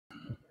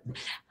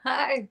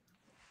Hi.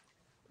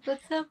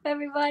 What's up,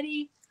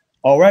 everybody?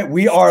 All right,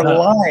 we are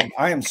live.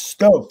 I am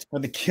stoked for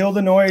the Kill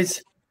the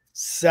Noise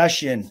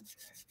session.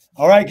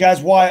 All right,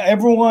 guys, while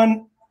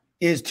everyone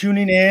is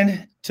tuning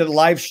in to the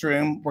live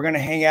stream, we're going to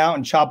hang out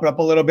and chop it up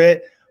a little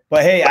bit.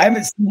 But hey, I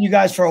haven't seen you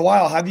guys for a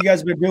while. How have you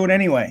guys been doing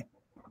anyway?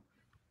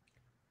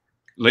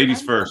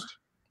 Ladies first.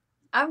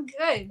 I'm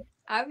good.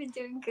 I've been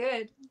doing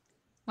good.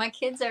 My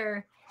kids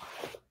are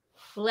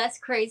less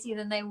crazy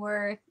than they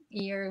were a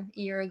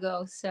year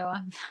ago, so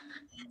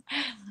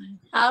I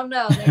don't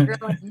know. They're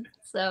growing.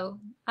 So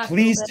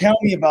please tell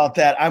me about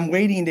that. I'm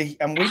waiting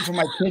for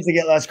my kids to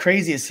get less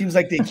crazy. It seems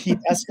like they keep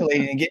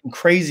escalating and getting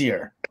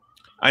crazier.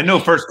 I know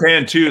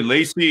firsthand too.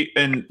 Lacey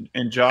and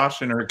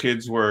Josh and her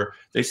kids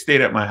they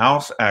stayed at my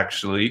house,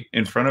 actually,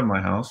 in front of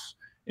my house.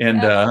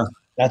 And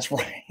that's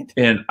right.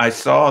 And I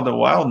saw the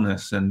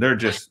wildness, and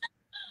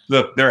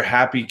they're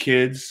happy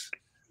kids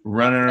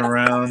running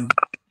around,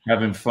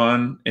 having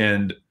fun.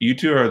 And you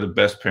two are the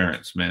best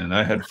parents, man.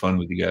 I had fun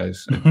with you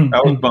guys.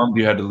 I was bummed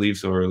you had to leave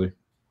so early.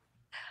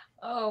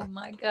 Oh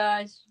my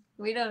gosh.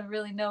 We don't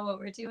really know what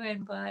we're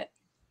doing, but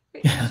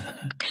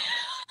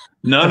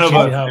none of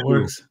us how it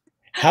works.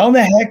 How in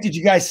the heck did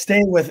you guys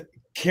stay with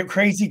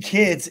crazy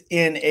kids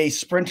in a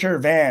Sprinter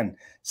van?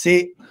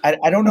 See,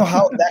 I don't know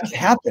how that could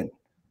happen.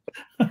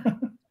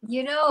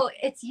 You know,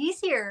 it's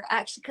easier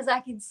actually because I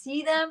can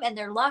see them and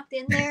they're locked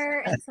in there,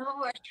 and some of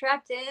them are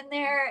trapped in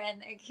there,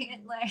 and they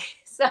can't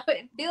so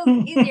it feels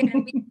easier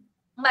to be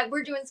like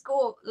we're doing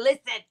school.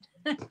 Listen,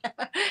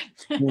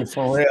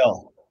 for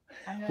real.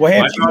 Well,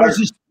 hey,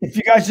 if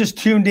you guys just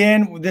tuned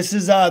in, this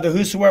is the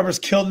Whosoever's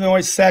Kill the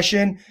Noise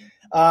session.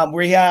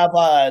 We have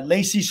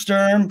Lacey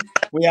Sturm.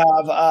 We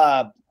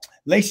have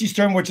Lacey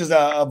Sturm, which is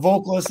a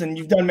vocalist, and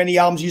you've done many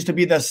albums. Used to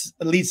be the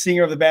lead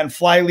singer of the band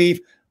Flyleaf.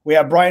 We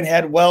have Brian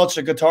Head Welch,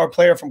 a guitar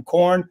player from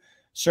Korn,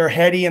 Sir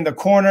Hetty in the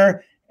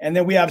corner. And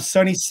then we have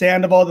Sonny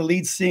Sandoval, the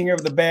lead singer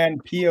of the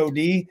band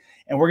P.O.D.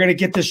 And we're going to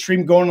get this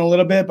stream going a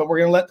little bit, but we're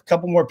going to let a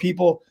couple more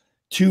people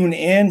tune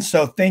in.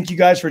 So thank you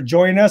guys for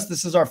joining us.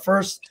 This is our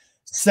first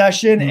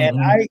session. And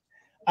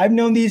I've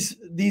known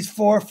these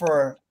four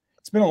for,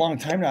 it's been a long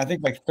time now. I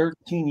think like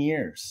 13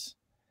 years.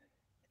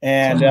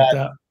 And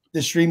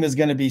the stream is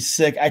going to be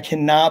sick. I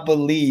cannot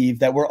believe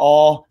that we're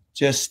all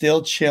just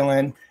still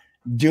chilling,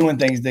 doing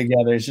things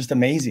together. It's just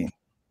amazing.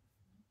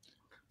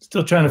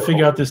 Still trying to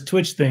figure out this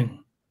Twitch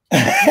thing.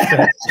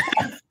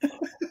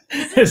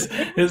 This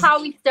is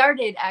how we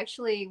started.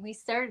 Actually, we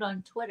started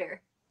on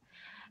Twitter,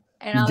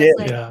 and I was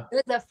like, it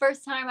was the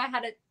first time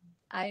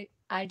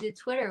I did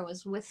Twitter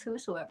was with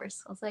Whosoever's.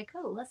 So I was like,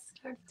 oh, let's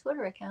start a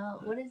Twitter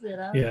account. What is it?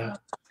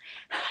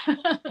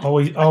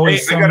 Always.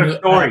 Hey, I got a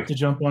story to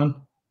jump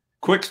on.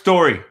 Quick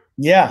story.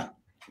 Yeah.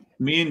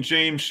 Me and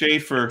James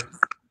Schaefer,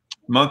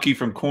 Monkey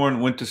from Korn,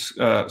 went to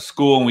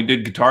school, and we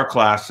did guitar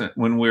class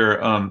when we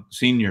were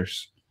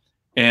seniors.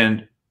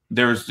 And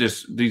there was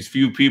just these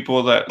few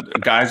people,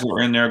 guys that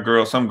were in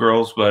there, some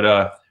girls,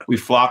 but we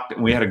flocked,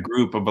 and we had a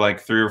group of like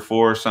 3 or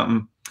 4 or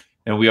something,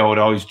 and we all would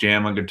always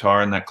jam on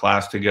guitar in that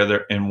class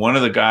together. And one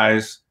of the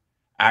guys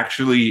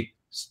actually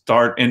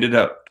ended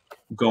up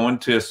going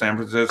to San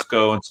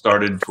Francisco and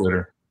started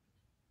Twitter.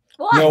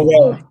 What? No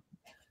way.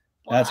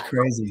 That's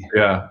crazy.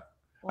 Yeah.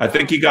 Wow. I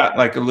think he got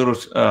like a little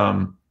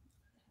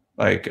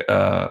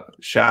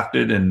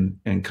shafted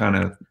and kind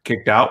of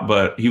kicked out,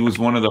 but he was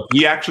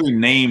he actually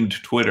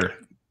named Twitter.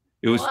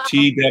 It was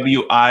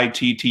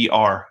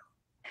TWITTR.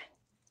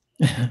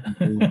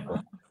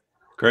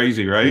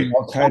 Crazy, right?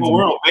 The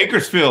world.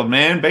 Bakersfield,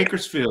 man.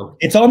 Bakersfield.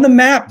 It's on the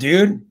map,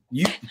 dude.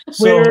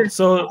 So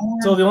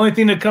the only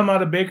thing to come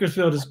out of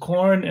Bakersfield is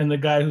Korn and the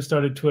guy who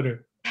started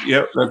Twitter.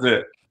 Yep, that's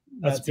it.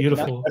 That's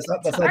beautiful. That's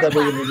not that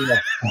big of a deal.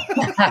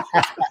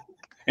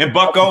 And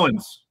Buck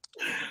Owens.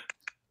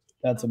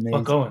 That's amazing.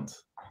 Buck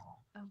Owens.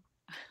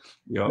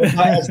 Yep.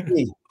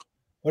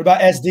 What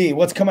about SD?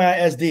 What's coming out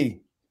of SD?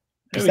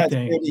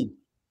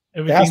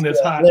 Everything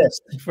that's hot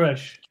and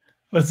fresh.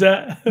 What's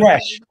that?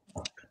 Fresh.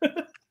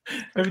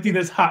 Everything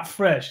that's hot,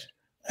 fresh,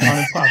 on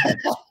and popping.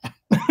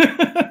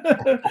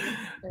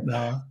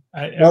 No,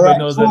 everybody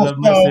knows I love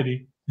my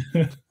city.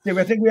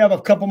 I think we have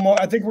a couple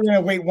more. I think we're going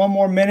to wait one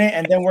more minute,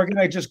 and then we're going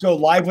to just go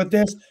live with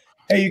this.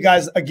 Hey, you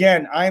guys,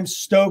 again, I'm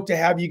stoked to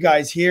have you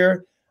guys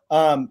here.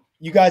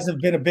 You guys have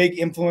been a big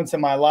influence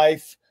in my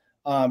life.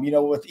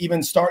 With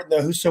even starting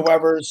the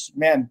Whosoever's,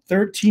 man,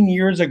 13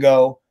 years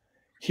ago,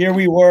 here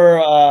we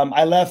were.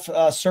 I left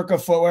Circa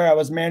Footwear. I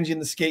was managing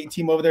the skate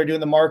team over there,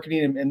 doing the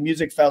marketing and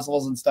music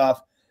festivals and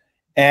stuff.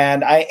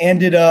 And I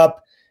ended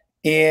up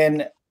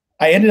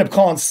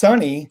calling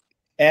Sonny,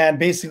 and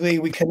basically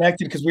we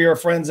connected because we were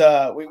friends.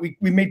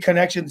 We made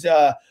connections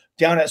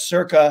down at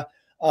Circa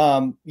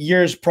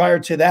years prior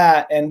to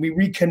that, and we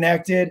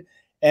reconnected.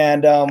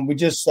 And we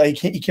just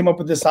he came up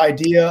with this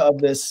idea of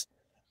this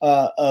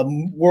a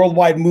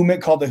worldwide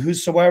movement called the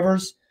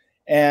Whosoever's.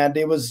 And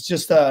it was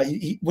just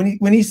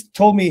when he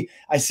told me,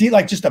 I see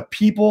like just a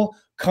people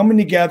coming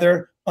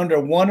together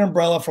under one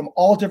umbrella from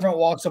all different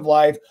walks of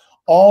life,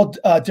 all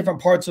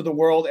different parts of the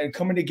world and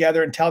coming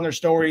together and telling their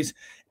stories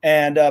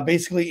and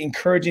basically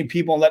encouraging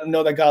people and letting them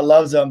know that God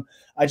loves them.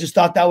 I just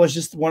thought that was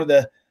just one of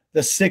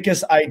the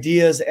sickest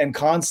ideas and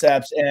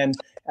concepts. And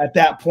at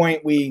that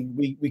point,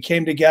 we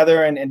came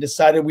together and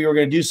decided we were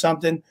going to do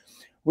something.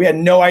 We had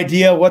no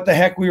idea what the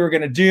heck we were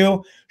going to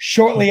do.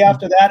 Shortly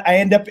after that, I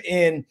end up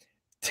in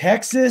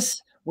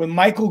Texas with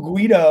Michael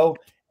Guido,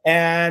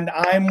 and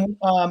I'm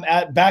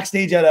at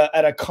backstage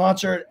at a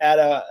concert at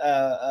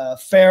a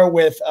fair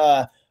with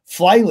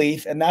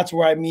Flyleaf, and that's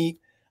where I meet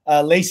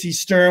Lacey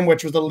Sturm,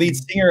 which was the lead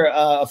singer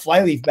of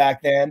Flyleaf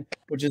back then,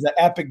 which is an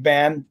epic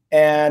band.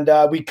 And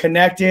we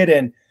connected,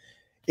 and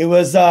it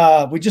was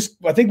I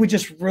think we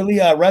just really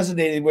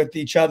resonated with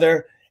each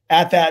other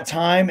at that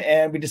time,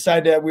 and we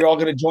decided that we were all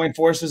going to join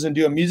forces and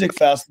do a music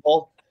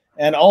festival.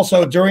 And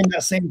also during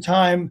that same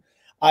time,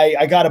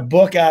 I got a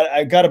book, and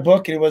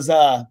it was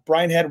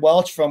Brian Head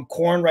Welch from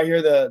Korn right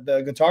here,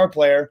 the guitar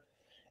player.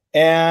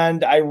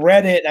 And I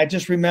read it, and I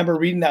just remember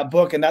reading that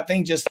book, and that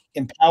thing just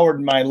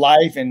empowered my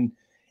life, and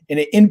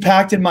it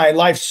impacted my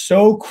life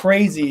so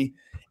crazy,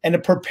 and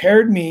it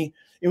prepared me.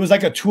 It was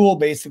like a tool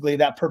basically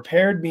that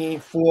prepared me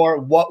for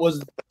what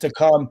was to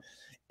come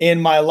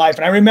in my life.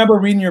 And I remember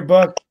reading your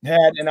book,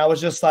 Head, and I was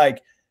just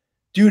like,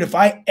 dude, if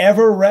I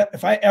ever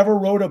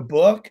wrote a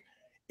book,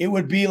 it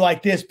would be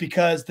like this,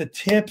 because the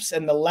tips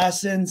and the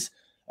lessons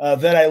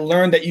that I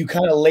learned that you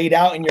kind of laid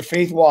out in your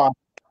faith walk,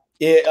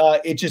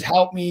 it just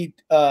helped me.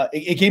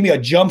 It gave me a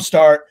jump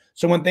start.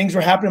 So when things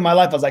were happening in my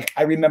life, I was like,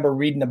 I remember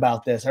reading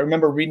about this.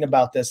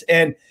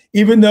 And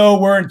even though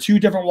we're in two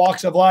different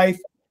walks of life,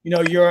 you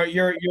know, you're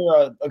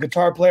a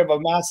guitar player of a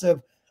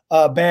massive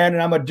band,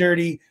 and I'm a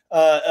dirty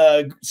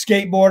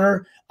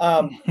skateboarder.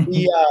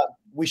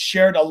 We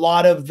shared a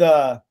lot of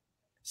the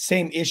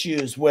same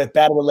issues with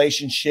bad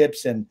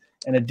relationships and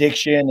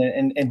addiction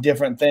and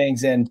different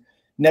things. And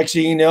next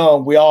thing you know,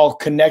 we all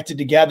connected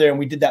together, and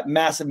we did that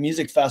massive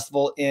music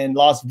festival in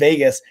Las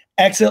Vegas,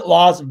 Exit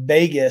Las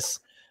Vegas.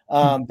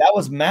 That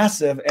was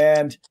massive,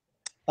 and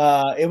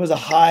it was a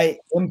high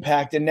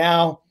impact. And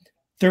now,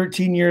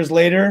 13 years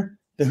later,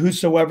 the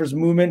Whosoever's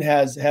movement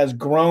has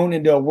grown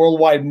into a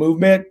worldwide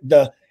movement,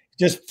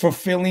 just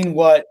fulfilling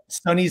what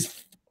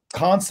Sonny's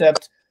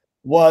concept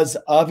was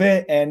of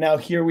it. And now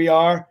here we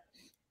are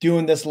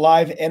doing this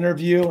live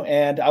interview,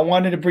 and I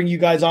wanted to bring you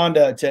guys on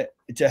to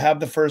have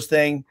the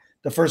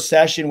first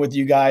session with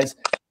you guys,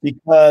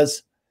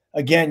 because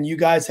again, you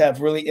guys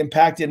have really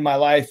impacted my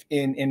life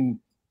in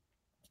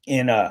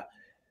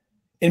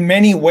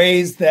many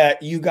ways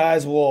that you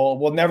guys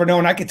will never know.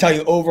 And I can tell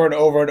you over and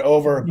over and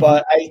over,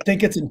 but I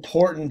think it's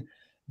important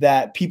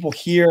that people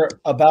hear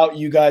about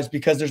you guys,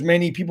 because there's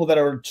many people that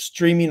are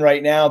streaming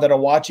right now that are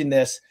watching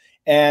this,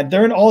 and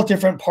they're in all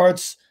different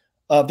parts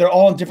they're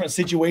all in different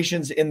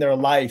situations in their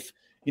life.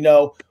 You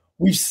know,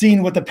 we've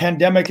seen with the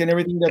pandemic and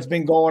everything that's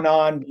been going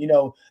on, you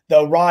know,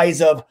 the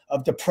rise of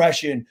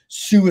depression,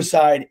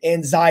 suicide,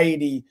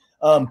 anxiety,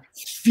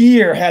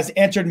 fear has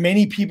entered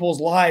many people's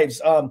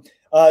lives.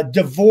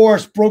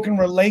 Divorce, broken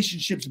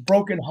relationships,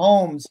 broken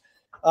homes,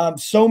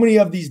 so many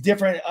of these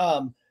different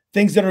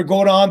things that are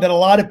going on that a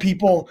lot of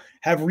people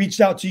have reached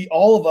out to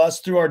all of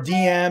us through our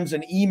DMs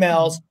and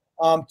emails,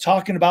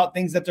 talking about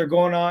things that are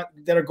going on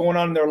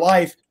in their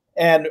life.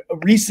 And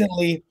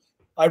recently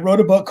I wrote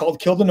a book called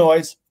Kill the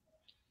Noise,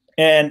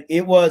 and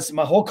it was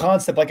my whole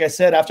concept. Like I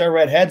said, after I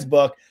read Head's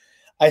book,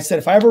 I said,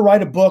 if I ever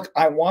write a book,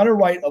 I want to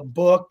write a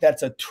book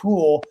that's a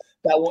tool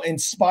that will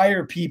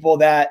inspire people,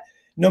 that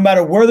no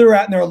matter where they're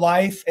at in their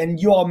life. And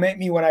you all met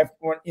me when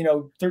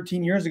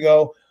 13 years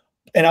ago,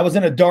 and I was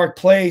in a dark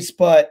place,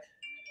 but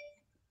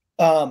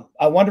I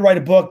wanted to write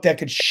a book that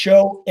could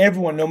show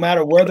everyone, no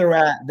matter where they're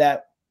at,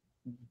 that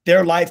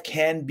their life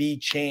can be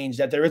changed,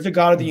 that there is a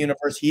God of the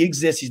universe. He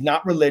exists. He's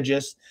not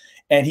religious,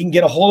 and he can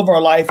get a hold of our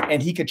life,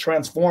 and he could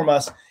transform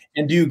us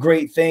and do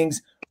great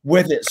things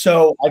with it.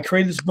 So I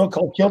created this book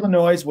called Kill the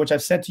Noise, which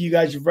I've sent to you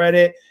guys. You've read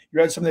it. You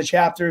read some of the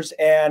chapters,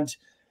 and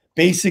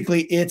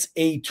basically it's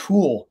a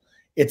tool.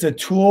 It's a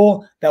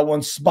tool that will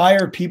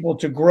inspire people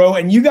to grow.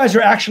 And you guys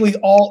are actually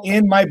all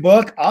in my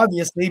book,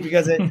 obviously,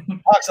 because it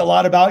talks a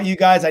lot about you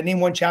guys. I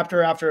named one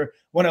chapter after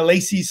one of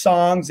Lacey's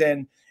songs,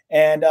 and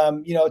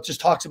it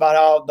just talks about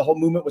how the whole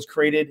movement was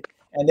created.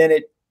 And then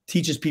it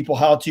teaches people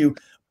how to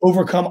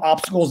overcome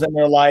obstacles in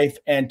their life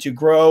and to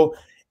grow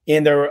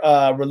in their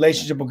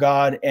relationship with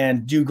God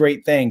and do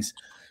great things.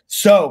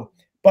 So,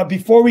 but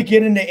before we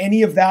get into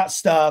any of that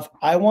stuff,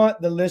 I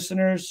want the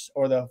listeners,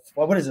 or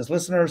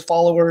listeners,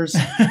 followers,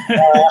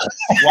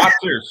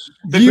 watchers,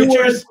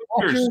 viewers,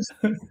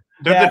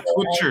 they're the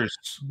Twitchers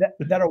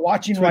that are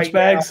watching Twitch right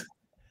bags.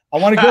 now.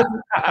 I want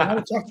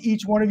to talk to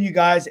each one of you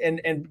guys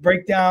and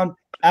break down,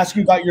 ask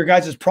you about your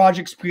guys'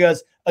 projects,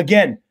 because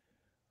again,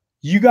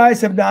 you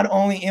guys have not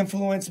only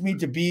influenced me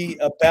to be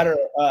a better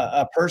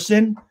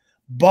person,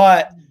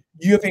 but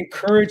you have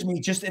encouraged me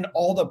just in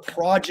all the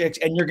projects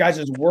and your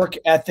guys' work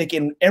ethic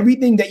and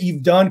everything that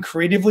you've done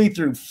creatively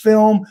through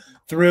film,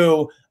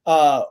 through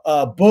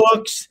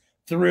books,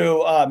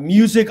 through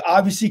music,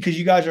 obviously, because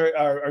you guys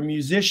are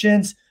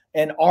musicians.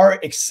 and art,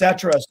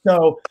 etc.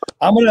 So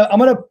I'm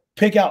gonna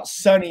pick out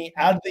Sonny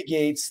out of the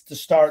gates to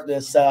start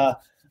this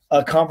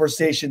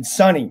conversation.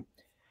 Sonny,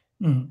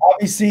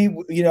 obviously,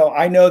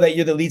 I know that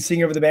you're the lead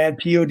singer of the band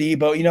P.O.D,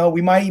 but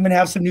we might even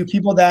have some new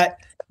people that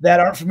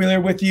aren't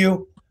familiar with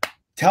you.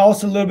 Tell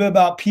us a little bit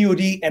about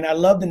P.O.D, and I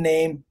love the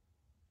name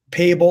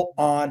Payable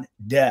on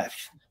Death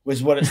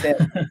was what it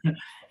stands for.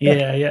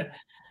 Yeah.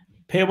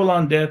 Payable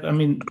on Death. I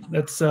mean,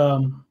 that's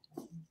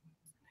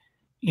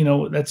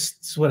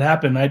that's what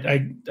happened. I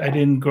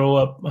didn't grow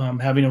up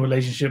having a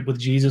relationship with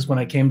Jesus. When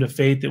I came to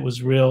faith, it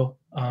was real.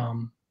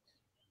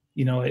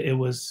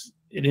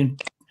 It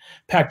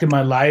impacted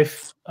my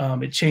life.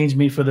 It changed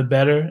me for the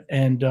better.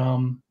 And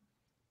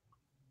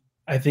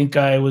I think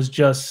I was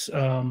just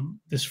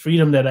this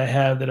freedom that I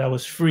have, that I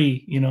was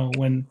free,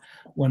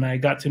 when I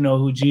got to know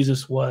who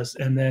Jesus was.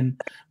 And then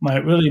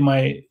my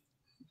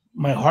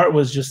heart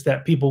was just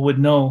that people would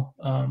know,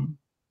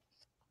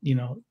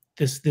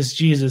 this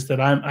Jesus that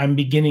I'm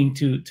beginning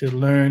to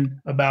learn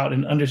about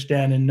and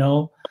understand and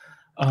know.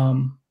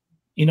 And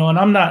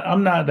I'm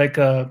not like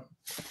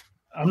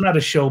I'm not a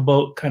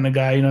showboat kind of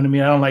guy. You know what I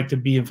mean? I don't like to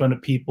be in front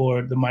of people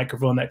or the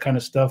microphone, that kind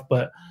of stuff.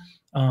 But,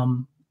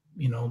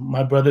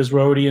 my brothers were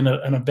already in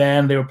a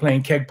band. They were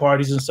playing keg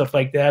parties and stuff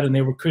like that. And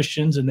they were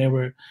Christians, and they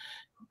were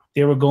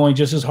going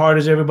just as hard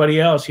as everybody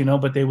else,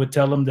 but they would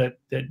tell them that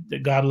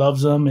God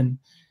loves them. And,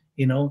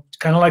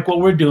 kind of like what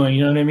we're doing,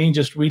 you know what I mean?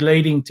 Just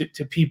relating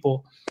to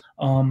people.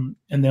 And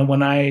then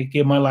when I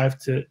gave my life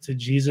to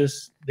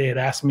Jesus, they had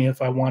asked me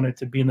if I wanted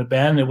to be in the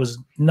band. It was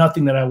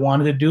nothing that I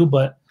wanted to do,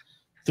 but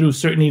through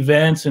certain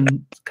events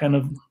and kind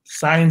of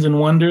signs and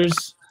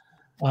wonders,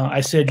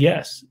 I said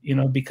yes,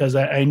 because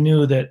I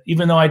knew that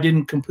even though I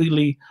didn't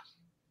completely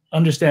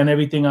understand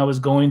everything I was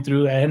going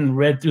through, I hadn't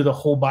read through the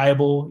whole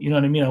Bible, you know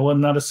what I mean? I was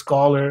not a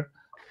scholar,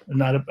 I'm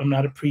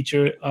not a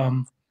preacher.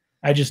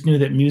 I just knew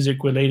that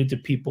music related to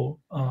people.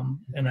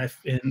 And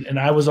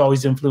I was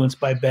always influenced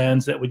by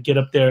bands that would get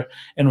up there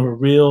and were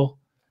real,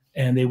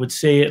 and they would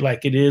say it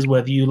like it is,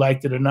 whether you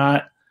liked it or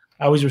not.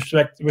 I always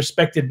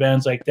respected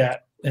bands like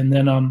that. And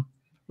then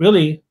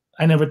really,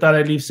 I never thought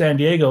I'd leave San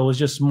Diego. It was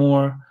just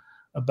more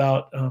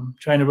about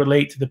trying to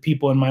relate to the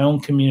people in my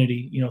own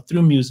community,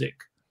 through music.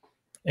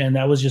 And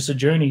that was just a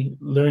journey,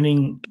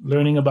 learning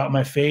about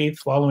my faith,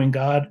 following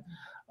God,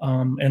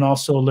 and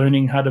also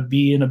learning how to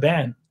be in a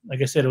band.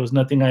 Like I said, it was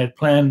nothing I had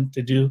planned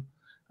to do.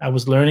 I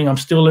was learning. I'm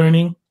still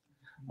learning.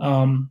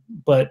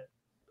 But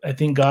I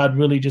think God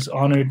really just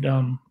honored,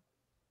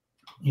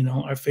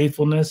 our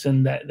faithfulness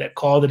and that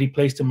call that he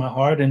placed in my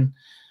heart. And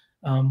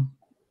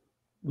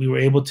we were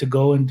able to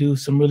go and do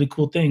some really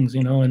cool things,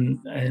 and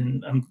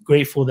I'm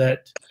grateful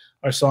that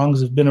our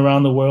songs have been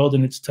around the world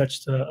and it's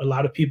touched a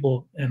lot of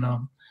people. And,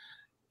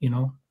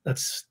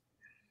 that's,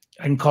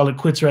 I can call it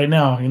quits right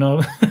now,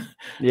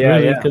 Yeah,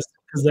 really, yeah. because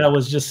that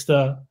was just,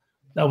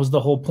 that was the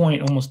whole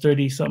point almost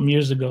 30 something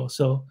years ago.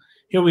 So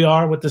here we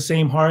are with the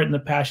same heart and the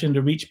passion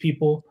to reach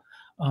people.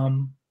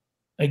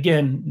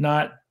 Again,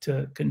 not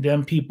to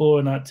condemn people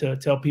or not to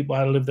tell people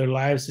how to live their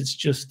lives. It's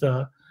just,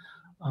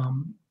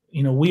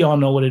 we all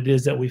know what it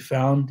is that we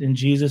found in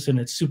Jesus, and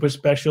it's super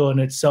special, and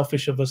it's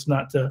selfish of us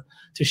not to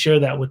share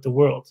that with the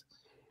world.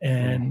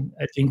 And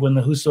I think when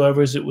the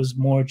Whosoevers, it was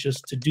more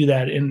just to do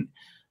that in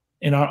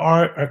our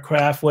art, our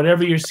craft,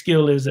 whatever your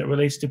skill is that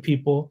relates to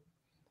people.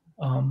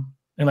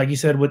 And like you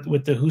said, with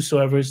the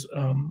Whosoevers,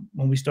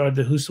 when we started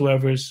the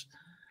Whosoevers,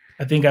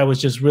 I think I was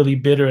just really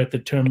bitter at the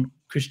term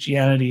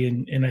Christianity.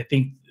 And I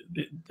think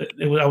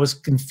I was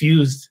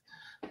confused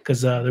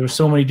because there were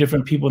so many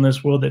different people in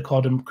this world that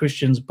called them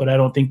Christians, but I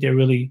don't think they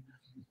really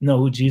know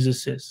who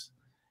Jesus is.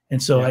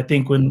 And so I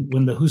think when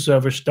the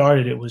Whosoever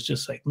started, it was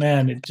just like,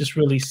 man, it just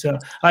really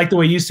sounds. I like the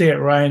way you say it,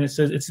 Ryan. It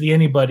says it's the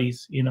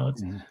anybody's,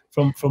 it's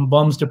from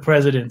bums to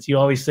presidents. You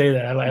always say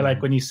that. I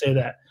like when you say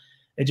that.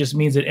 It just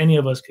means that any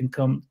of us can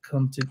come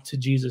to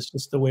Jesus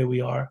just the way we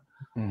are.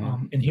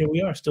 And here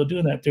we are still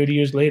doing that 30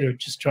 years later,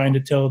 just trying to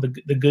tell the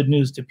good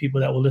news to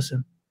people that will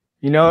listen.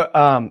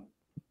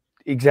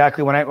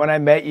 Exactly. When I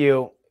met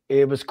you,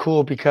 it was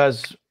cool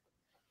because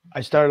I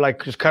started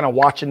just kind of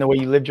watching the way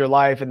you lived your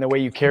life and the way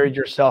you carried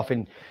yourself,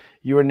 and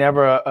you were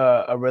never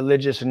a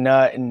religious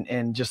nut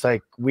and just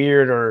like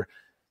weird or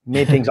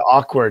made things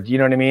awkward. You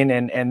know what I mean?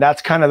 And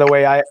that's kind of the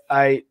way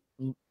I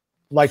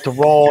like to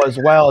roll as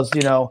well, as,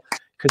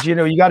 because,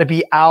 you got to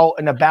be out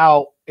and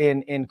about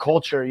in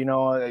culture,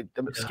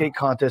 the skate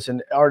contests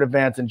and art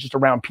events and just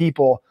around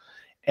people.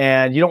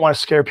 And you don't want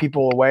to scare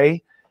people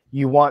away.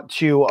 You want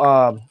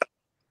to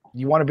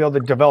be able to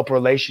develop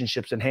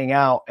relationships and hang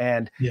out.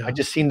 And I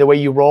just seen the way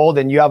you rolled,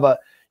 and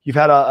you've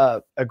had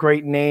a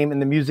great name in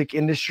the music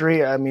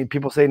industry. I mean,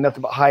 people say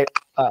nothing but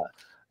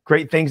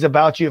great things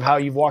about you, of how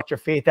you've walked your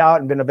faith out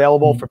and been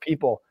available for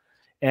people.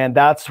 And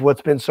that's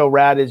what's been so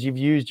rad, is you've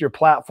used your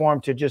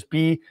platform to just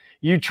be,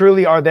 you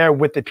truly are there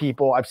with the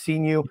people. I've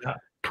seen you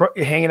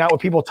hanging out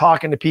with people,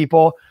 talking to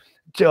people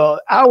till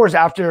hours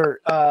after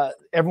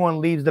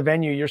everyone leaves the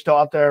venue. You're still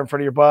out there in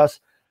front of your bus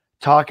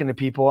talking to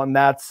people. And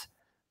that's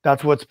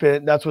what's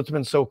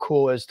been so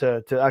cool, is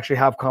to actually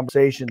have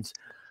conversations.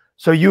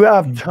 So you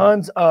have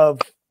tons of,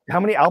 how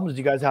many albums do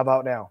you guys have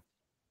out now?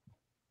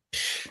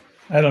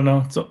 I don't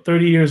know. It's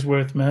 30 years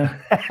worth, man.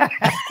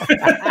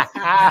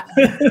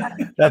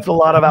 That's a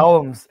lot of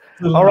albums.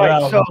 All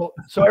right.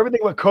 So everything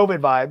with COVID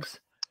vibes.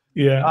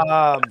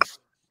 Yeah.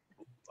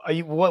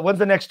 When's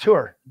the next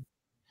tour? Do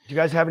you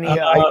guys have any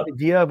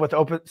idea with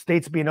the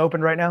states being open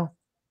right now?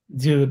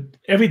 Dude,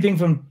 everything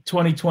from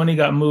 2020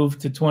 got moved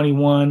to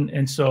 21.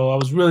 And so I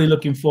was really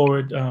looking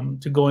forward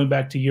to going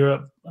back to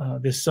Europe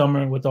this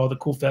summer with all the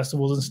cool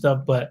festivals and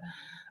stuff. But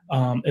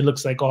it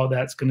looks like all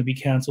that's going to be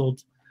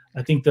canceled.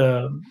 I think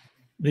the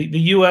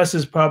U.S.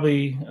 is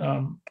probably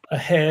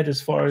ahead as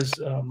far as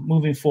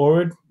moving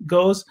forward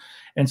goes.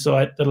 And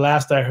so the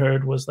last I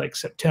heard was like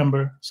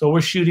September. So we're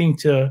shooting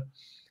to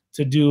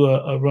do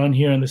a run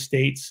here in the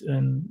States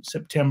in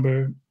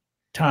September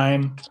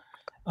time.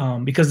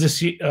 Because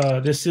this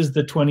is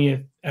the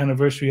 20th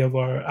anniversary of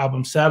our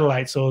album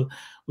Satellite. So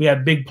we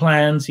had big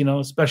plans, you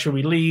know, special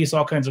release,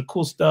 all kinds of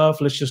cool stuff.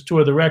 Let's just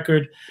tour the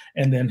record.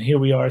 And then here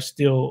we are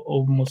still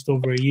almost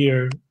over a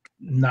year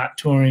not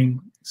touring,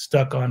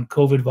 stuck on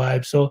COVID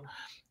vibes. So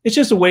it's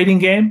just a waiting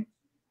game,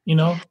 you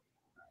know.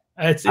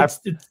 It's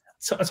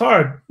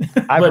hard.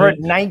 I've heard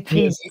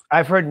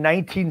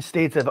 19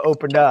 states have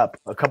opened up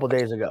a couple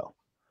days ago.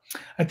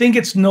 I think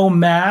it's no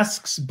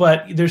masks,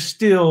 but there's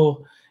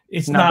still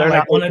it's not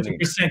like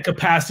 100%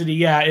 capacity.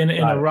 Yeah, in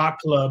a rock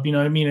club, you know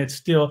what I mean? It's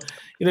still,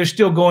 they're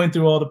still going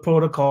through all the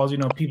protocols. You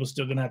know, people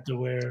still gonna have to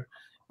wear,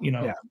 you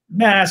know,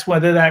 masks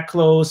whether that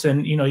close,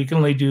 and you know, you can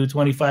only do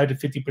 25 to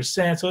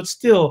 50%. So it's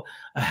still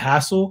a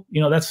hassle. You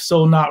know, that's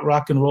so not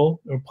rock and roll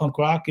or punk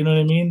rock. You know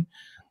what I mean?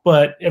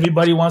 But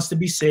everybody wants to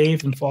be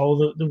safe and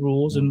follow the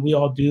rules, and we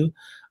all do.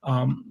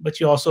 But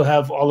you also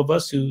have all of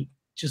us who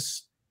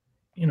just,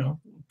 you know,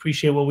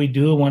 appreciate what we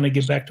do and want to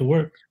get back to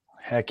work.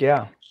 Heck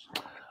yeah.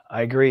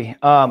 I agree.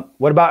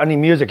 What about any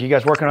music? You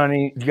guys working on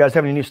any? Do you guys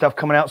have any new stuff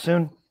coming out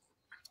soon?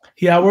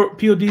 Yeah,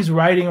 POD's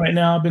writing right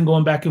now. I've been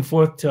going back and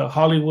forth to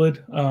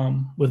Hollywood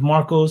with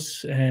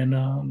Marcos and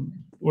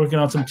working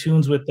on some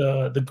tunes with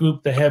the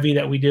group, The Heavy,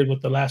 that we did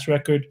with the last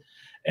record.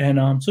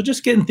 And so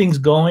just getting things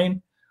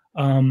going.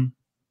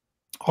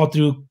 All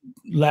through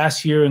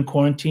last year in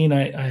quarantine,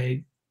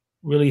 I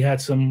really had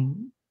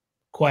some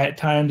quiet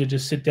time to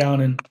just sit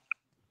down and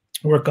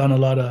work on a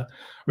lot of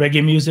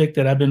reggae music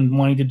that I've been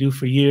wanting to do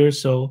for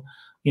years. So,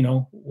 you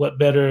know, what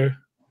better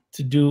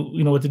to do,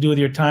 you know, what to do with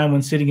your time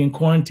when sitting in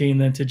quarantine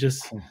than to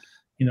just,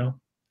 you know,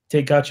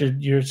 take out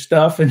your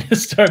stuff and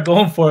just start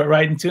going for it,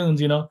 writing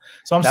tunes, you know?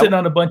 So I'm sitting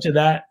on a bunch of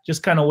that,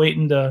 just kind of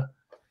waiting to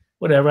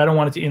whatever. I don't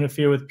want it to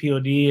interfere with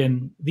POD.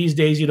 And these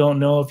days you don't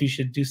know if you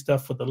should do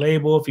stuff for the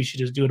label, if you should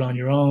just do it on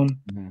your own.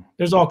 Mm-hmm.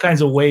 There's all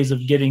kinds of ways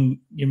of getting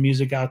your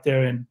music out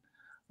there. And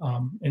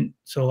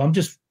so I'm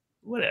just,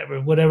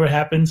 whatever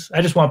happens,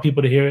 I just want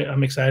people to hear it.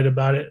 I'm excited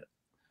about it.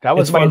 That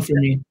was fun for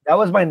me. That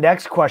was my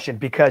next question,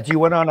 because you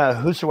went on a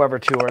Whosoever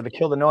tour, the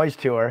Kill the Noise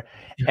tour,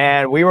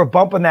 and we were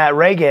bumping that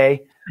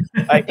reggae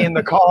in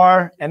the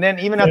car, and then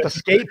even at the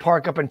skate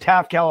park up in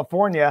Taft,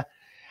 California.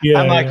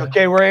 I'm like,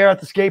 okay, we're here at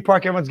the skate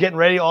park. Everyone's getting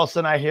ready. All of a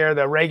sudden, I hear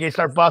the reggae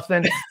start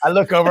busting. I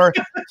look over,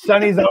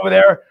 Sonny's over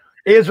there,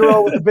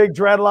 Israel with the big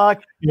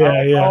dreadlock.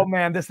 Oh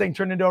man, this thing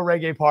turned into a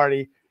reggae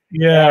party.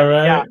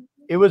 Yeah.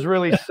 It was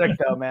really sick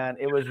though, man.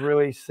 It was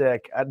really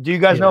sick. Do you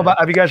guys know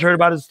have you guys heard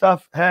about his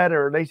stuff, Head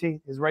or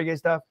Lacey, his reggae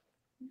stuff?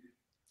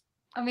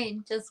 I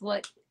mean, just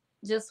what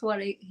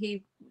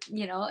he,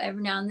 you know,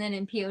 every now and then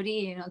in POD,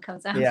 you know,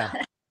 comes out. Yeah.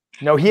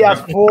 No, he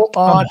has full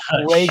on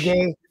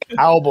reggae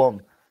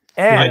album.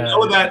 And I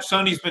know that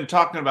Sonny's been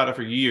talking about it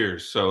for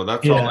years, so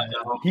that's all I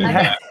know.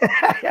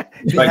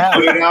 He's like,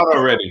 put it out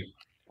already.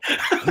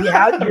 He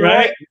had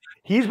right.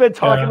 He's been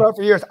talking about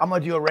for years, I'm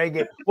going to do a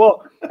reggae.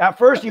 Well, at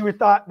first you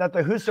thought that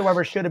the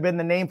Whosoever should have been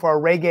the name for a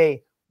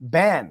reggae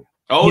band.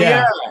 Oh,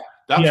 yeah.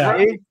 That's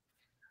right.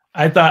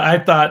 I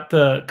thought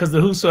because the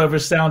Whosoever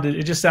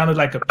it just sounded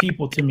like a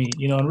people to me.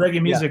 You know, and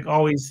reggae music I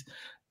always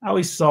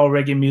saw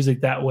reggae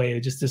music that way,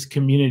 just this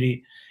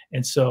community.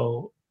 And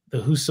so the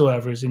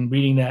Whosoevers, and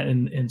reading that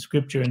in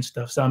scripture and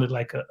stuff, sounded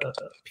like a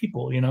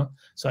people, you know?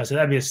 So I said,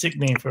 that'd be a sick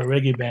name for a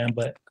reggae band,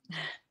 but,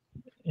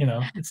 you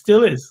know, it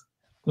still is.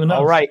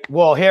 All right.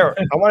 Well, here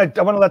I want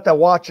to let the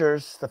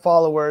watchers, the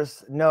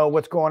followers, know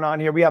what's going on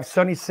here. We have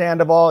Sonny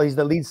Sandoval. He's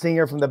the lead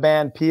singer from the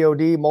band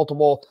P.O.D.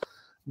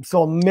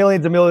 Sold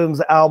millions and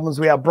millions of albums.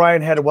 We have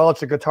Brian Head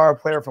Welch, a guitar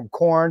player from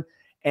Korn,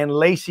 and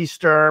Lacey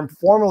Sturm,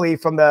 formerly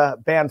from the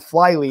band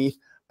Flyleaf,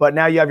 but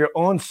now you have your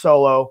own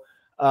solo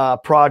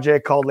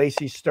project called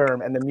Lacey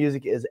Sturm, and the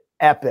music is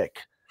epic,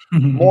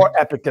 more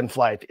epic than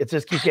Flight. It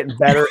just keeps getting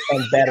better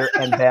and better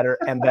and better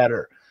and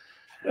better.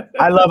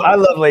 I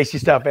love Lacey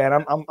stuff,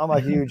 man. I'm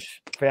a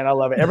huge fan. I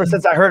love it. Ever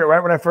since I heard it,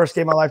 right when I first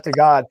gave my life to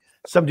God,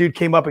 some dude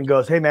came up and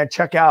goes, "Hey man,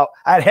 check out."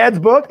 I had Head's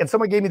book, and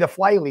someone gave me the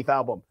Flyleaf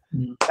album.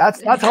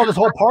 That's how this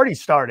whole party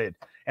started.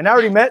 And I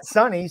already met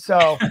Sonny,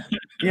 so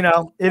you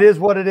know it is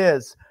what it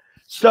is.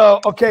 So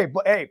okay,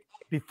 but hey,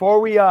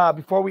 before we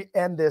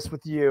end this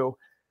with you,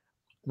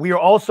 we are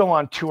also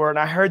on tour, and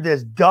I heard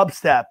this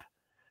dubstep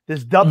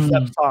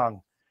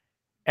song.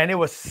 And it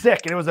was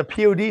sick. And it was a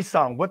P.O.D.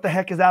 song. What the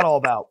heck is that all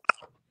about?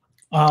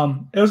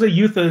 It was a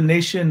Youth of the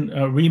Nation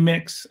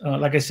remix.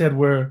 Like I said,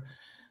 we're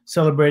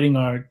celebrating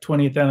our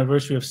 20th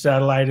anniversary of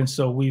Satellite, and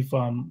so we've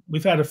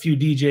had a few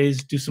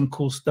DJs do some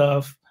cool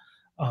stuff,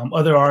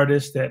 other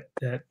artists that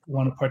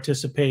want to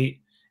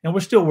participate, and we're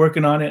still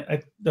working on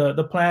it.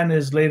 The plan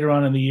is later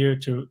on in the year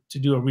to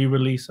do a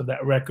re-release of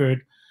that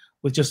record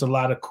with just a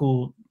lot of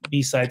cool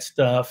B-side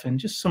stuff and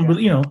just some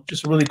really,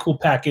 just a really cool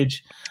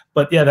package.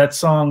 But yeah, that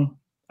song,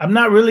 I'm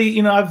not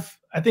really,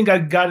 I think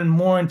I've gotten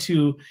more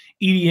into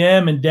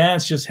EDM and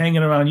dance just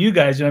hanging around you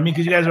guys. You know what I mean?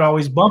 Because you guys are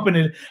always bumping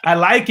it. I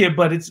like it,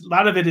 but a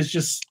lot of it is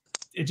just,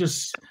 it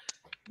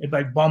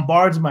like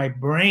bombards my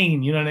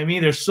brain. You know what I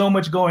mean? There's so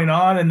much going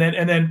on, and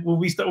then when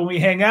we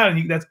hang out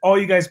and that's all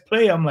you guys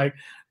play, I'm like,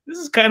 this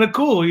is kind of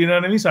cool. You know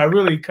what I mean? So I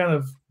really kind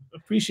of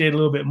appreciate it a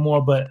little bit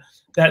more. But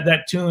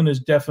that tune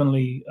is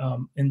definitely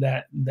in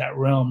that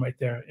realm right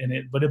there,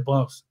 but it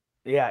bumps.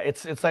 Yeah,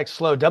 it's like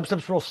slow.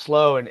 Dubstep's real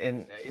slow,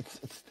 and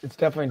it's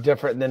definitely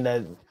different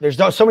than there's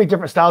so many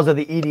different styles of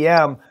the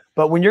EDM.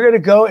 But when you're gonna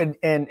go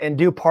and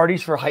do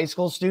parties for high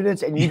school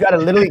students, and you gotta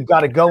literally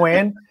go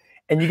in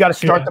and you gotta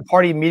start the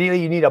party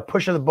immediately, you need a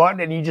push of the button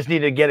and you just need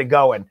to get it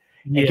going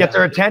and get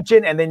their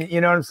attention, and then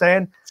you know what I'm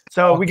saying?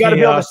 So we gotta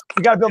be able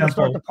to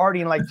start the party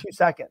in like 2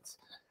 seconds.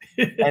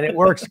 And it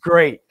works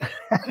great.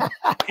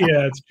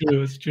 Yeah, it's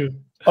true. It's true.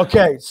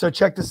 Okay, so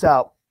check this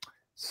out.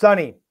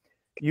 Sonny,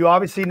 you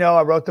obviously know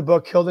I wrote the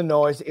book, Kill the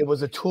Noise. It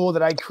was a tool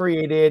that I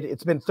created.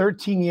 It's been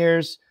 13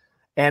 years,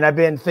 and I've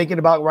been thinking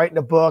about writing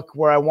a book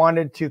where I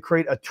wanted to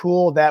create a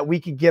tool that we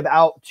could give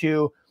out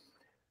to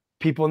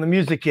people in the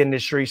music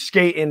industry,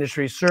 skate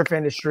industry, surf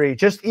industry,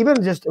 just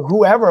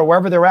whoever,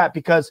 wherever they're at.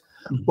 Because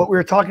what we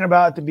were talking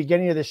about at the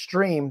beginning of the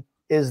stream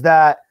is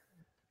that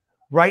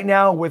right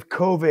now with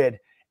COVID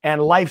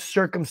and life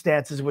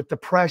circumstances, with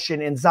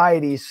depression,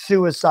 anxiety,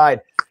 suicide,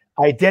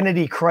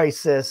 identity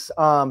crisis,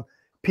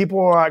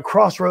 people are at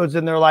crossroads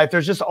in their life.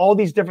 There's just all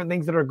these different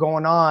things that are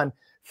going on.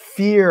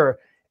 Fear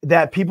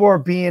that people are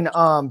being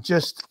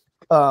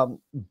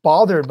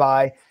bothered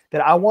by. That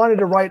I wanted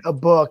to write a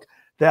book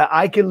that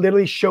I could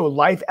literally show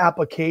life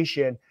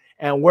application,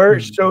 and where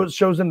it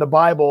shows in the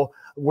Bible,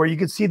 where you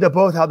can see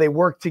both how they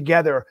work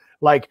together.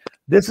 Like,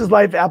 this is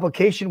life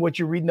application, what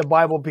you read in the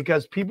Bible,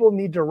 because people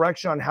need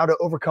direction on how to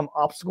overcome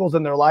obstacles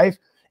in their life.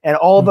 And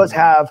all of us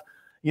have,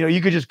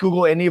 you could just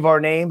Google any of our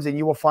names and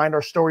you will find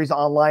our stories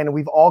online. And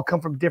we've all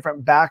come from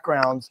different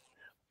backgrounds,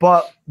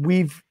 but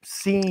we've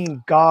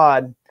seen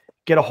God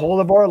get a hold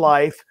of our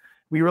life.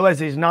 We realize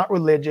that he's not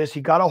religious.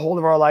 He got a hold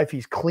of our life.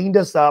 He's cleaned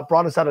us up,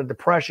 brought us out of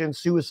depression,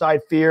 suicide,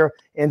 fear,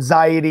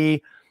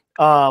 anxiety,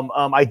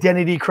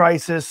 identity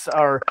crisis,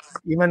 or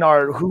even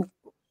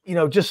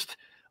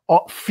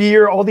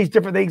fear, all these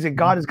different things that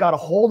God has got a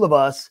hold of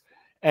us,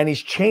 and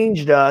he's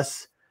changed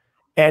us.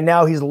 And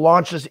now he's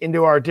launched us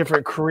into our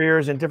different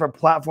careers and different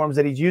platforms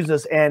that he's used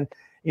us. And,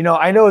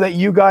 I know that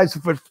you guys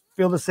would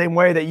feel the same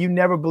way, that you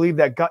never believe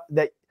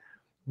that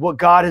what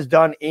God has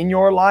done in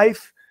your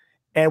life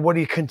and what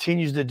he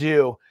continues to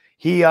do.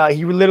 He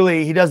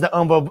does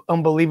the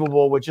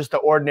unbelievable with just the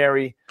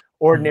ordinary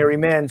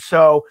men.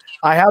 So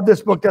I have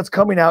this book that's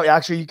coming out.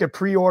 Actually, you can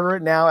pre-order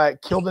it now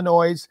at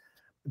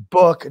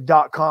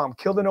killthenoisebook.com.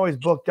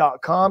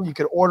 Killthenoisebook.com. You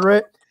can order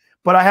it.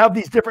 But I have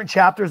these different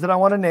chapters that I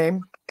want to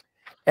name.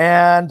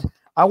 And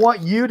I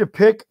want you to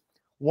pick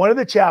one of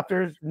the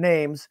chapters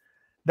names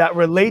that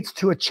relates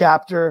to a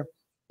chapter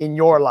in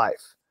your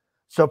life.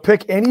 So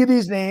pick any of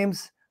these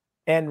names,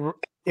 and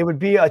it would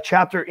be a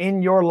chapter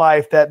in your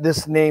life that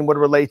this name would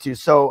relate to.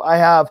 So I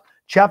have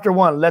chapter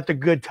 1, Let the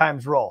Good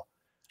Times Roll.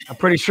 I'm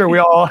pretty sure we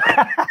all,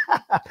 I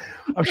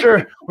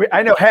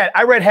know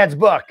I read Head's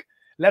book,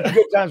 Let the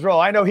Good Times Roll.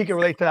 I know he can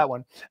relate to that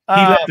one. He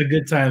let the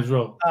good times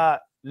roll.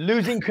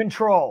 Losing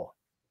Control,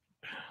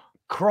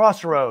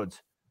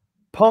 Crossroads,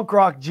 Punk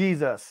Rock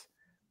Jesus,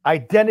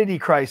 Identity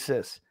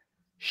Crisis,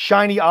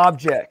 Shiny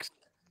Objects,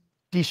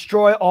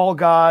 Destroy All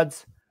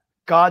Gods,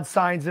 God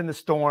Signs in the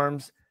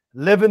Storms,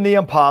 Live in the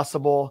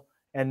Impossible,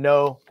 and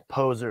No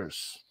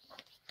Posers.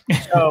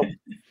 So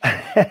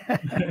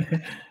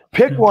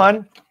pick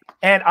one,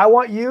 and I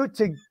want you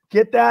to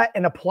get that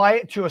and apply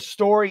it to a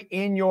story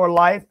in your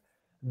life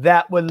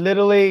that would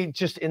literally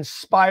just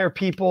inspire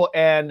people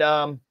and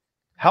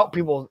help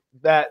people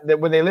that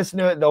when they listen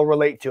to it, they'll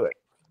relate to it.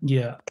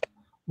 Yeah.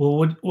 Well,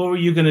 what were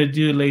you going to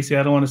do, Lacey?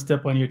 I don't want to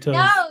step on your toes.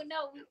 No,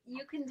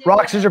 you can do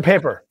rock, scissors,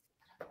 paper.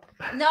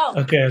 No.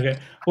 Okay.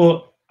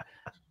 Well,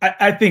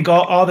 I think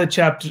all the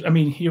chapters, I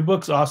mean, your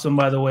book's awesome,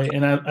 by the way.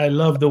 And I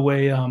love the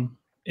way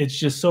it's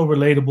just so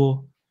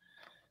relatable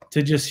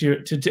to just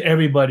to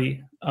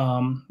everybody.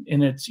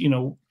 And it's,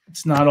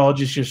 it's not all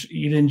just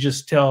you didn't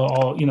just tell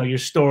all, your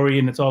story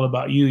and it's all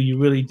about you. You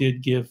really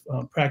did give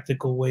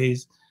practical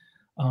ways.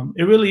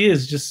 It really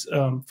is just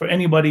for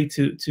anybody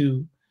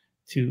to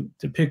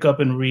pick up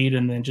and read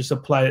and then just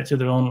apply it to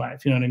their own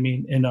life. You know what I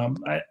mean? And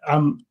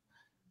I'm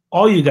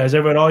all you guys, I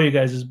read all you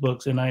guys'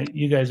 books, and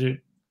you guys are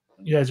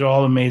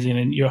all amazing,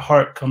 and your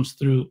heart comes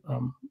through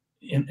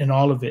in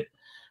all of it.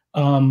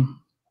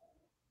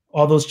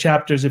 all those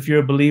chapters, if you're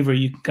a believer,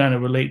 you can kind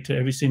of relate to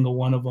every single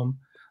one of them.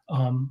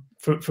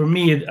 For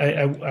me,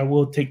 I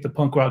will take the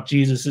punk rock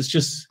Jesus. It's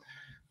just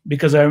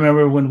because I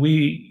remember when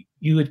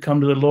you had come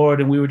to the Lord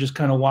and we were just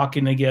kind of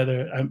walking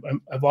together.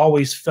 I've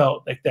always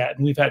felt like that.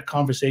 And we've had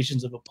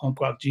conversations of a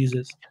punk rock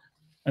Jesus.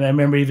 And I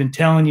remember even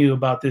telling you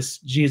about this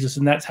Jesus,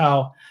 and that's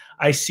how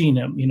I seen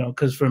him, you know,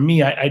 because for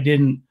me, I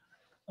didn't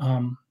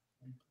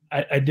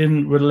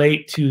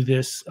relate to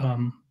this,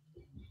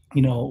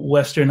 you know,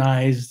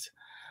 westernized,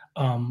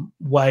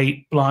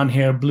 white, blonde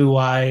hair, blue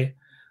eye,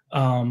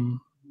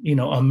 you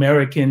know,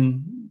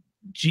 American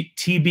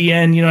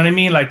TBN, you know what I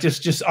mean? Like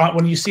just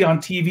when you see on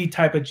TV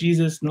type of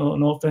Jesus, no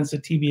offense to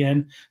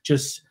TBN,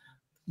 just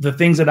the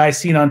things that I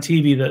seen on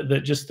TV,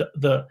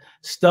 the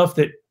stuff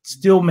that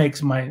still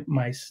makes my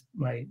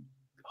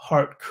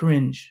heart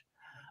cringe.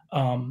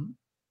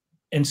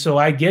 And so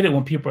I get it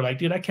when people are like,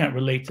 dude, I can't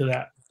relate to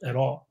that at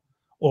all.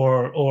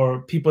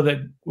 Or people that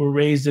were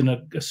raised in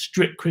a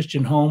strict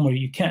Christian home where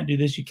you can't do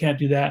this, you can't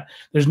do that.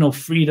 There's no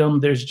freedom.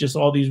 There's just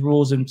all these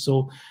rules. And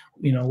so,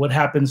 you know, what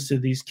happens to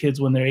these kids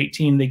when they're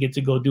 18, they get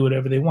to go do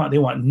whatever they want. They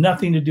want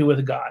nothing to do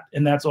with God.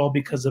 And that's all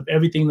because of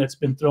everything that's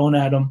been thrown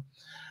at them.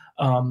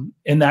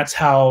 And that's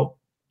how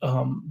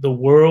the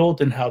world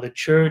and how the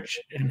church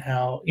and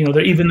how, you know,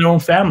 even their own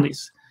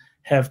families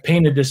have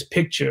painted this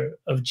picture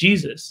of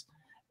Jesus.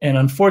 And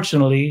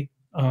unfortunately,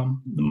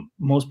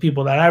 most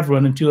people that I've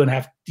run into and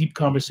have deep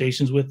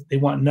conversations with, they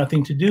want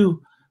nothing to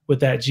do with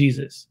that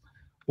Jesus.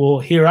 Well,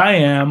 here I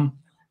am,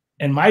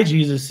 and my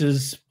Jesus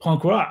is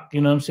punk rock.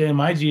 You know what I'm saying?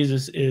 My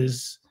Jesus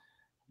is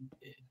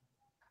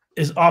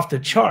off the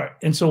chart.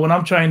 And so when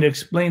I'm trying to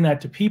explain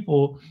that to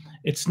people,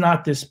 it's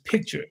not this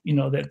picture, you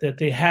know, that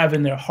they have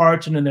in their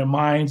hearts and in their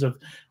minds of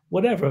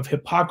whatever, of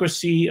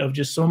hypocrisy, of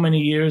just so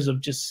many years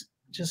of just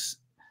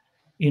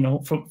you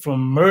know,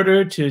 from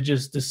murder to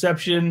just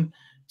deception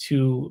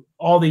to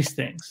all these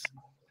things.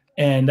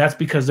 And that's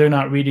because they're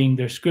not reading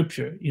their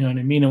scripture. You know what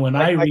I mean? And when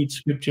I read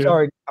scripture,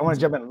 sorry, I want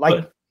to jump in.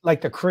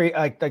 Like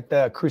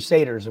the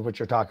Crusaders of what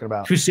you're talking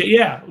about.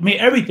 Yeah, I mean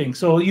everything.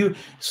 So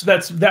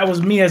that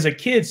was me as a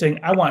kid saying,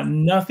 I want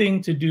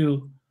nothing to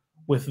do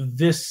with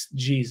this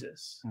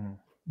Jesus.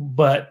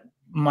 But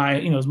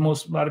you know, as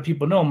a lot of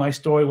people know, my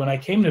story when I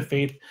came to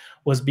faith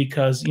was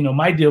because, you know,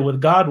 my deal with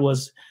God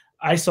was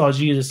I saw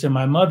Jesus in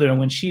my mother, and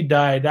when she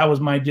died, that was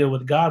my deal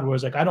with God. Where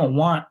it's like I don't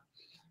want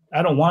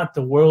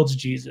the world's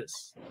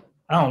Jesus.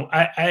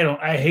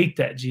 I hate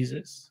that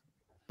Jesus.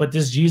 But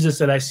this Jesus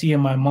that I see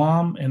in my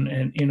mom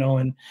and you know,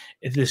 and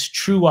this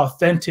true,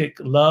 authentic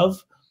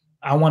love,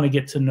 I want to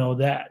get to know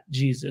that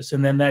Jesus.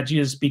 And then that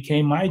Jesus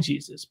became my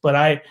Jesus. But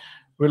I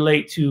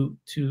relate to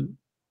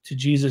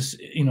Jesus,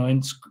 you know,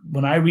 and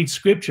when I read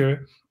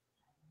scripture,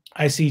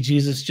 I see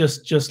Jesus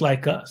just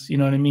like us. You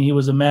know what I mean? He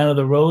was a man of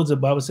the roads. The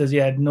Bible says he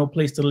had no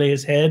place to lay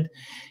his head.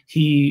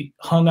 He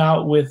hung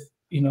out with,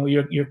 you know,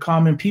 your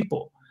common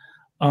people.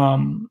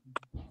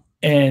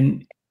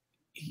 And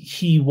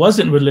he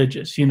wasn't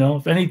religious, you know.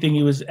 If anything,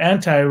 he was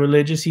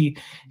anti-religious.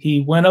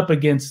 He went up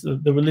against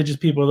the religious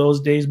people of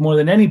those days more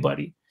than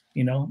anybody,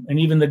 you know. And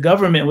even the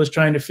government was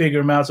trying to figure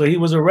him out. So he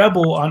was a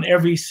rebel on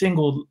every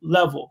single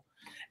level.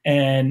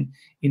 And,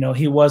 you know,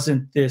 he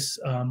wasn't this,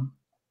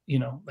 you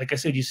know, like I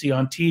said, you see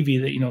on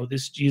TV that, you know,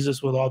 this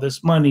Jesus with all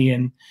this money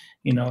and,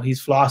 you know,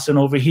 he's flossing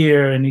over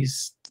here and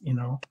he's, you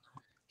know,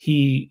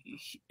 the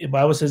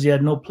Bible says he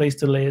had no place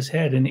to lay his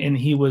head. And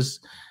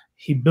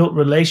he built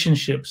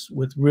relationships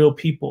with real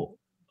people.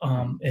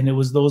 And it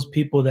was those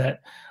people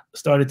that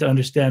started to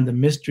understand the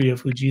mystery of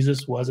who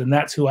Jesus was. And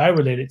that's who I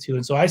related to.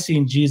 And so I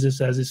seen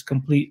Jesus as this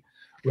complete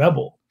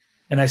rebel.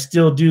 And I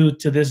still do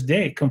to this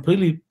day,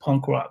 completely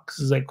punk rock.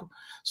 It's like,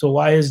 so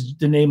why is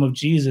the name of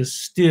Jesus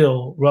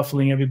still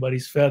ruffling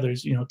everybody's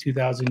feathers, you know,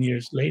 2,000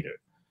 years later?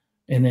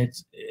 And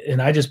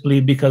I just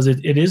believe because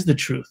it is the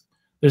truth.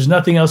 There's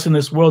nothing else in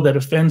this world that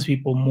offends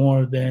people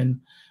more than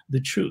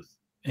the truth.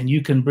 And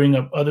you can bring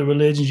up other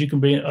religions, you can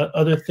bring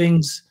other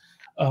things,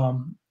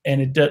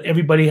 and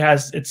everybody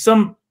has, at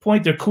some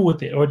point they're cool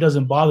with it or it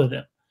doesn't bother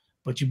them.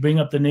 But you bring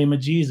up the name of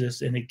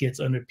Jesus and it gets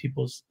under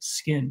people's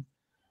skin.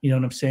 You know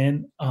what I'm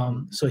saying?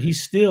 So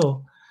he's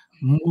still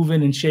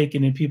moving and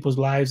shaking in people's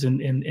lives,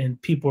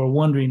 and people are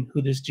wondering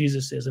who this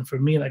Jesus is. And for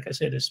me, like I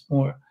said, it's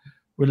more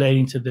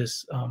relating to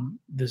this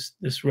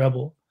this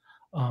rebel.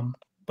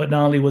 But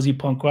not only was he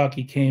punk rock,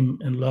 he came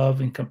in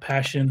love and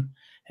compassion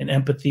and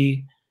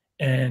empathy,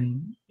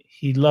 and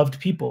he loved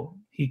people.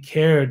 He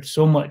cared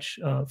so much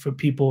for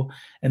people,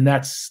 and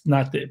that's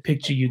not the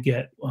picture you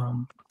get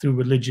through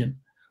religion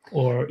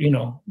or, you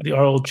know,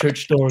 our old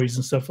church stories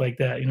and stuff like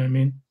that. You know what I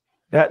mean?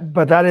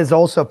 But that is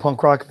also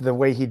punk rock the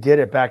way he did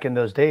it back in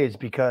those days,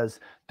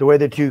 because the way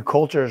the two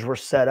cultures were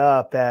set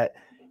up, that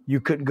you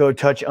couldn't go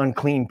touch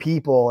unclean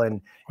people and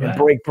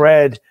break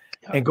bread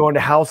and go into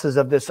houses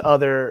of this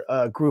other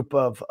group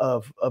of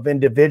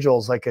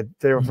individuals. Like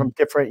they were from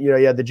different, you know,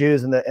 you had the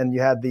Jews and you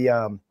had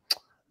the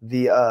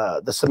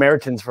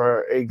Samaritans,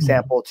 for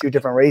example, two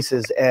different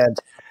races. And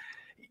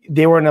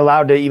they weren't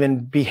allowed to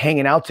even be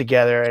hanging out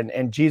together,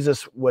 and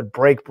Jesus would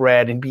break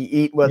bread and be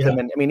eating with them.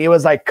 And I mean, it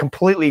was like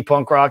completely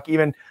punk rock.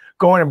 Even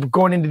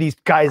going into these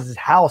guys'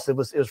 house, it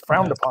was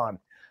frowned upon.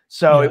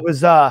 So it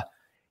was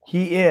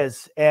he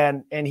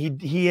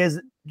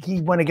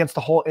went against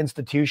the whole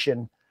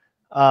institution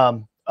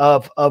of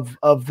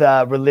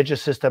the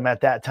religious system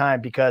at that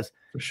time, because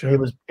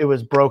it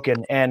was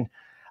broken. And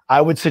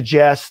I would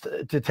suggest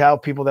to tell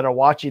people that are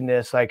watching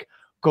this, like,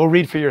 go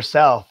read for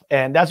yourself.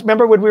 And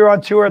remember when we were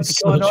on tour at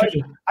the Illinois,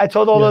 I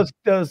told all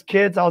those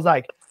kids, I was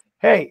like,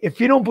 hey,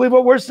 if you don't believe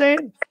what we're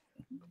saying,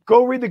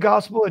 go read the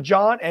Gospel of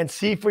John and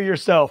see for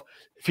yourself.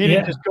 If he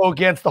didn't just go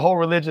against the whole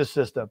religious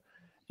system.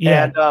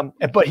 And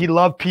but he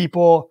loved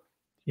people.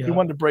 He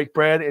wanted to break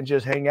bread and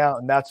just hang out.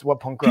 And that's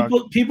what punk rock.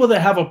 People that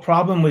have a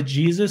problem with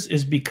Jesus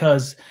is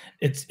because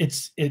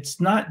it's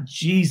not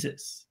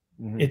Jesus.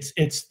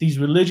 It's these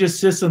religious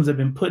systems that have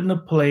been put into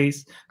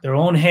place, their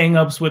own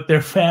hangups with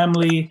their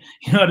family,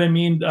 you know what I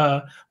mean?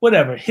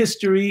 Whatever,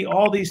 history,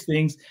 all these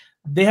things.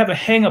 They have a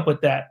hang up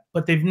with that,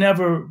 but they've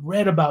never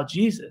read about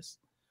Jesus.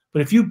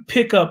 But if you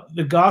pick up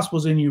the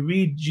Gospels and you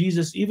read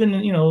Jesus, even,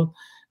 you know,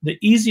 the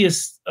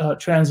easiest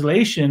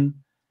translation,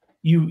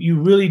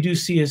 you really do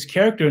see his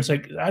character. It's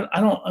like,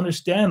 I don't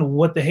understand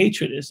what the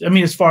hatred is. I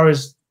mean, as far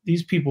as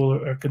these people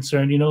are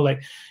concerned, you know,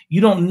 like,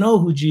 you don't know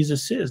who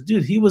Jesus is,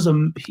 dude.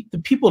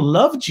 The people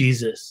love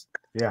Jesus.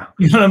 Yeah.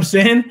 You know what I'm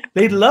saying?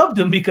 They loved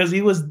him because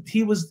he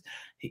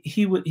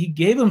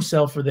gave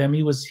himself for them.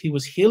 He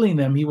was healing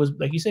them. He was,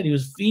 like you said, he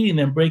was feeding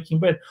them, breaking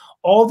bread,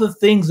 all the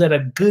things that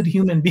a good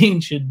human being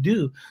should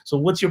do. So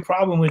what's your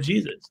problem with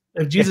Jesus?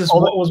 If Jesus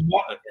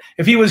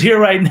if he was here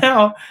right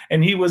now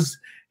and he was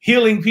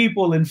healing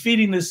people and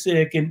feeding the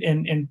sick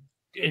and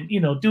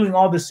you know, doing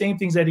all the same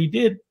things that he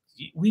did,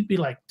 we'd be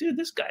like, dude,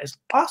 this guy is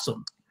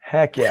awesome.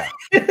 Heck yeah.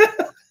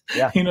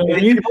 Yeah. You know what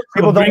I mean?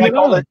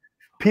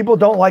 People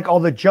don't like all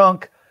the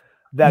junk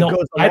that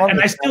goes along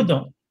with I still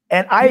don't.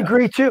 And I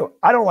agree too.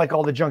 I don't like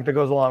all the junk that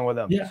goes along with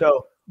them. Yeah.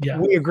 So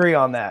we agree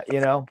on that, you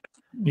know?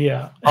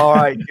 Yeah. All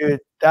right, dude.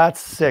 That's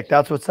sick.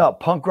 That's what's up.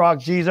 Punk Rock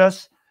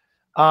Jesus.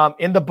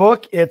 In the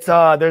book, it's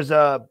there's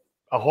a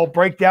whole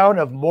breakdown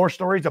of more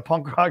stories of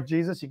punk rock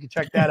Jesus. You can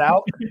check that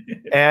out.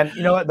 And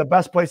you know what? The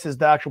best place is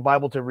the actual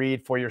Bible to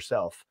read for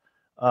yourself.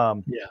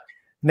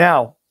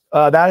 Now,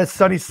 that is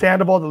Sonny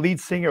Sandoval, the lead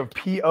singer of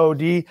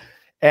P.O.D.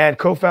 and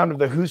co-founder of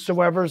the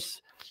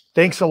Whosoevers.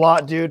 Thanks a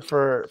lot, dude,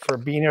 for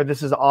being here.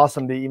 This is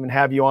awesome to even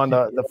have you on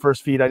the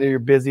first feed. I know you're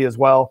busy as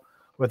well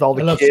with all the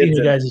kids. I love seeing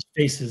you guys'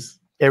 faces.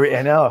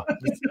 I know.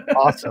 It's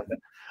awesome.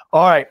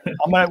 All right.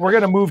 We're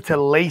gonna move to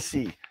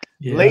Lacey.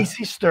 Yeah.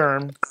 Lacey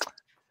Sturm.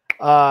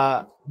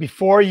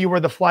 Before you were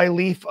the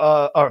Flyleaf,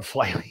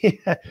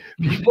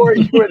 before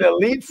you were the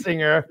lead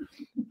singer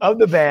of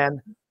the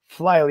band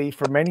Flyleaf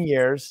for many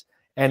years,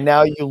 and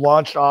now you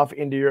launched off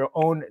into your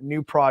own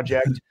new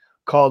project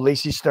called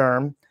Lacey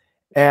Sturm.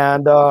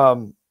 And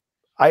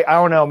I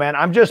don't know, man.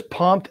 I'm just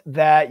pumped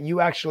that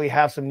you actually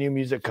have some new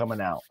music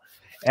coming out.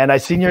 And I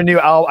seen your new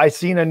album. I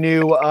seen a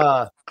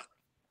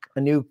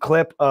new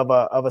clip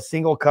of a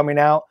single coming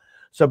out.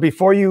 So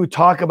before you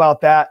talk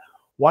about that,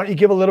 why don't you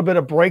give a little bit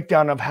of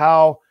breakdown of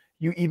how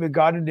you even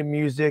got into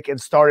music and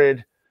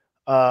started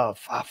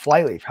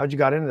Flyleaf? How'd you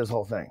got into this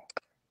whole thing?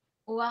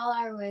 Well,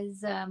 I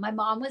was my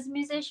mom was a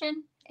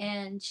musician,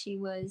 and she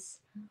was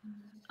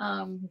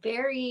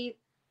very,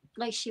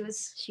 like,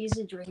 she's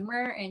a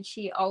dreamer, and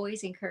she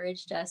always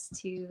encouraged us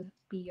to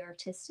be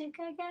artistic,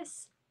 I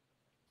guess,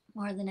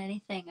 more than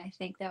anything. I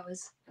think that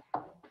was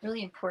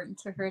really important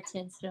to her to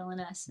instill in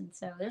us. And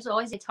so there's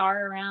always a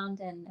guitar around,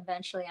 and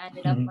eventually I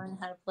ended up learning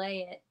how to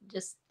play it,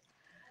 just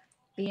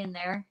being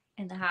there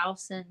in the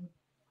house. And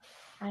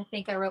I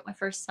think I wrote my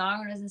first song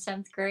when I was in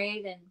 7th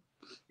grade, and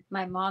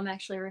my mom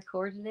actually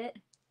recorded it,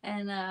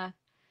 and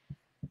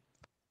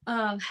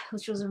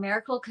which was a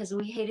miracle because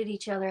we hated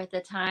each other at the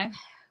time.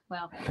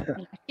 Well, you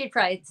know, she'd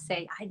probably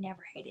say, I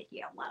never hated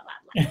you. Blah,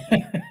 blah,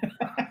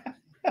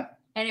 blah.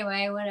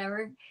 Anyway,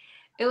 whatever.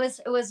 It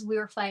was, we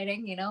were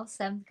fighting, you know,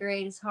 7th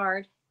grade is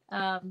hard.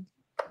 And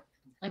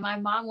my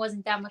mom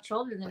wasn't that much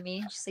older than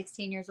me. She's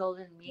 16 years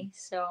older than me.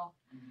 So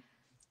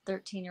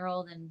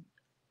 13-year-old, and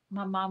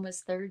my mom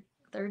was 30,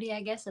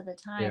 I guess, at the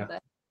time. Yeah.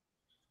 But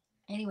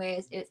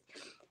anyways, it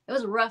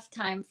was a rough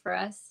time for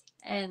us.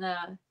 And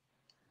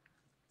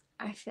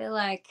I feel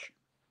like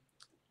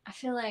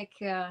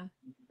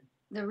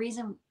the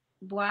reason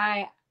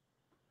why,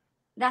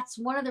 that's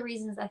one of the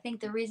reasons, I think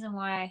the reason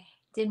why I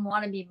didn't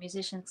want to be a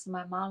musician, because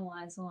my mom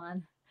was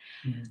one.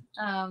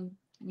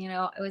 You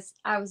know,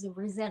 I was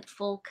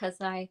resentful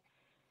because I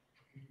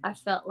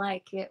felt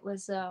like it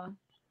was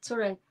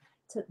sort of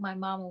took my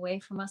mom away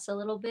from us a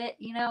little bit.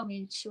 You know, I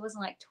mean, she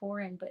wasn't like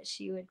touring, but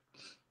she would,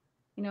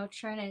 you know,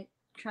 trying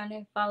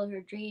to follow her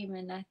dream.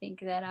 And I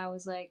think that I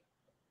was like,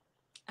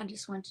 I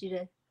just want you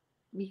to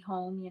be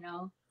home, you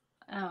know.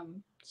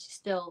 She's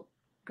still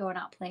going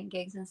out playing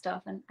gigs and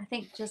stuff. And I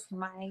think just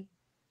my,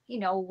 you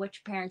know, what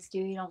your parents do,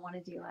 you don't want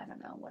to do, I don't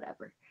know,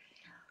 whatever.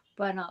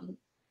 But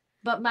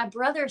my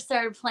brother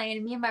started playing,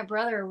 and me and my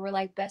brother were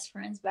like best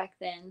friends back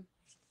then.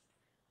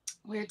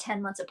 we were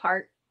 10 months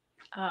apart.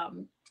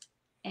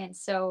 And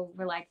so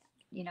we're like,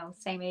 you know,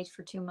 same age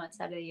for 2 months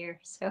out of the year.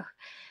 So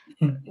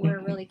we're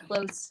really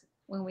close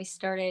when we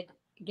started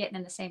getting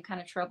in the same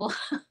kind of trouble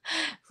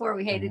before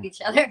we hated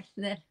each other.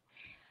 And then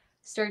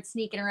started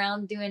sneaking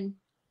around doing,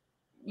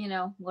 you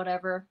know,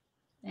 whatever,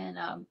 and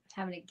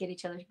having to get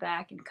each other's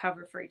back and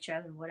cover for each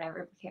other,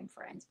 whatever, became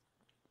friends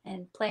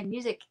and playing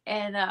music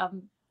and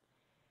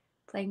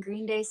playing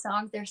Green Day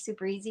songs. They're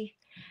super easy.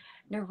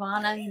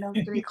 Nirvana, you know,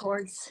 3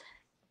 chords,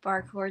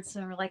 bar chords.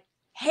 And we're like,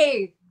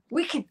 hey,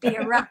 we could be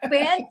a rock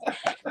band.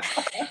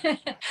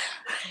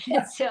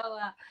 And so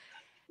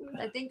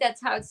I think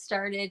that's how it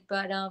started.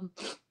 But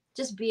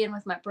just being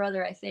with my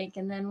brother, I think.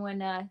 And then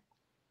when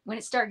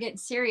it started getting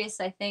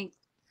serious, I think,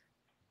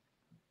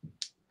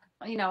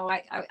 you know,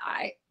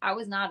 I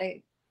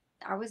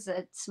was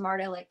a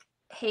smart aleck,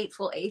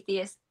 hateful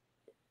atheist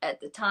at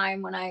the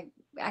time when I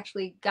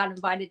actually got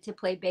invited to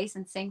play bass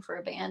and sing for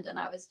a band, and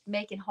I was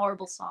making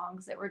horrible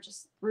songs that were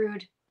just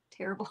rude,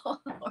 terrible,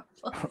 horrible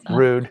songs.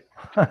 Rude.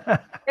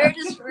 They're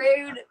just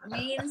rude,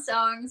 mean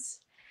songs.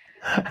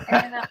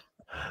 And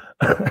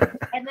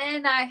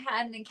then I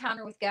had an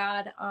encounter with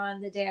God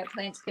on the day I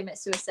planned to commit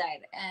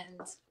suicide,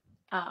 and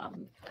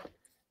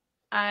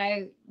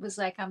I was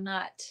like, I'm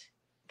not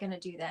gonna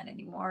do that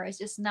anymore. It's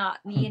just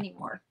not me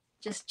anymore.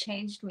 Just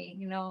changed me,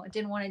 you know. I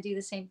didn't want to do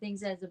the same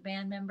things as the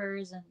band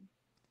members, and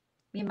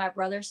me and my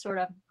brother sort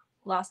of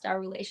lost our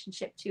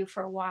relationship too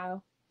for a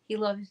while. He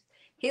loves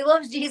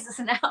Jesus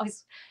now.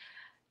 He's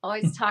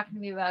always talking to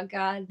me about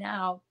God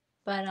now,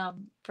 but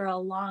for a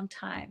long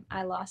time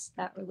I lost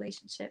that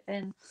relationship,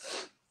 and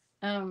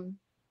then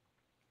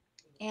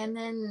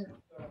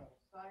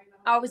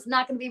I was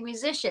not going to be a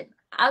musician.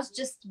 I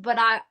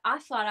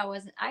thought I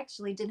wasn't. I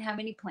actually didn't have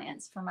any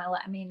plans for my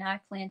life. I mean,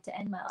 I planned to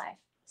end my life.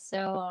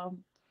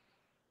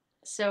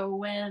 So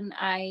when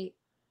I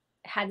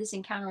had this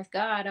encounter with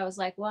God, I was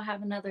like, well, I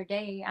have another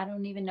day. I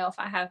don't even know if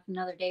I have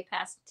another day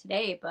past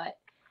today, but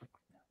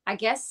I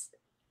guess,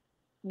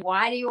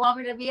 why do you want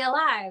me to be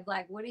alive?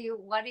 Like,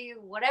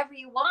 whatever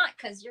you want,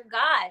 because you're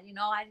God, you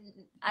know. I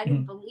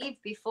didn't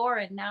believe before,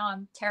 and now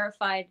I'm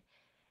terrified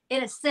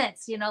in a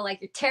sense, you know,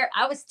 like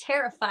I was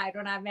terrified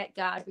when I met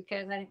God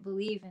because I didn't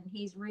believe, and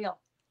he's real.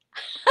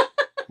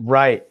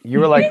 Right.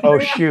 You were like, oh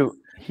shoot,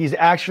 he's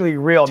actually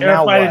real. Terrified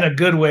now what? in a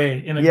good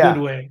way. In a good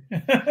way.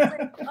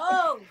 Like,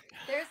 oh,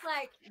 there's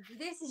like,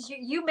 this is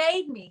you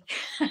made me.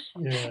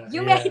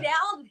 You made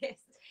all this.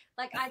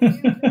 Like, I knew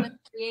he was the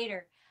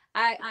creator.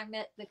 I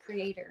met the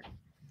creator.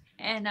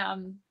 And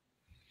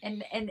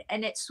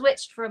it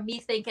switched from me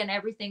thinking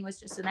everything was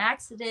just an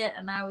accident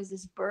and I was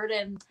this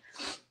burden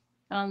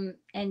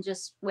and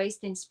just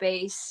wasting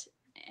space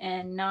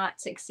and not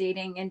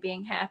succeeding and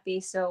being happy,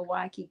 so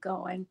why keep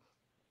going,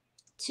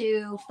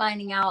 to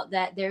finding out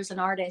that there's an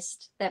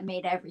artist that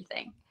made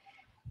everything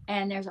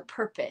and there's a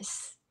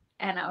purpose.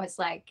 And I was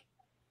like,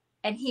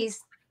 and he's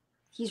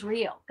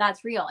real.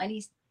 God's real, and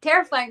he's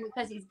terrifying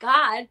because he's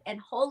God and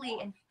holy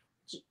and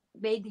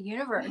made the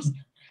universe,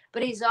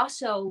 but he's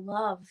also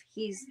love.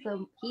 He is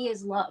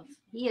love.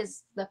 He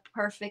is the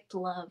perfect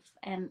love,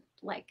 and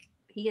like,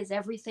 he is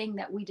everything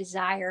that we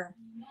desire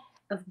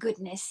of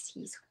goodness.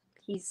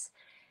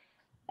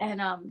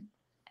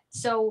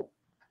 So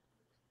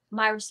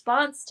my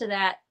response to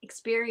that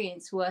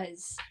experience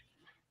was,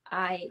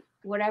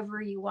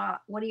 whatever you want.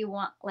 What do you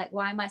want? Like,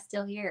 why am I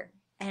still here?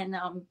 And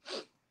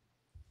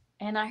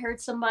I heard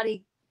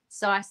somebody,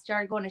 so I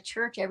started going to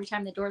church every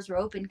time the doors were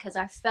open because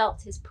I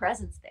felt his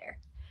presence there.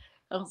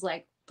 I was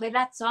like, play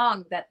that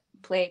song that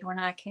played when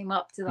I came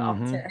up to the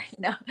altar,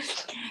 you know.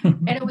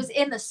 And it was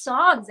in the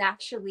songs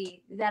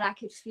actually that I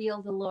could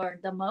feel the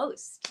Lord the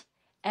most.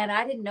 And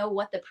I didn't know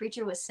what the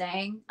preacher was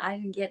saying. I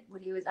didn't get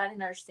what I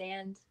didn't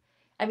understand.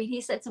 I mean, he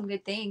said some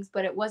good things,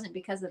 but it wasn't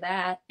because of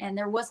that. And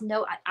there was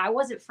I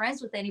wasn't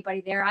friends with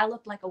anybody there. I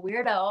looked like a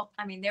weirdo.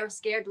 I mean, they were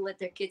scared to let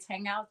their kids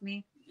hang out with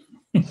me.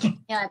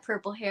 Yeah, I had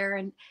purple hair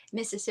and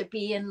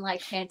Mississippi and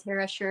like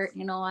Pantera shirt,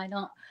 you know. I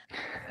don't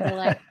feel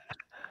like.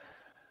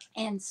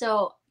 And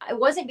so it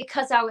wasn't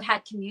because I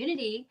had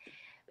community.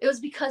 It was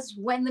because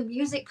when the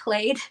music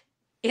played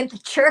in the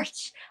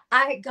church,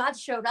 God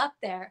showed up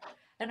there.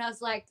 And I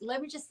was like,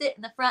 let me just sit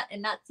in the front and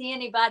not see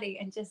anybody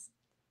and just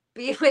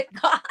be with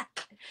God.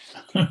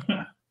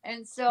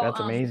 And so that's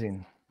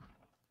amazing.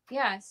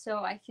 Yeah. So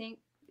I think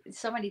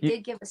somebody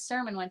did give a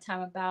sermon one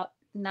time about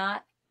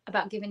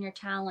giving your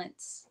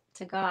talents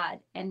to God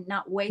and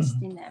not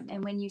wasting them.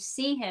 And when you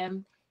see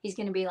him, he's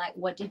going to be like,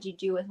 what did you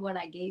do with what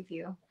I gave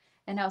you?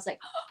 And I was like,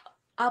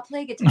 I'll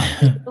play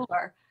guitar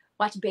or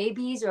watch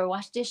babies or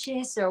wash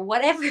dishes or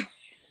whatever.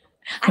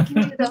 I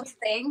can do those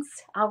things.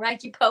 I'll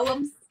write you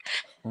poems,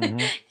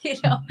 you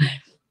know.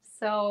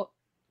 So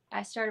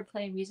I started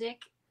playing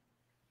music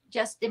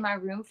just in my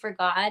room for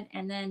God.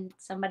 And then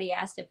somebody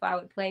asked if I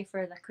would play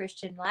for the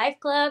Christian Life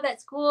Club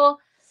at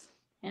school.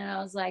 And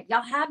I was like,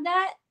 y'all have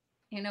that?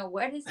 You know,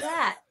 what is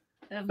that?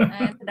 And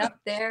I ended up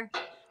there.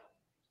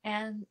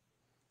 And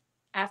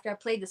after I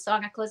played the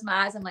song, I closed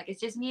my eyes. I'm like,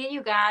 it's just me and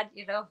you, God,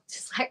 you know,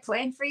 just like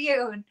playing for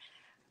you. And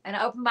And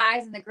I open my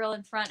eyes, and the girl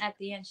in front at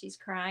the end, she's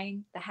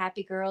crying. The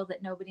happy girl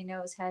that nobody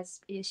knows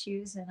has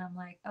issues. And I'm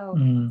like, oh,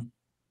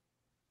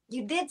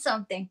 you did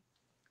something.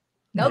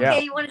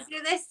 Okay, you want to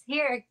do this?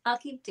 Here, I'll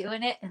keep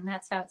doing it. And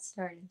that's how it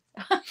started.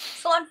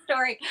 It's a long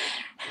story.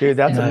 Dude,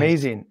 that's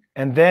amazing.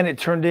 And then it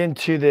turned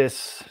into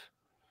this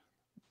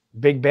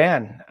big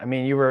band. I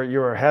mean, you were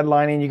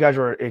headlining. You guys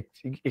were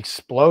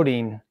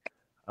exploding.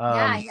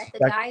 I met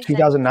the guys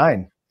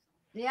 2009.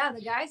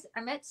 The guys.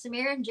 I met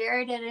Samir and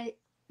Jared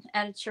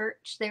at a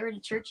church. They were in a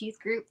church youth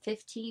group,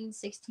 15,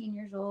 16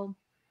 years old.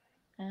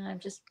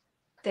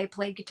 They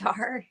played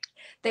guitar.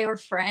 They were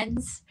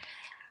friends.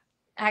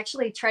 I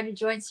actually tried to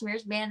join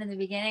Samir's band in the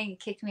beginning. He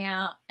kicked me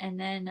out. And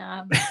then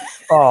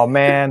oh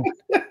man.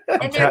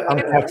 I'm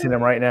texting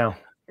him right now.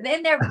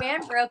 Then their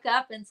band broke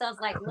up, and so I was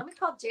like, let me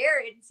call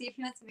Jared and see if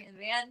he wants to be in the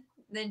band.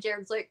 And then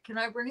Jared's like, can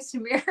I bring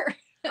Samir?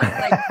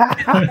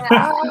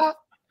 Like,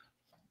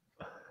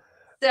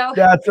 so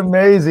that's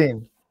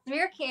amazing.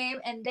 Samir came,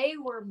 and they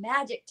were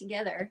magic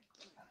together.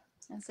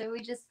 And so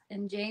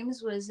and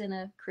James was in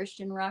a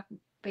Christian rock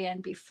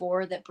band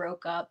before that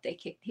broke up.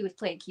 He was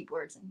playing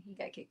keyboards, and he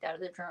got kicked out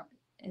of the drum.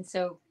 And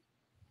so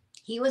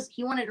he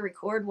wanted to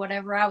record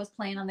whatever I was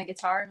playing on the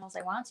guitar, and I was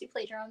like, why don't you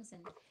play drums?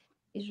 And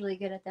he's really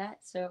good at that.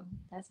 So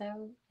that's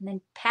how. And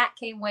then Pat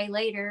came way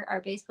later,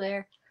 our bass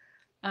player.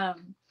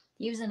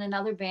 He was in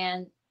another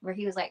band where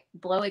he was like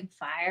blowing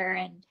fire,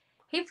 and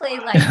he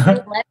played like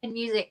Latin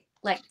music,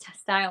 like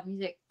style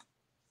music.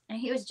 And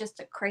he was just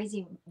a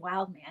crazy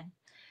wild man.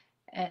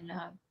 And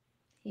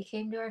he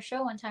came to our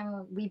show one time,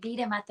 and we beat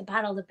him at the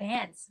Battle of the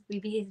Bands. We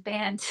beat his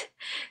band.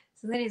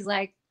 So then he's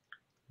like,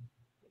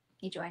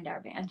 he joined our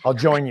band. I'll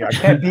join you. I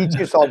can't beat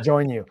you, so I'll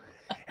join you.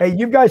 Hey,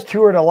 you guys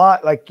toured a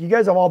lot. Like, you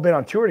guys have all been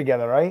on tour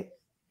together, right?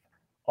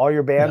 All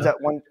your bands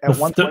at one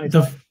point.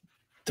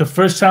 The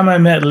first time I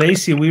met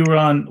Lacey, we were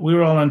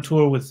all on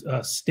tour with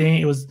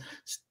Stain. It was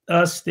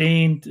us,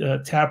 Stain,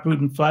 Taproot,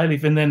 and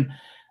Flyleaf. And then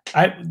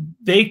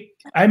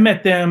I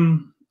met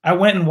them. I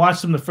went and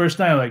watched them the first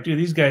night. I'm like, dude,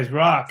 these guys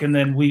rock. And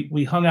then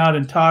we hung out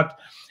and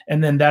talked.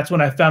 And then that's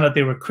when I found out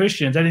they were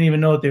Christians. I didn't even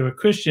know that they were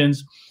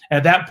Christians.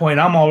 At that point,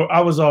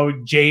 I was all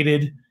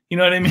jaded. You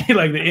know what I mean?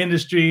 Like, the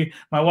industry,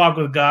 my walk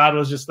with God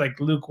was just like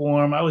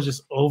lukewarm. I was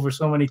just over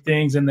so many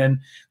things. And then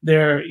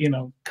they're,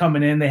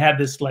 coming in, they had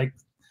this like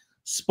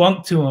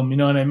spunk to them, you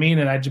know what I mean?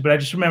 But I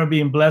just remember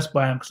being blessed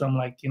by them, because I'm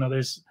like,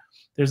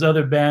 there's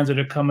other bands that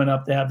are coming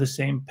up that have the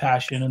same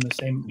passion and the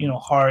same,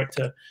 heart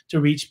to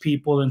reach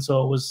people. And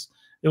so it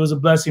was a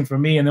blessing for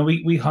me. And then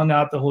we hung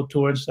out the whole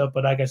tour and stuff.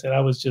 But like I said,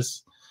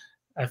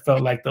 I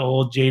felt like the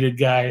old jaded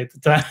guy at the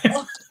time.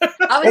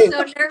 I was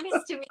so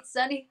nervous to meet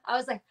Sonny. I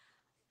was like,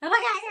 oh my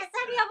God, here's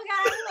Sonny. Oh my God,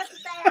 I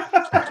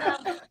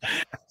don't know what to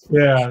say.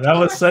 Yeah, that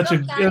was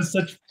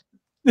such.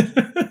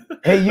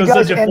 Hey, you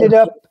guys ended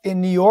up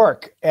in New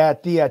York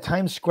at the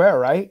Times Square,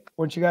 right?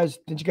 Didn't you guys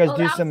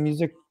do some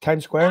music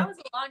Times Square? That was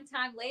a long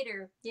time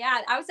later.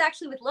 Yeah, I was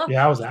actually with Look.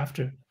 Yeah, I was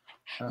after.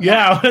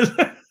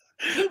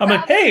 I'm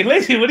like, hey,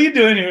 Lacey, what are you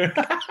doing here?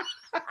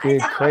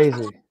 Dude,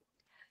 crazy.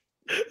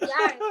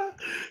 Yeah.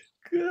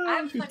 I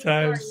have a funny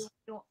story.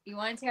 You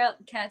want to tell?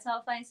 Can I tell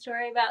a funny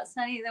story about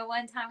Sonny? The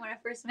one time when I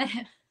first met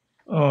him.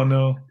 Oh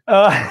no.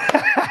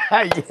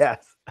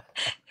 Yes.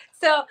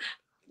 So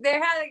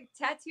there had a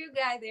tattoo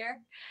guy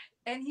there,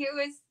 and he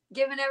was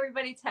giving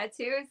everybody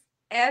tattoos,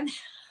 and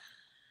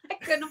I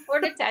couldn't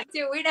afford a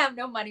tattoo. We didn't have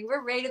no money.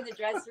 We're raiding the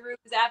dressing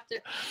rooms after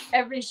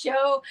every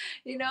show.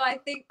 I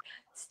think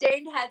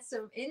Stain had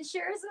some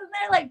insurers in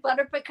there, like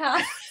butter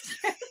pecan.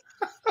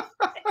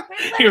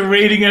 You're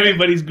raiding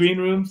everybody's green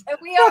rooms. And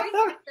we always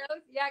did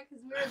those,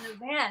 because we were in the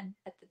van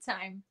at the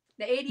time.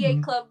 The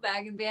 88 Club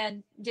wagon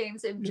van.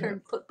 James in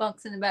turn put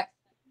bunks in the back.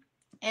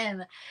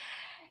 And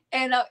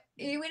we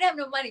didn't have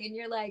no money. And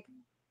you're like,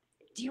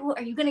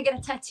 are you going to get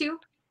a tattoo?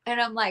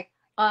 And I'm like,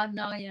 oh,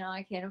 no,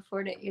 I can't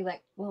afford it. You're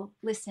like, well,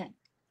 listen.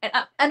 And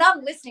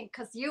I'm listening,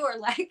 because you are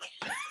like,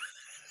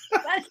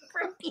 that's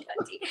from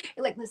P.O.D.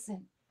 You're like,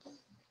 listen,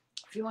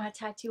 if you want a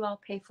tattoo, I'll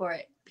pay for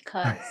it,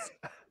 because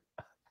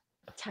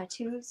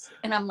tattoos.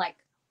 And I'm like,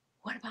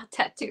 what about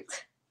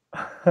tattoos?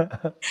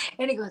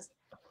 And he goes,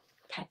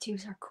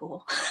 tattoos are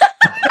cool.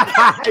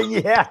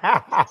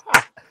 Yeah.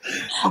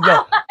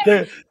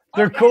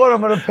 They're cool, and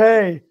I'm going to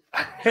pay.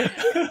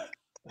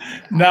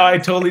 No, I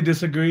totally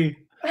disagree.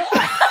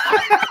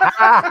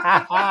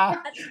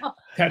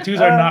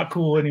 Tattoos are not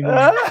cool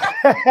anymore.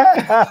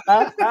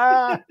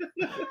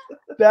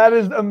 That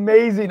is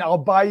amazing. I'll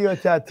buy you a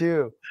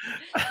tattoo.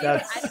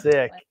 That's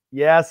sick.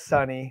 Yes,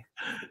 Sonny.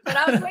 But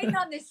I was waiting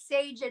on this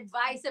sage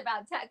advice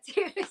about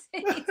tattoos.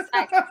 And he's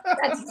like,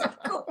 that's so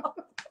cool.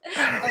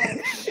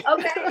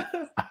 Okay.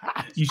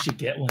 You should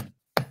get one.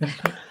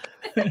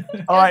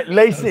 All right,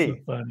 Lacey. So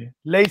funny.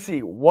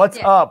 Lacey, what's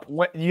up?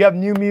 You have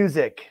new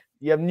music.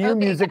 You have new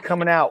music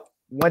coming out.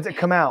 When's it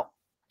come out?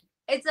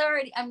 It's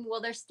already.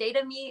 their State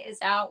of Me is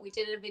out. We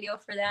did a video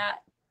for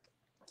that.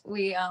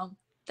 That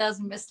was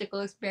a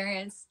mystical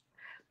experience.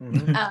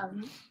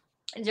 Mm-hmm.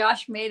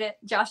 Josh made it.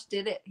 Josh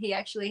did it. He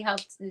actually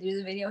helped to do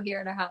the video here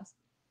at our house.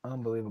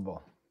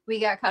 Unbelievable. we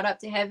got caught up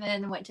to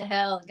heaven, went to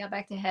hell, and got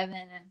back to heaven,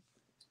 and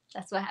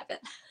that's what happened.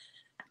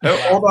 Oh,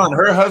 hold on,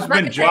 her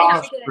husband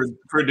Josh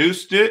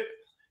produced it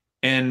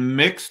and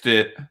mixed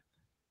it,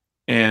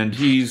 and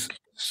he's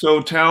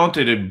so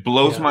talented. It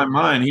blows my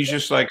mind. He's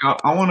just like,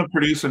 I want to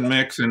produce and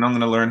mix, and I'm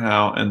going to learn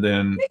how, and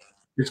then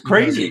it's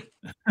crazy.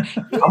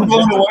 I'm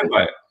blown away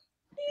by it.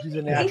 He's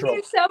a natural.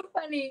 He's so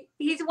funny.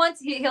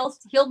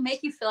 He'll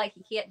make you feel like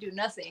he can't do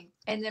nothing,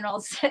 and then all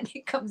of a sudden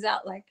it comes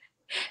out like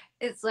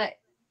it's like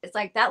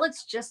that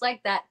looks just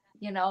like that,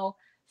 you know,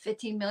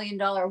 $15 million,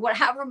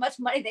 however much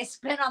money they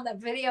spent on the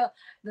video.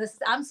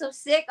 I'm so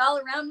sick all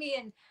around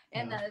me,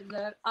 and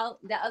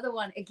the other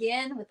one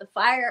again with the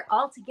fire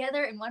all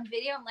together in one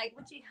video. I'm like,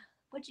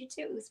 what'd you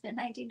do? Spend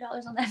 $19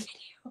 on that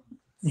video?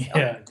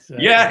 Yeah,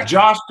 exactly. Yeah.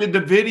 Josh did the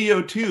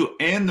video too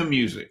and the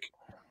music,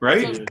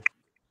 right? So,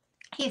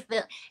 he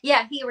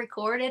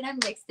recorded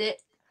and mixed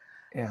it.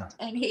 Yeah.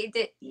 And he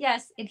did,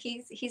 yes. And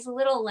he's a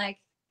little like,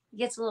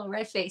 gets a little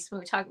red faced when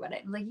we talk about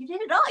it. I'm like, you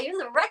did it all. You're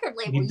the record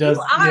label. He does,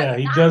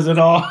 he does it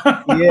all.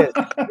 He is.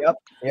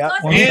 Yep.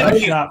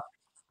 And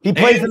he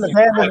plays in the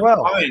band as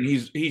well. Fine.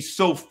 He's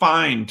so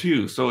fine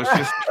too. So it's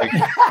just like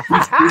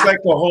he's like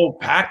the whole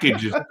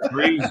package is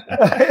crazy.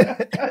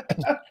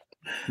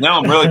 Now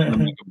I'm really gonna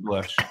make a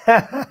blush.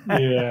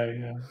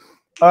 Yeah.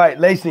 All right,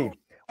 Lacey.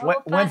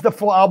 When's the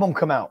full album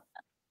come out?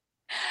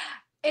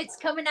 It's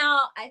coming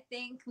out, I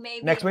think,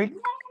 maybe next week.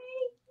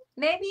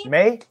 Maybe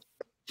May.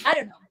 I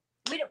don't know.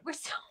 We're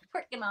still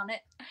working on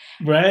it.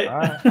 Right.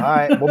 All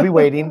right. We'll be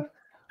waiting.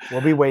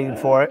 We'll be waiting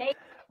for it.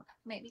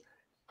 Maybe.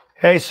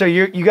 Hey, so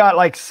you got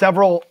like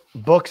several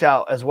books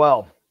out as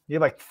well. You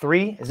have like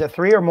 3? Is it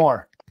 3 or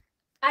more?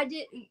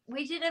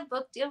 We did a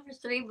book deal for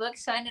 3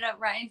 books, so I ended up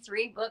writing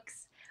 3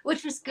 books,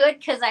 which was good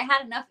because I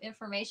had enough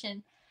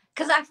information.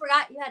 Because I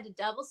forgot you had to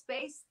double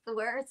space the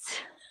words.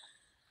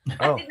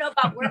 I didn't know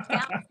about word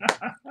count.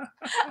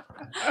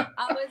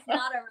 I was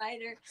not a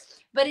writer.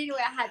 But anyway,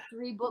 I had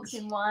 3 books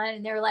in one,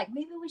 and they were like,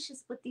 maybe we should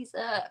split these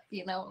up.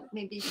 You know,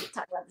 maybe you should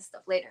talk about this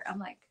stuff later. I'm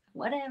like,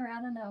 whatever,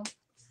 I don't know.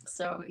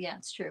 So yeah,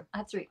 it's true. I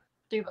have 3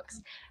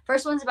 books.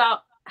 First one's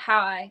about how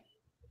I,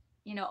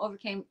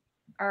 overcame,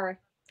 or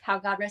how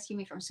God rescued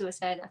me from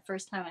suicide the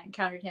first time I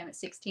encountered him at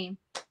 16.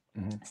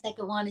 Mm-hmm. The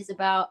second one is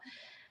about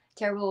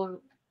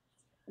terrible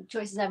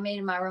choices I've made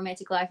in my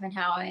romantic life and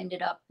how I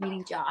ended up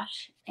meeting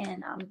Josh.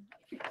 And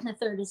the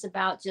third is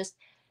about just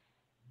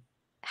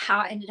how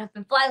I ended up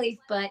in Flyleaf,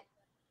 but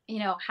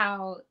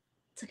how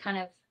to kind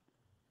of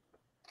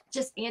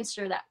just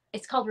answer that.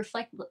 It's called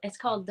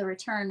The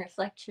Return: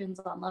 Reflections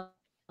on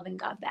Loving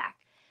God Back.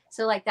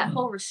 So like that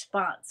whole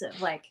response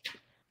of like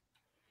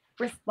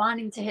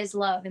responding to his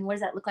love, and what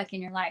does that look like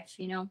in your life,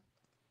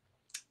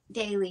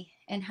 daily,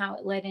 and how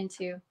it led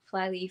into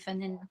Flyleaf,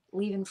 and then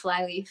leaving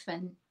Flyleaf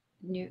and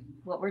knew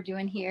what we're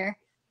doing here,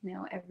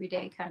 every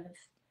day, kind of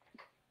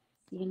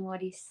seeing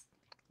what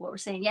we're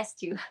saying yes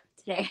to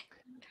today.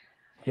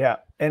 Yeah.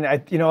 And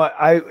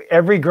I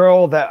every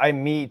girl that I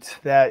meet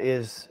that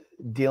is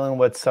dealing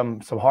with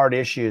some hard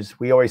issues,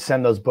 we always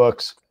send those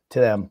books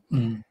to them.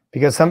 Mm-hmm.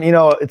 Because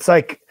it's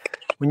like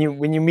when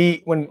you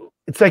meet,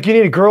 it's like you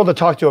need a girl to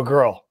talk to a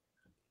girl,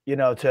 you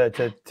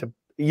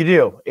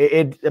do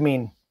it. I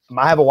mean,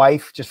 I have a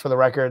wife, just for the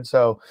record.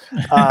 So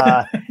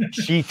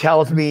she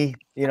tells me,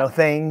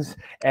 things,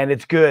 and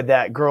it's good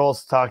that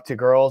girls talk to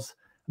girls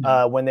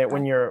when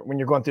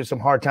you're going through some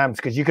hard times,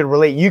 because you can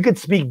relate. You could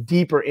speak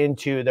deeper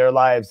into their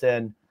lives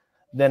than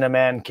a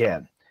man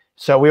can.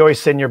 So we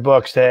always send your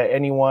books to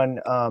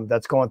anyone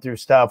that's going through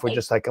stuff. We're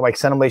just like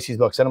send them Lacey's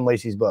book. Send them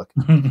Lacey's book.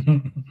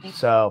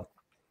 So,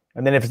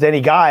 and then if it's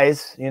any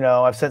guys,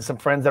 I've sent some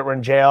friends that were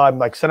in jail. I'm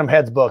like, send them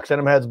Head's book. Send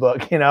them Head's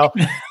book.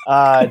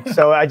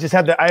 So I just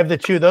have the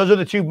 2.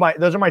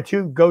 Those are my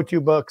 2 go-to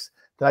books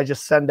that I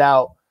just send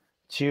out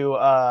to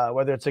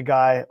whether it's a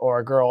guy or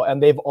a girl.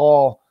 And they've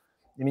all,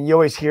 you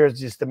always hear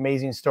just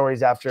amazing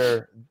stories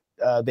after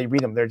they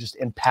read them. They're just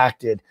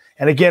impacted.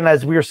 And again,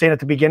 as we were saying at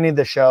the beginning of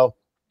the show,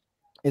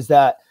 is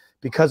that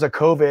because of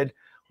COVID,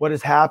 what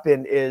has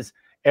happened is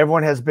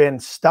everyone has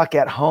been stuck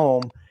at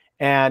home.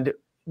 And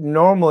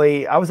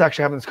normally, I was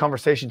actually having this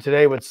conversation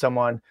today with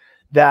someone,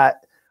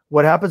 that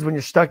what happens when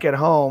you're stuck at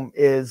home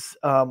is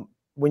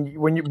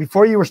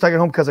before you were stuck at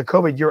home because of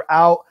COVID, you're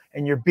out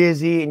and you're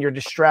busy and you're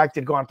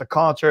distracted, going to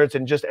concerts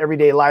and just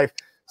everyday life,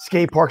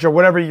 skate parks or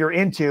whatever you're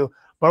into.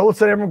 But all of a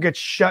sudden, everyone gets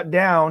shut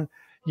down.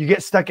 You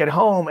get stuck at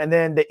home, and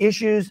then the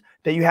issues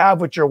that you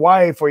have with your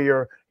wife or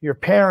your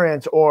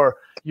parents, or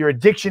your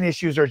addiction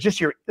issues, or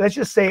just let's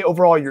just say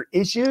overall your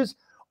issues,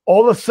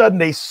 all of a sudden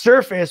they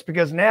surface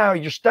because now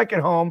you're stuck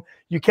at home.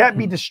 You can't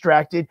be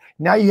distracted.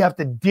 Now you have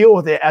to deal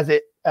with it as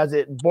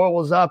it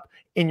boils up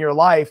in your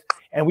life.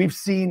 And we've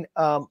seen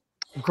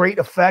great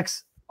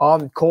effects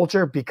on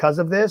culture because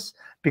of this,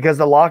 because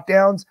of the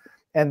lockdowns.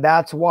 And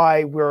that's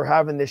why we're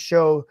having this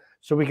show,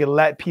 so we can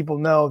let people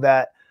know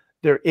that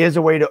there is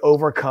a way to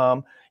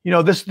overcome.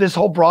 This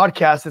whole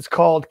broadcast, it's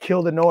called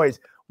Kill the Noise.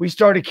 We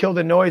started Kill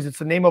the Noise. It's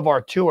the name of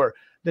our tour.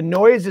 The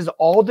noise is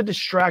all the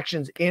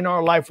distractions in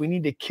our life. We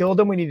need to kill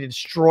them. We need to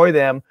destroy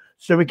them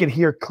so we can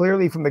hear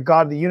clearly from the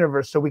God of the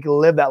universe, so we can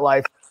live that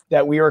life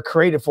that we are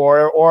created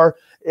for, or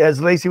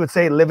as Lacey would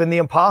say, live in the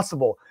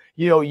impossible.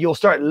 You know, you'll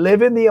start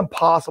living the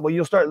impossible.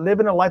 You'll start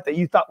living a life that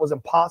you thought was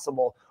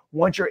impossible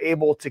once you're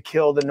able to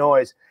kill the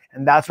noise.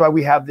 And that's why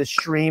we have this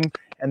stream,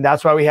 and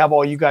that's why we have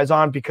all you guys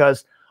on,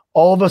 because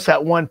all of us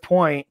at one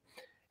point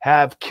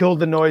have killed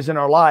the noise in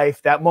our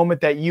life. That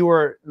moment that you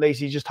were,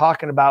 Lacey, just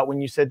talking about,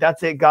 when you said,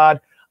 that's it, God,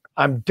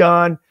 I'm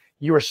done.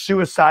 You were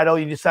suicidal.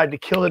 You decided to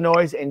kill the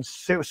noise and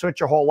switch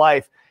your whole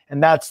life.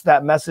 And that's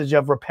that message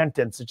of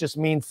repentance. It just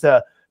means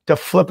to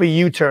flip a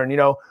U-turn. You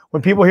know,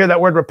 when people hear that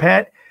word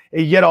repent,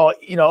 you get all,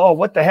 you know, oh,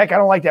 what the heck? I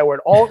don't like that word.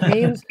 All it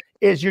means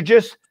is you're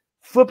just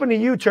flipping a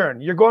U-turn.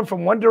 You're going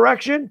from one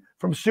direction,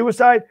 from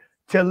suicide,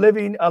 to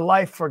living a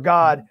life for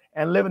God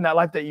and living that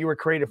life that you were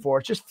created for.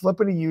 It's just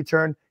flipping a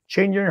U-turn,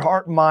 changing your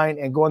heart and mind,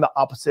 and going the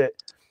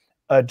opposite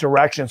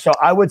direction. So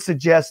I would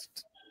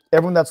suggest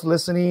everyone that's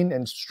listening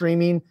and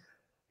streaming,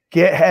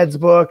 get Head's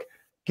book,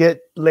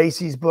 get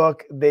Lacey's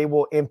book. They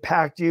will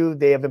impact you.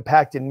 They have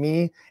impacted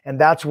me.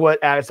 And that's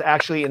what has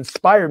actually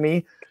inspired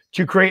me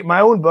to create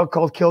my own book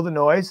called Kill the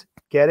Noise.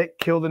 Get it?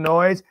 Kill the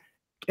Noise.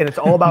 And it's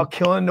all about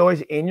killing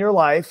noise in your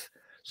life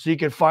so you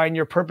can find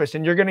your purpose.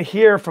 And you're going to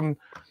hear from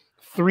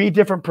 3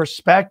 different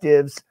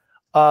perspectives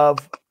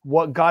of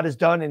what God has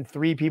done in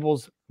 3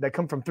 people's that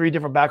come from 3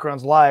 different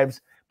backgrounds'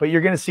 lives. But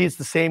you're going to see it's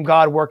the same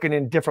God working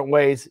in different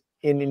ways,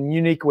 in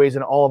unique ways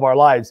in all of our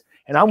lives.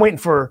 And I'm waiting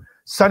for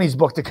Sonny's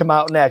book to come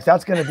out next.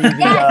 That's going to be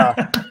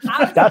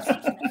the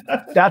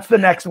that's the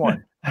next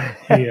one.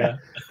 Yeah.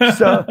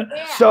 So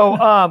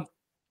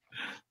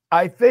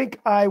I think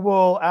I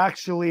will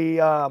actually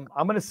I'm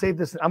going to save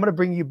this. I'm going to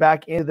bring you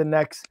back into the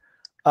next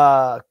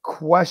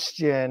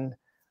question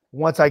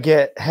once I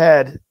get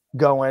Head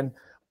going.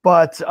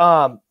 But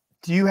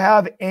do you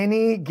have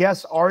any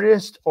guest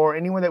artist or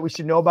anyone that we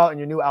should know about in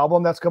your new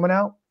album that's coming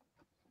out?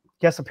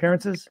 Guest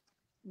appearances?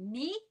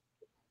 Me?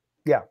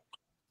 Yeah.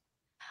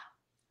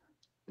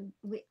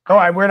 We're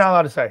not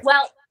allowed to say.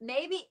 Well,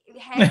 maybe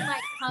Head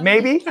might come.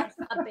 Maybe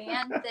a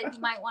band that he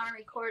might want to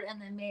record, and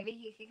then maybe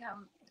he could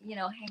come, you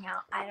know, hang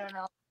out. I don't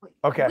know.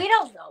 Okay. We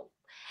don't know.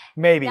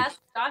 Maybe.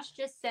 Josh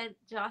just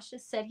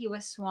said he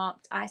was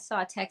swamped. I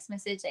saw a text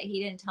message that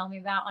he didn't tell me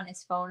about on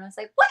his phone. I was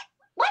like, what?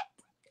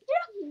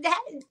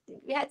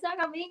 Head's not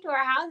coming to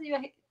our house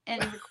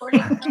and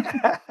recording. I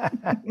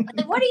was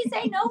like, what do you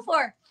say no for?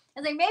 I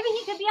was like, maybe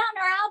he could be on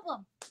our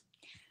album.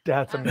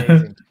 That's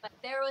amazing. But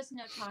there was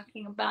no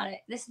talking about it.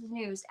 This is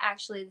news.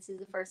 Actually, this is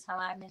the first time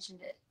I mentioned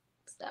it.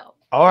 So.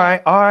 All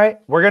right.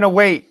 We're gonna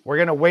wait. We're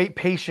gonna wait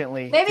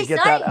patiently maybe to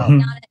get Sonny that out.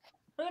 on it.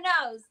 Who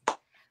knows?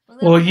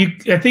 Well,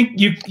 I think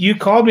you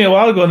called me a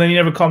while ago and then you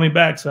never called me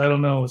back, so I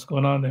don't know what's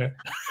going on there.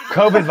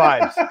 COVID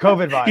vibes.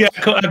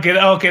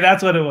 Yeah, okay,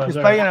 that's what it was.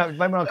 Just blaming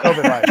on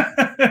COVID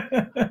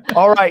vibes.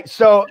 All right.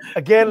 So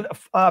again,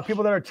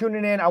 people that are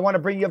tuning in, I want to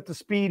bring you up to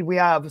speed. We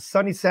have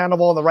Sonny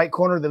Sandoval in the right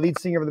corner, the lead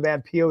singer of the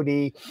band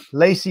P.O.D.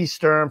 Lacey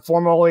Sturm,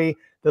 formerly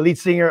the lead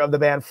singer of the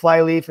band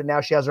Flyleaf, and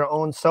now she has her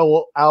own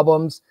solo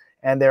albums,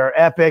 and they're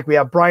epic. We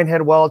have Brian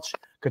Head Welch,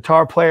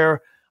 guitar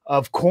player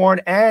of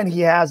Korn, and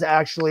he has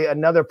actually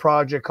another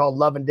project called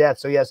Love and Death.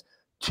 So he has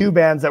 2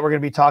 bands that we're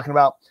going to be talking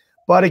about.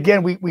 But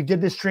again, we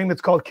did this stream.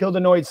 It's called Kill the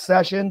Noise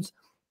Sessions.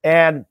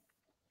 And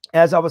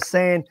as I was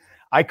saying,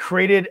 I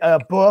created a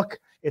book.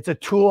 It's a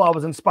tool. I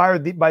was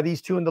inspired by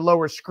these 2 in the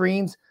lower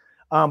screens,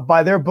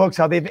 by their books,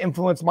 how they've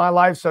influenced my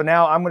life. So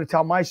now I'm going to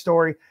tell my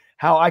story,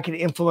 how I can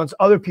influence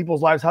other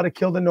people's lives, how to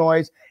kill the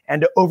noise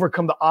and to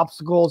overcome the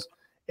obstacles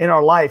in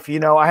our life. You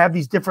know, I have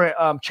these different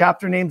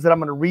chapter names that I'm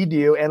going to read to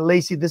you. And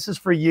Lacey, this is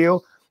for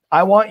you.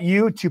 I want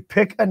you to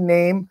pick a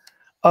name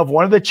of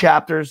one of the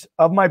chapters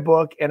of my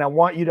book, and I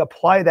want you to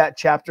apply that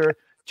chapter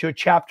to a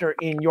chapter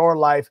in your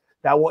life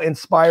that will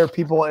inspire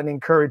people and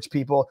encourage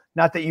people.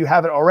 Not that you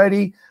have it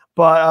already,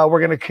 but we're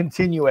going to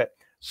continue it.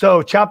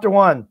 So chapter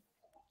 1,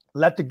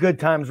 let the good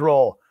times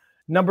roll.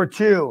 Number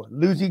 2,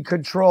 losing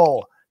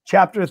control.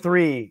 Chapter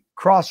 3,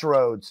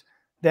 crossroads.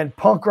 Then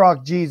punk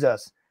rock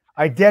Jesus.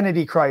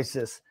 Identity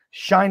crisis,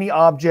 shiny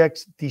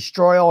objects,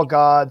 destroy all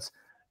gods,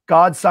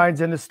 God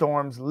signs in the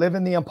storms, live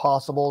in the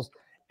impossibles,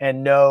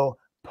 and no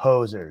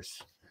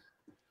posers.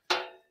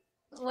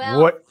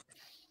 Well,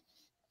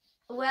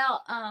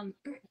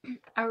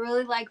 I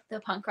really like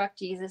the punk rock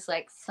Jesus,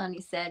 like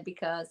Sonny said,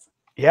 because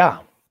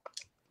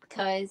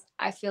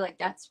I feel like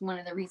that's one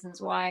of the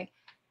reasons why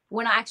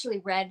when I actually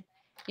read,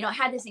 you know, I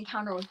had this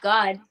encounter with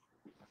God,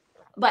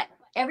 but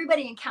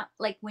everybody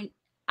like when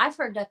I've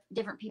heard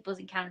different people's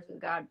encounters with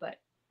God,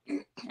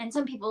 and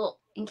some people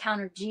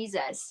encounter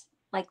Jesus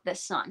like the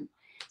Son.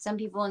 Some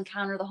people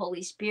encounter the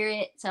Holy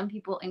Spirit. Some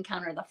people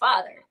encounter the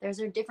Father. Those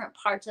are different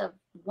parts of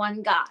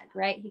one God,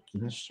 right? He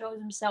shows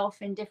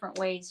himself in different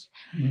ways.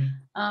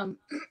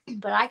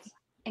 But I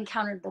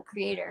encountered the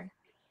Creator.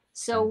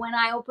 So when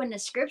I opened the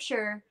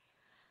scripture,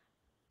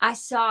 I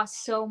saw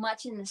so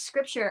much in the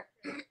scripture.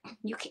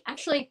 You can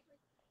actually,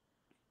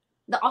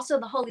 also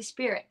the Holy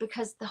Spirit,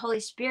 because the Holy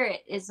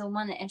Spirit is the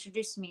one that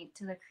introduced me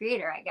to the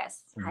Creator, I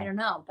guess. I don't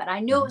know, but I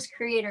knew it was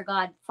Creator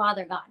God,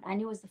 Father God. I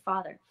knew it was the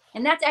Father.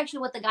 And that's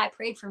actually what the guy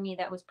prayed for me,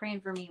 that was praying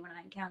for me when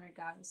I encountered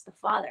God, was the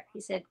Father. He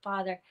said,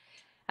 Father,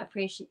 I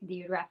pray that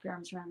you'd wrap your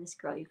arms around this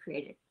girl you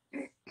created.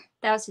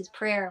 That was his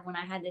prayer when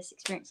I had this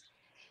experience.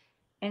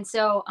 And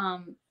so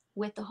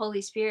with the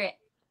Holy Spirit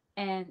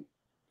and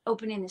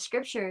opening the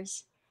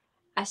scriptures,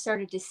 I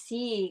started to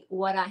see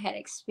what I had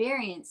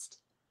experienced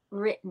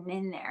written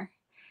in there.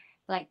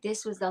 Like,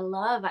 this was the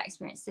love I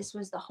experienced. This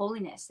was the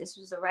holiness. This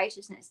was the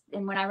righteousness.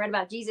 And when I read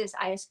about Jesus,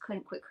 I just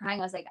couldn't quit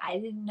crying. I was like, I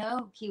didn't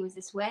know he was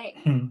this way.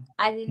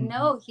 I didn't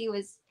know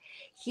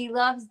he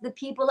loves the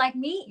people like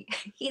me.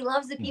 He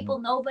loves the people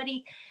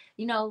nobody,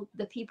 you know,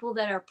 the people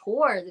that are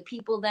poor, the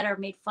people that are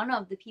made fun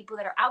of, the people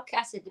that are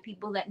outcasted, the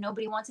people that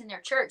nobody wants in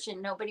their church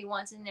and nobody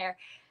wants in their,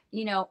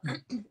 you know,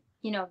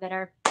 that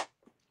are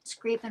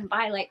scraping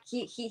by. Like,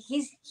 he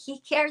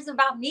cares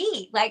about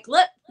me. Like,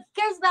 look, he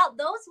cares about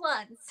those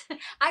ones.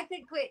 I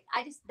could quit.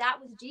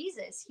 That was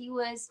Jesus. He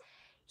was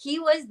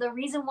the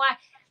reason why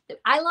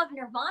I love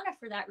Nirvana,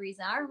 for that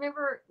reason. I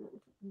remember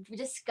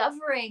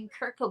discovering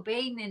Kurt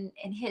Cobain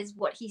and his,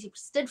 what he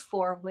stood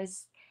for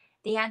was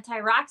the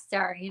anti-rock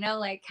star, you know,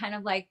 like kind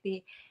of like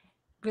the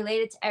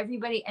related to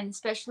everybody, and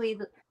especially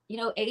the, you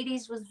know,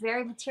 80s was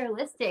very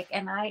materialistic,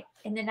 and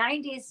in the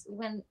 90s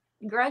when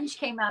grunge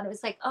came out, it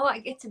was like, oh, I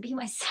get to be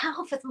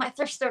myself with my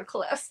thrift store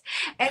clothes,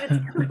 and it's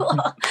cool.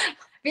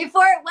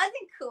 Before it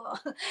wasn't cool,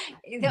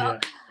 you know.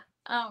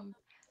 Yeah.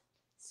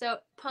 So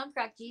punk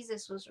rock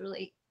Jesus was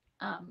really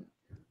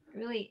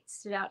really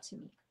stood out to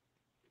me,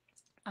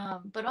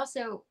 but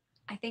also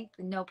I think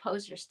the no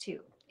posers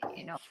too,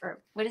 you know, or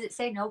what does it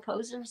say, no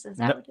posers, is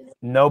that what it is?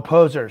 No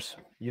posers.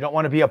 You don't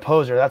want to be a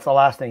poser. That's the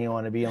last thing you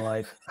want to be in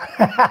life. Well,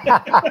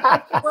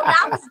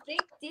 that was a big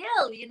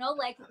deal, you know,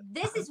 like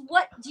this is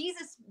why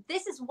Jesus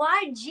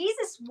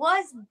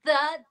was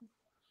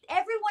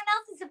everyone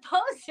else is a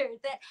poser,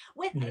 that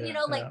with, you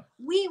know, like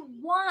we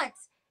want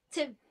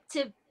to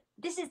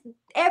this is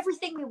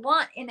everything we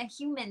want in a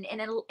human, and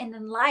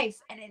in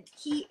life, and it's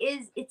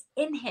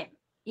in him,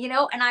 you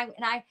know, and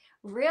I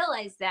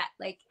realized that,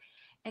 like,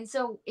 and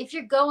so if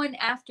you're going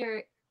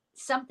after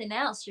something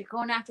else, you're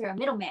going after a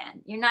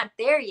middleman. You're not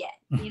there yet.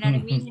 You know what I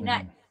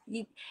mean?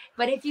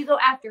 But if you go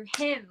after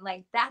him,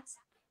 like, that's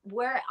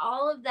where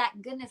all of that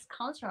goodness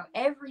comes from.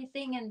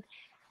 Everything and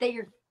that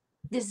your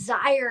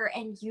desire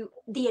and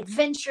the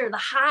adventure, the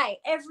high,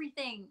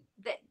 everything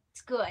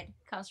that's good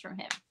comes from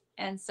him.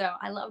 And so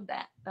I love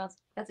that.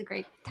 That's a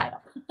great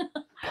title.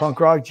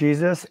 Punk rock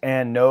Jesus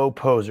and no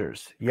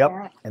posers. Yep.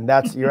 Yeah. And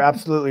you're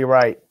absolutely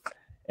right.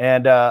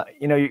 And,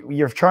 you know,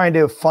 you're trying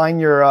to find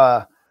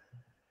your,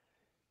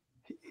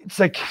 it's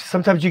like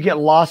sometimes you get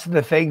lost in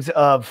the things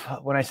of,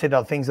 when I say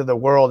the things of the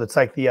world, it's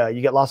like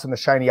you get lost in the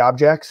shiny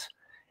objects.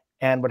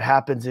 And what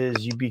happens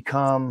is you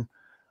become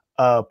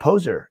a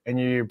poser, and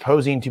you're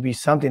posing to be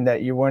something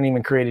that you weren't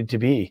even created to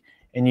be.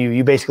 And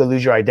you basically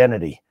lose your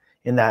identity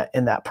in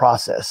that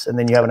process. And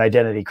then you have an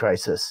identity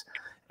crisis.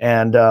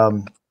 And,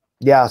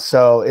 yeah,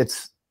 so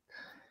it's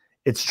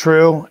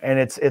true. And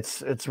it's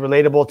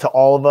relatable to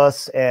all of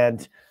us,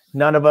 and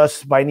none of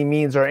us by any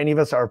means, or any of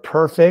us, are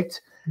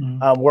perfect.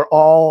 I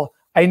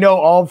know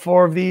all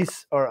four of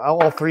these, or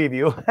all three of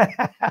you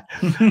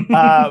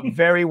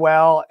very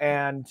well.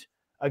 And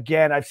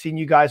again, I've seen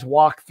you guys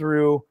walk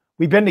through,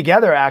 we've been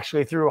together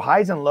actually through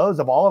highs and lows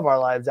of all of our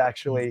lives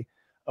actually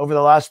over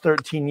the last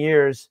 13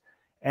 years.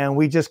 And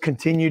we just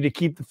continue to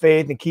keep the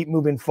faith and keep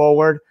moving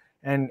forward,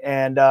 and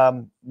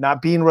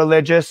not being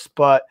religious,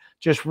 but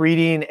just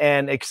reading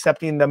and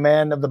accepting the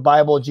man of the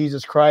Bible,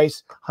 Jesus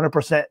Christ,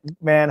 100%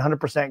 man,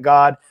 100%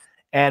 God,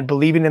 and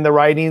believing in the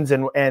writings,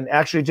 and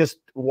actually just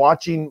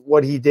watching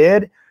what he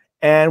did.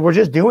 And we're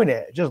just doing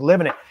it, just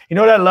living it. You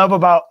know what I love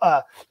about,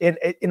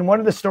 in one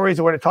of the stories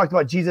where it talked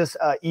about Jesus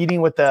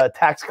eating with the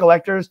tax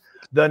collectors,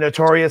 the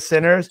notorious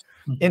sinners,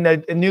 in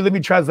the New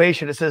Living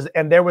Translation, it says,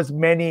 and there was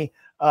many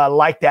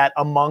like that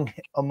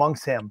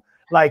amongst him.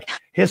 Like,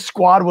 his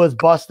squad was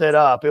busted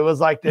up. It was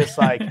like this,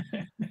 like,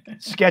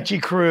 sketchy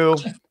crew,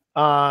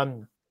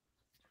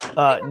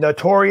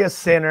 notorious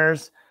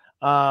sinners,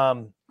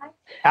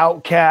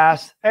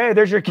 outcasts. Hey,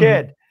 there's your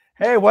kid.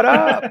 Hey, what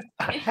up?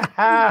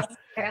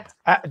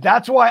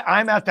 That's why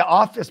I'm at the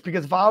office,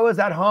 because if I was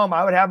at home,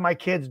 I would have my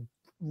kids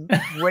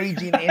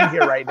raging in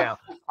here right now.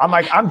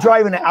 I'm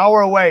driving an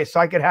hour away so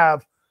I could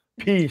have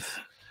peace.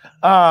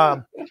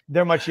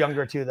 They're much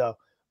younger too, though.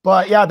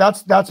 But yeah,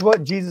 that's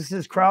what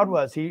Jesus's crowd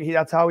was.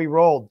 That's how he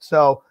rolled.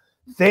 So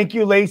thank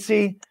you,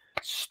 Lacey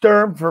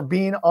Sturm, for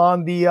being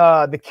on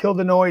the Kill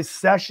the Noise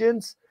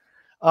sessions.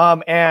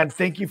 And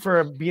thank you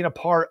for being a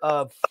part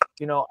of,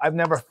 you know, I've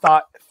never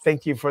thought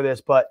thank you for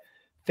this, but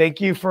thank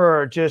you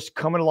for just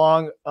coming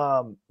along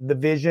the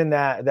vision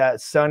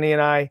that Sonny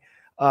and I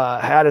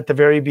had at the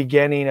very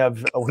beginning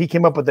of, he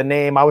came up with the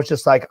name. I was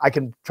just like, I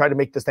can try to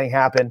make this thing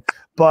happen.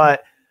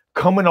 But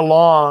coming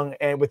along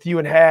and with you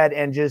and Head,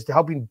 and just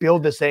helping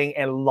build this thing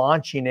and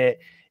launching it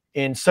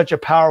in such a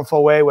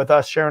powerful way with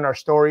us sharing our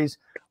stories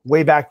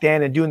way back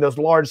then and doing those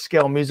large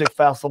scale music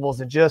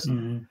festivals and just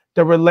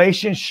the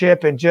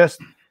relationship and just,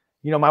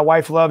 you know, my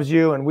wife loves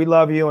you and we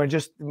love you. And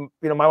just, you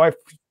know, my wife,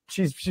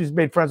 she's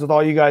made friends with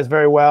all you guys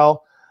very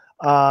well.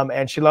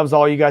 And she loves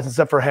all you guys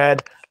except for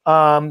Head.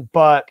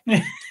 But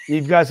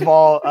you guys have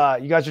all,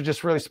 you guys are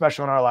just really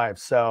special in our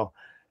lives. So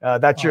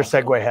that's your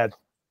segue, Head.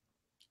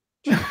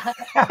 Thank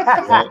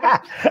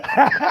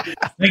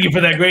you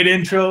for that great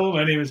intro.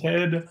 My name is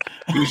Head.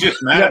 He was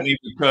just mad at me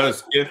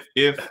because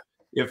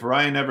if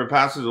Ryan ever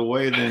passes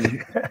away,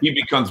 then he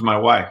becomes my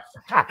wife.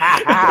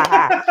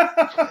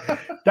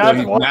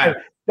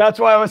 That's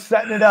why I was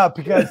setting it up,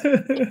 because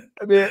I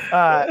mean,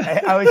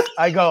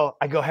 I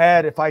go,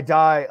 Head, if I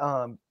die,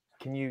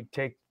 can you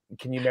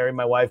marry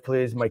my wife,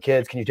 please? My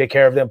kids, can you take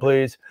care of them,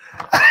 please?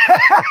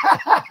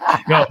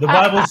 No, the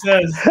Bible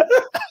says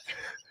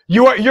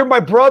you're my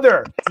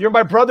brother. You're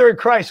my brother in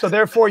Christ, so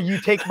therefore you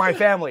take my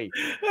family.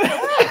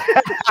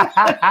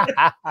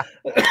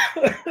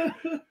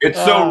 It's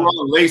so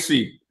wrong,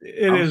 Lacey.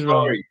 It is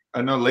wrong.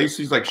 I know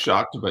Lacey's like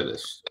shocked by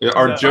this.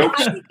 Our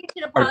jokes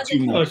are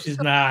too much. No, she's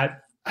not.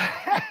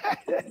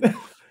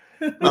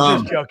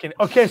 Just joking.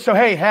 Okay, so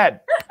hey,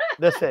 Head,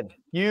 listen.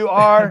 You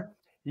are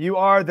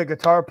the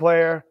guitar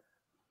player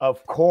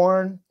of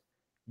Korn.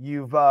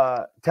 You've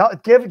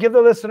give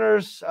the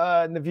listeners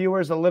and the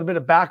viewers a little bit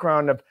of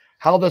background of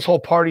how this whole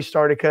party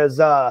started, because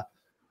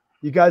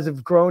you guys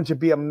have grown to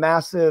be a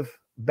massive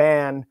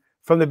band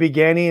from the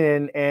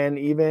beginning and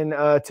even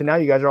to now.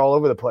 You guys are all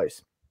over the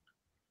place.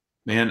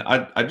 Man,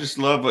 I just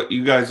love what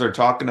you guys are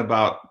talking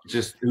about,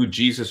 just who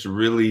Jesus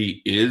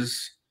really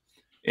is.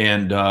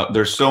 And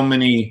there's so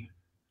many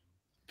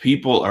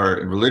people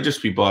or religious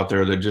people out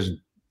there that just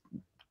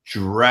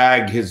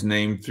drag his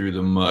name through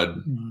the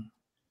mud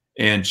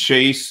and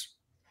chase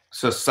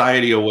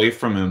society away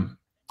from him.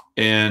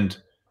 And,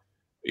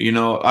 you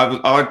know,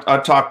 I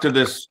talked to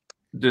this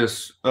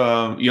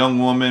young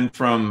woman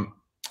from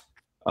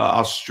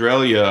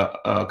Australia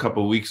a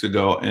couple of weeks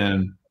ago,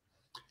 and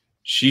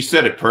she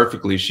said it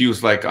perfectly. She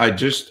was like, I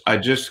just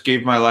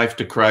gave my life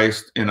to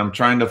Christ, and I'm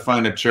trying to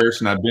find a church,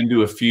 and I've been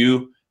to a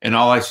few, and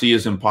all I see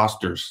is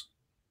imposters.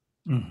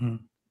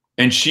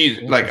 And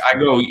she's like, I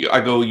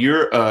go,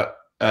 you're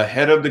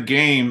ahead of the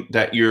game,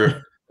 that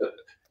you're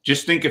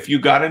just think if you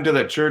got into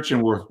that church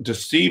and were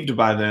deceived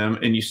by them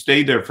and you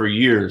stayed there for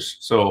years.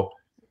 So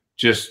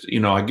just, you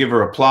know, I give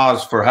her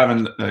applause for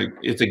having,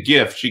 it's a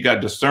gift. She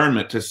got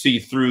discernment to see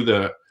through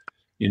the,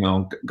 you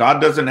know, God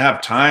doesn't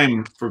have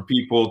time for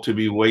people to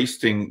be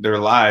wasting their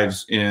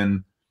lives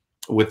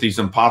with these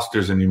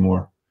imposters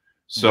anymore.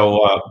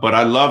 So, but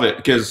I love it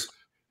because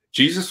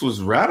Jesus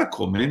was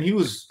radical, man.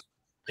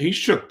 He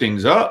shook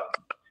things up,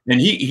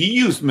 and he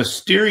used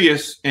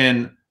mysterious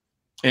and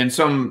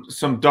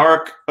some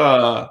dark,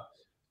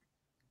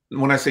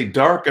 when I say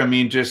dark, I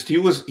mean just he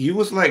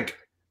was like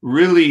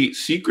really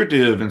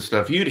secretive and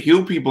stuff. He'd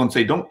heal people and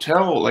say, don't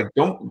tell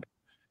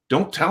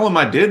them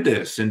I did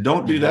this, and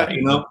don't do that,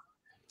 you know.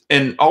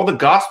 And all the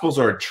gospels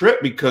are a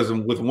trip, because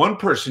with one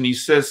person he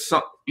says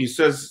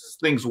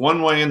things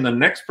one way, and the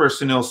next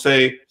person he'll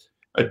say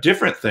a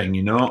different thing,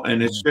 you know.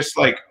 And it's just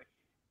like,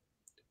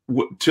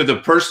 to the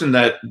person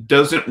that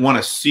doesn't want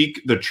to seek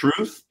the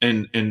truth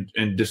and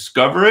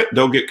discover it,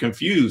 they'll get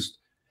confused.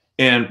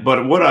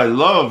 But what I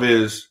love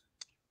is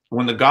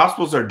when the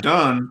gospels are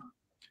done,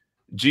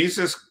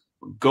 Jesus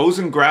goes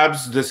and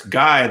grabs this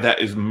guy that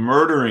is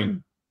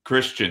murdering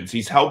Christians.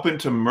 He's helping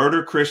to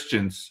murder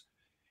Christians,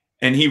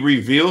 and he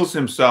reveals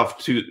himself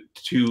to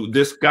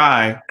this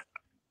guy,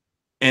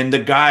 and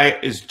the guy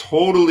is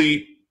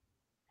totally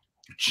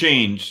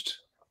changed.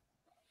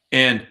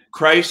 And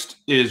Christ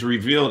is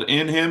revealed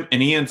in him, and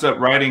he ends up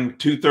writing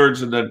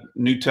 2/3 of the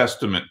New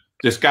Testament.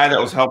 This guy that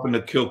was helping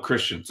to kill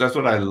Christians. That's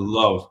what I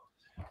love.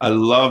 I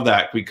love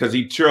that, because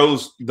he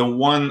chose the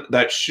one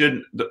that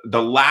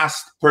the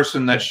last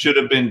person that should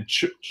have been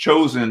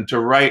chosen to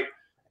write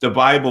the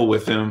Bible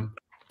with him.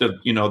 The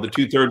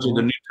 2/3 of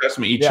the New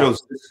Testament. He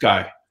chose this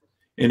guy,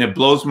 and it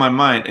blows my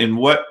mind. And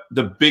what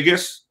the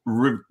biggest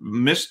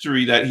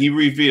mystery that he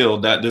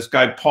revealed, that this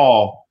guy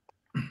Paul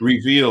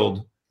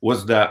revealed,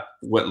 was that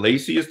what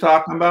Lacey is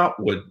talking about,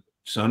 what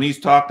Sonny's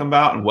talking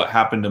about, and what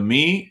happened to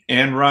me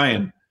and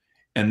Ryan.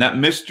 And that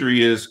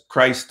mystery is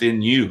Christ in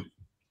you,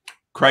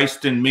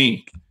 Christ in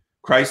me,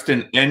 Christ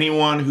in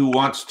anyone who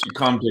wants to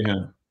come to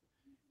him.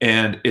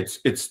 And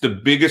it's the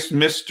biggest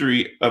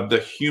mystery of the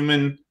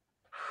human,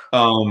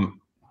 our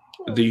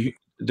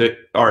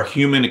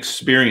human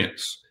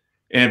experience.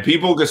 And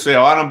people can say,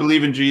 oh, I don't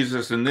believe in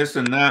Jesus and this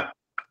and that.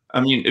 I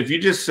mean, if you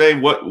just say,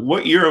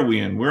 what year are we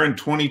in? We're in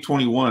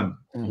 2021.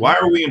 Why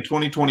are we in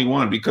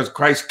 2021? Because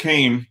Christ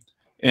came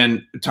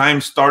and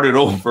time started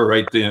over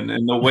right then.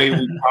 And the way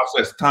we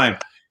process time,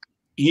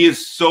 he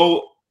is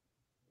so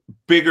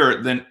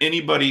bigger than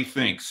anybody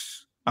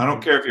thinks. I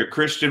don't care if you're a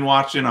Christian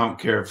watching. I don't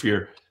care if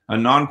you're a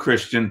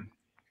non-Christian.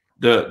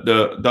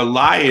 The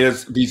lie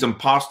is these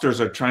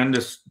imposters are trying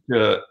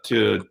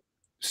to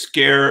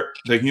scare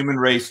the human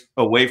race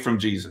away from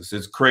Jesus.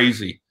 It's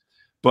crazy.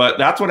 But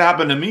that's what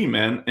happened to me,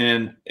 man.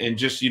 And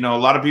just, a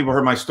lot of people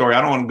heard my story.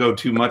 I don't want to go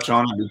too much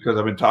on it because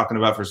I've been talking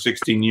about it for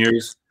 16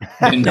 years.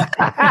 And,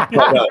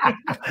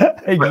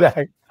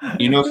 exactly.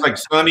 It's like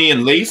Sonny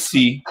and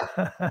Lacey,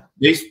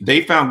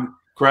 they found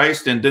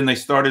Christ, and then they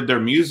started their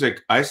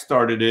music. I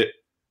started it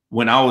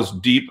when I was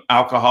deep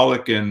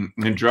alcoholic and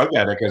drug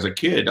addict as a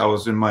kid. I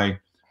was in my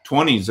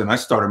 20s and I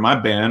started my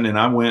band, and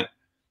I went,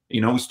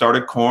 we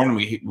started Korn.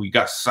 We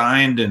got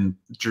signed, and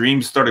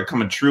dreams started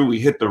coming true.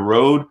 We hit the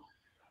road,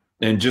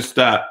 and just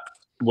that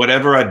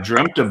whatever I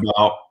dreamt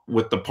about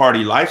with the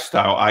party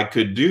lifestyle, I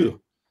could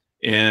do,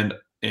 and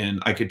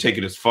I could take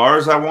it as far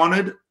as I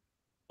wanted,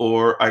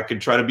 or I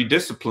could try to be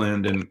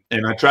disciplined. And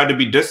I tried to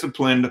be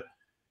disciplined,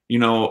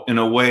 in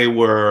a way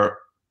where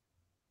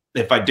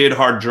if I did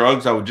hard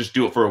drugs, I would just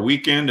do it for a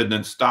weekend and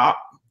then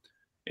stop.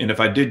 And if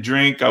I did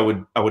drink, I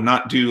would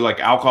not do like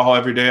alcohol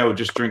every day. I would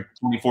just drink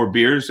 24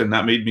 beers, and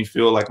that made me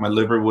feel like my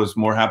liver was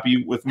more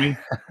happy with me.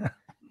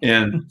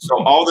 And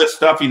so all this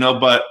stuff,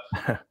 but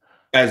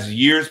as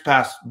years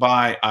passed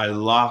by, I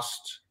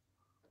lost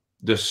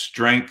the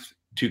strength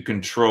to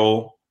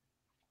control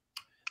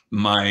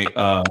my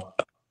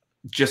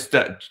just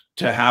that,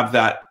 to have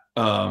that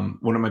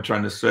what am I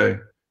trying to say?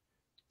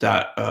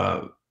 That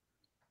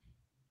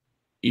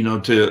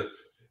to,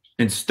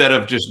 instead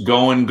of just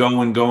going,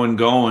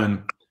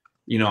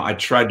 I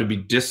tried to be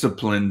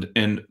disciplined.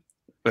 And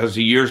as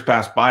the years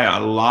passed by, I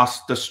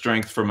lost the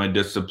strength for my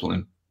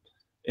discipline.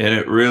 And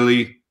it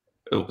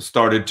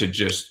started to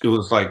it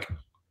was like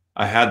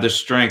I had the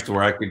strength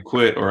where I could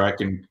quit, or I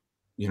can,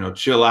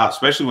 chill out,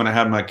 especially when I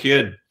had my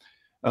kid,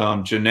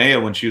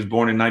 Janaea, when she was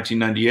born in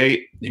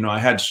 1998. I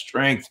had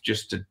strength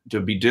just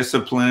to be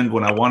disciplined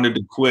when I wanted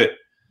to quit.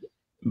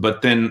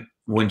 But then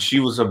when she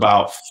was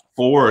about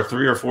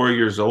 3 or 4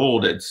 years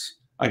old,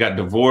 I got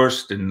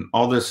divorced and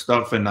all this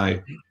stuff. And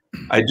I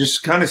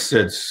just kind of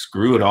said,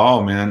 screw it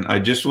all, man. I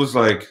just was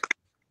like,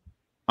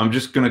 I'm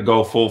just going to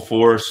go full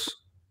force.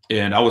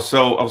 And I was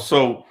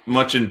so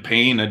much in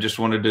pain. I just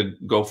wanted to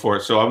go for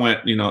it. So I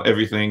went,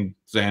 everything,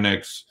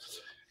 Xanax,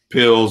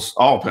 pills,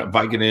 all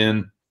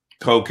Vicodin,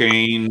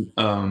 cocaine,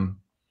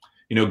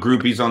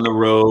 groupies on the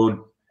road.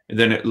 And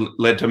then it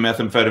led to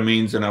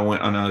methamphetamines, and I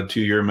went on a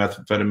 2-year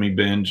methamphetamine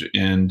binge,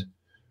 and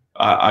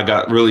I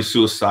got really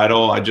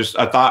suicidal. I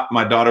thought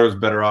my daughter was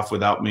better off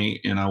without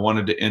me, and I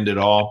wanted to end it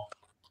all.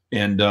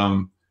 And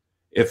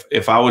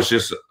if I was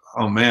just,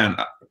 oh man,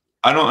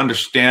 I don't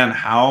understand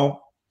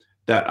how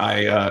that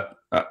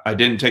I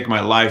didn't take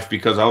my life,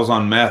 because I was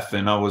on meth,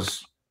 and I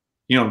was,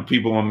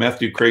 people on meth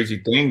do crazy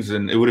things,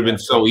 and it would have been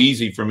so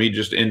easy for me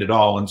just to end it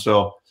all. And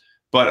so,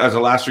 but as a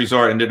last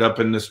resort, I ended up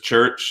in this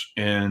church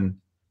and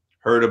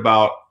heard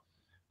about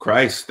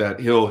Christ, that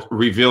he'll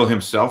reveal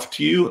himself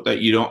to you, that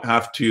you don't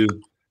have to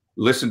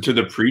listen to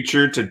the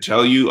preacher to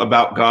tell you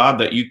about God,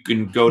 that you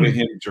can go to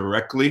him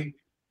directly.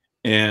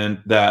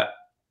 And that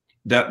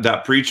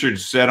preacher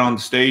said on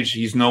stage,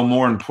 he's no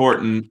more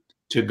important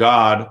to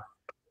God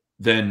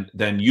than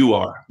you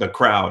are, the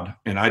crowd.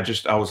 And I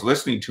was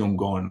listening to him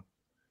going,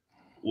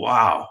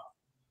 wow,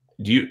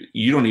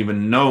 you don't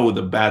even know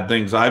the bad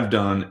things I've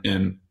done.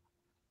 And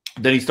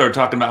then he started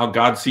talking about how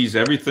God sees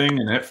everything,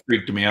 and that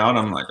freaked me out.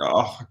 I'm like,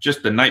 oh,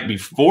 just the night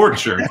before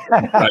church,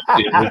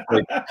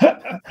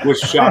 was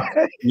shocked,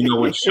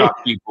 would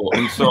shock people.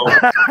 And so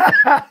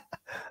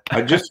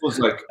I just was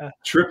like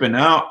tripping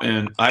out,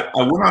 and I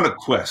went on a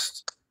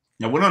quest.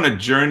 I went on a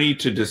journey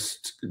to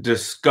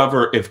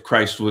discover if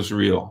Christ was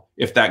real,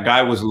 if that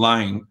guy was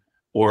lying,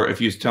 or if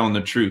he was telling the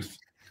truth.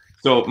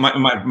 So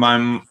my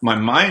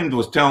mind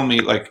was telling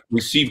me, like,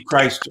 receive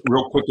Christ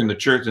real quick in the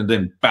church and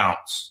then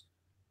bounce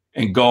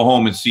and go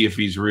home and see if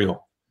he's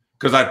real.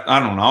 Because I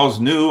don't know, I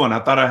was new and I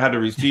thought I had to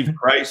receive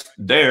Christ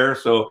there.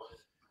 So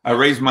I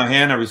raised my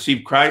hand, I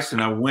received Christ,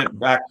 and I went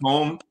back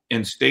home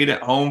and stayed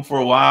at home for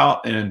a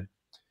while and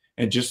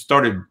just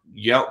started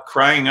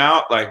crying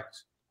out like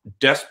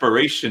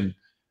desperation.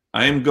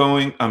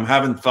 I'm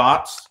having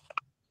thoughts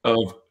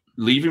of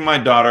leaving my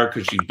daughter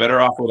because she's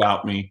better off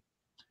without me.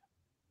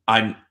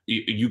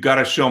 You got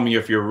to show me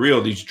if you're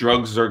real. These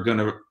drugs are going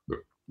to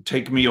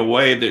take me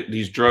away. That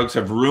these drugs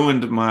have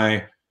ruined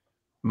my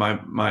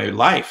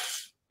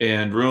life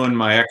and ruined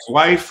my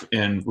ex-wife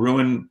and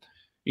ruined,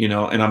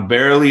 and I'm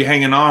barely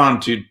hanging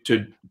on to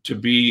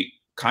be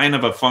kind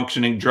of a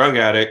functioning drug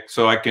addict,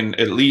 so I can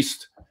at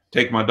least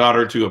take my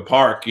daughter to a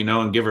park,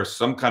 and give her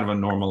some kind of a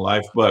normal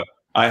life. But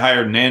I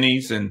hired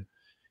nannies, and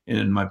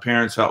my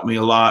parents helped me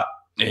a lot.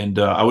 And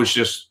I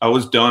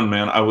was done,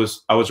 man. I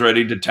was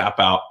ready to tap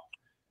out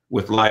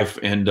with life.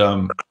 And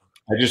I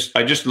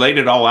just laid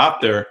it all out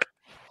there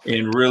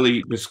and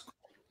really just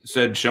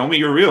said, show me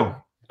you're real.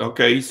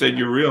 Okay. He said,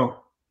 you're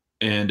real.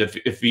 And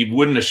if he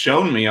wouldn't have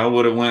shown me, I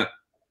would have went,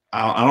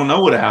 I don't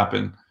know what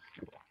happened,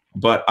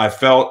 but I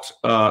felt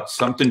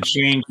something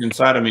changed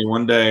inside of me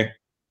one day.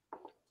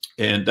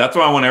 And that's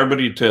why I want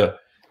everybody to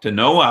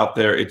know out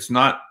there.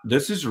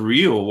 This is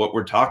real. What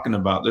we're talking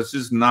about. This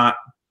is not,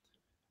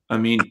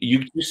 if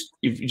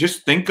you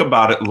just think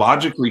about it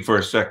logically for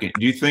a second,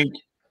 do you think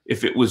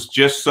if it was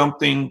just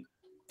something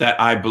that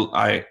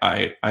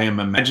I am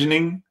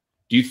imagining?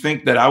 Do you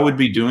think that I would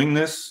be doing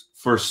this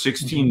for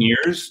 16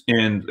 years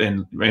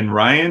and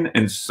Ryan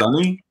and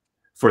Sonny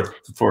for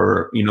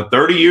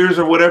 30 years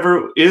or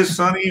whatever is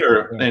Sonny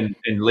and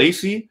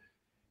Lacey?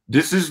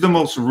 This is the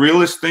most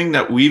realest thing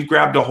that we've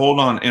grabbed a hold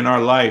on in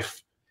our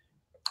life.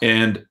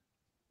 And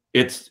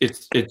it's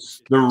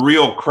the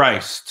real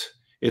Christ.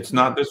 It's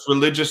not this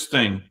religious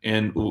thing.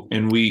 And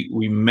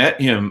we met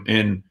him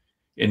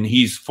and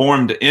he's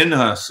formed in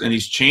us and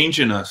he's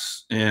changing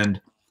us. And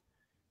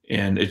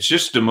it's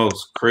just the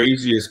most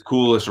craziest,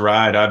 coolest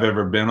ride I've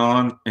ever been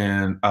on.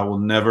 And I will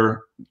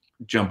never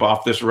jump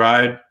off this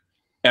ride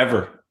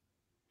ever,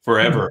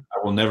 forever. I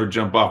will never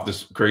jump off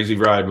this crazy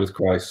ride with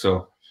Christ.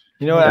 So,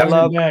 you know what I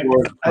love? I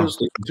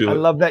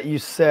love that you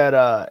said,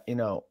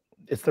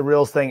 it's the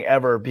realest thing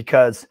ever,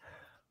 because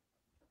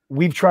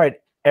we've tried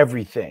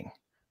everything.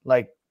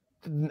 Like,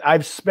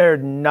 I've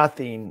spared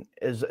nothing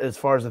as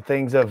far as the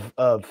things of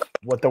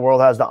what the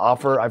world has to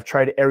offer. I've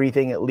tried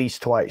everything at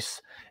least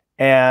twice.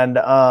 And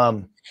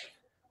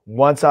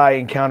once I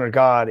encountered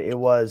God, it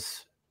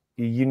was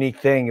a unique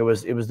thing. It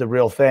was the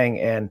real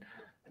thing. And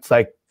it's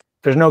like,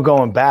 there's no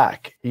going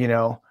back,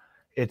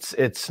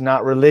 it's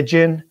not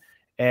religion.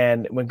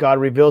 And when God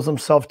reveals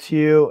himself to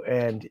you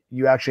and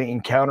you actually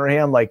encounter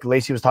him, like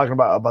Lacey was talking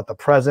about the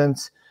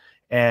presence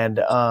and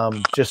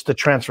just the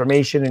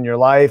transformation in your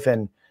life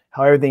and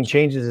how everything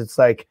changes, it's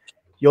like,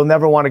 you'll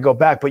never want to go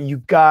back, but you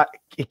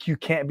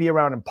can't be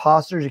around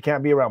imposters. You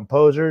can't be around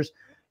posers.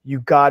 You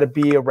got to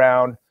be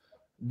around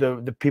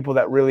the people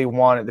that really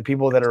want it, the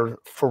people that are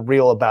for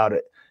real about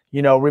it.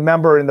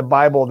 Remember in the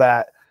Bible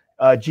that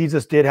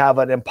Jesus did have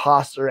an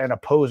imposter and a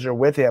poser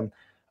with him.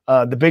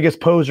 The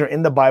biggest poser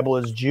in the Bible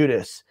is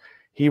Judas.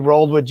 He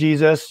rolled with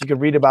Jesus. You can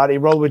read about it. He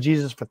rolled with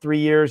Jesus for 3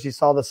 years. He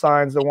saw the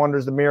signs, the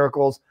wonders, the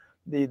miracles.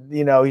 He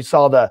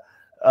saw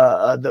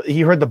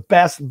he heard the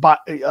best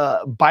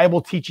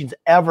Bible teachings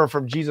ever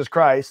from Jesus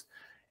Christ.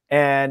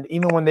 And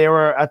even when they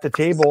were at the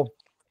table,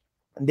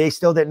 they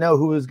still didn't know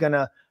who was going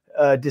to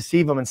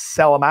deceive them and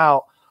sell them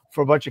out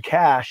for a bunch of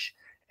cash.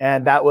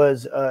 And that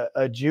was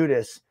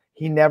Judas.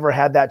 He never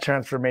had that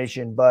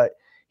transformation, but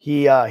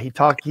he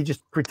talked. He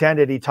just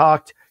pretended. He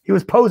talked. He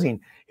was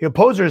posing. A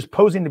poser is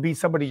posing to be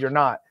somebody you're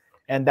not,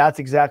 and that's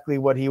exactly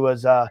what he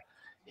was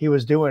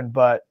doing.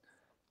 But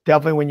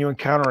definitely, when you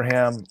encounter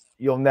him,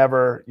 you'll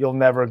never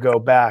go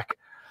back.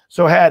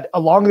 So, Head,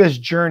 along this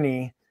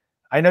journey,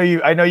 I know you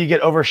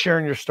get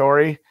oversharing your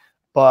story,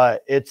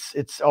 but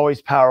it's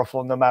always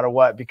powerful no matter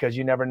what, because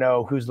you never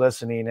know who's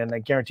listening. And I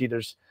guarantee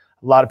there's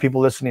a lot of people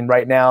listening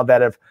right now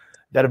that have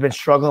been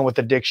struggling with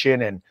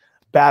addiction and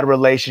bad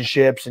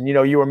relationships. And,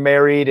 you were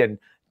married and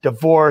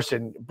divorced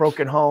and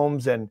broken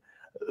homes and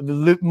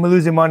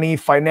losing money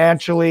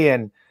financially.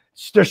 And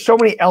there's so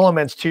many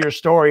elements to your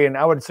story. And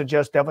I would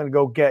suggest definitely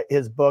go get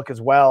his book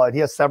as well. And he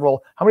has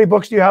several. How many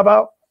books do you have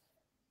out?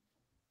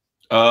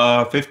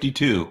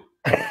 52.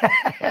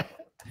 I'm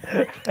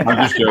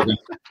just joking.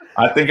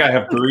 I think I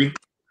have 3.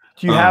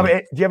 Do you have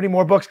any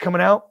more books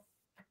coming out?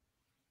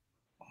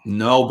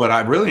 No, but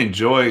I really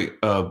enjoy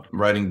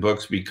writing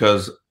books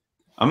because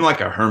I'm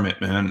like a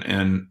hermit, man.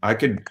 And I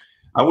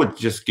would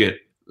just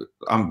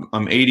I'm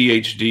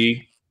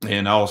ADHD,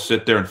 and I'll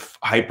sit there and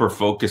hyper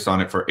focus on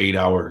it for 8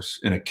 hours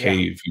in a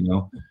cave,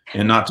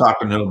 and not talk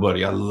to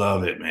nobody. I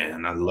love it,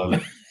 man. I love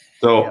it.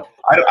 So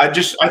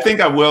I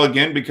think I will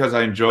again because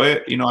I enjoy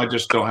it. I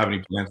just don't have any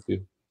plans to.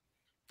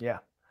 Yeah.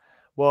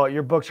 Well,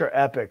 your books are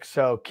epic,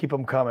 so keep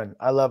them coming.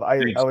 I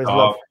always Thanks,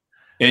 love.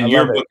 And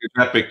your book is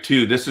epic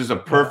too. This is a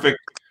perfect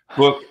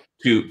book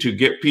to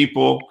get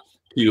people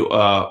to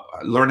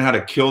learn how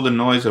to kill the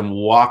noise and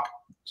walk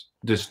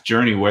this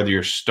journey, whether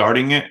you're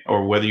starting it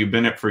or whether you've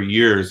been it for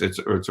years. It's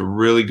a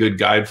really good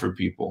guide for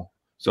people.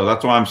 So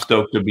that's why I'm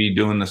stoked to be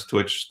doing this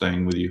Twitch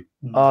thing with you.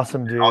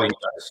 Awesome, dude.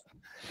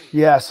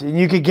 Yes, and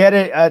you could get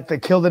it at the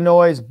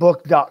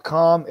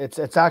killthenoisebook.com.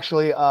 It's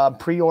actually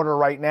pre-order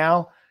right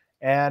now,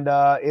 and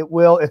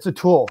it's a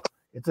tool.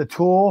 It's a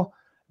tool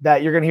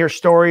that you're going to hear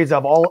stories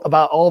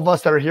about all of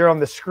us that are here on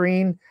the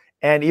screen,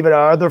 and even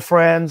our other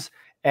friends,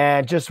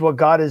 and just what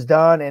God has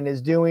done and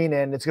is doing.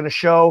 And it's going to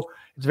show.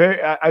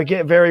 I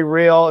get very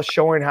real,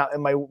 showing how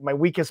in my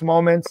weakest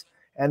moments,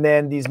 and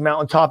then these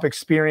mountaintop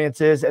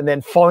experiences, and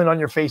then falling on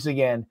your face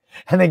again,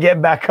 and then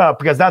getting back up,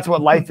 because that's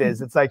what life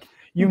is. It's like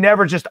you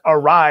never just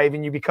arrive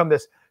and you become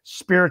this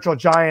spiritual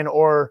giant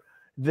or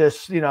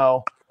this,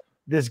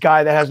 this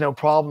guy that has no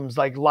problems.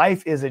 Like,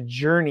 life is a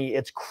journey.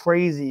 It's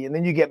crazy. And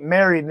then you get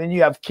married, and then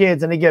you have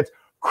kids, and it gets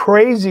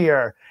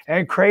crazier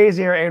and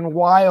crazier and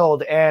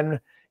wild. And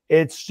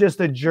it's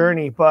just a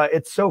journey, but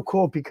it's so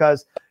cool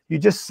because you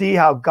just see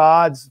how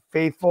God's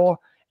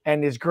faithful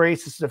and his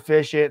grace is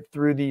sufficient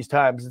through these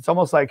times. It's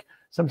almost like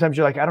sometimes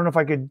you're like, I don't know if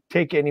I could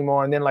take it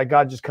anymore. And then like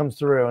God just comes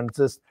through, and it's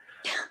just,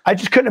 I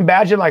just couldn't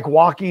imagine like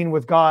walking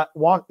with God,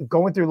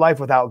 going through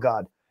life without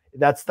God.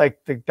 That's like,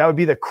 that would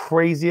be the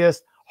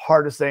craziest,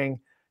 hardest thing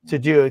to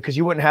do, because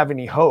you wouldn't have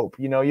any hope.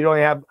 You don't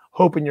have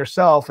hope in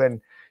yourself,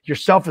 and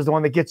yourself is the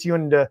one that gets you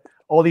into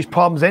all these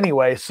problems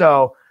anyway.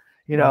 So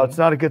You know, it's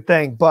not a good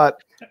thing.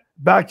 But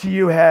back to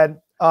you,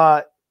 Head.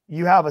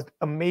 You have an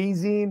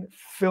amazing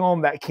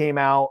film that came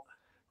out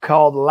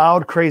called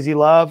Loud Crazy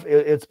Love.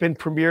 It's been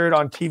premiered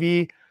on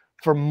TV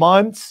for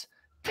months.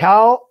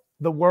 Tell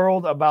the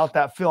world about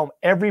that film.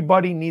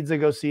 Everybody needs to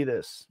go see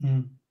this.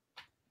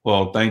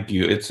 Well, thank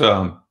you. It's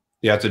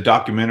it's a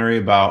documentary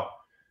about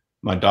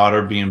my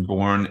daughter being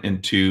born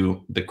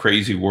into the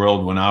crazy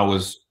world when I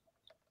was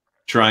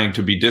trying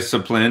to be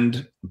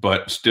disciplined,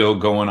 but still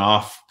going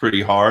off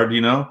pretty hard,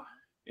 you know,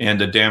 and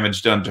the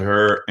damage done to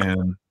her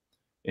and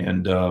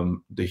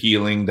the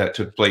healing that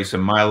took place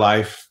in my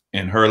life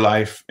and her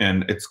life.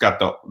 And it's got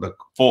the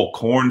full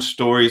Korn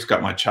story. It's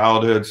got my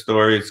childhood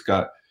story.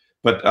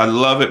 But I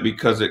love it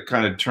because it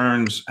kind of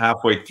turns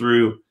halfway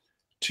through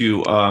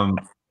to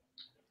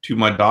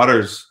my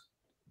daughter's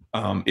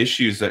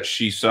issues that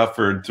she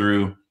suffered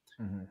through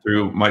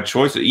my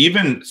choices,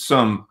 even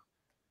some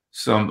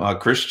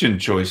Christian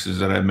choices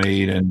that I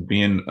made, and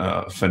being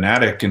a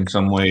fanatic in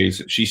some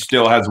ways. She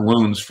still has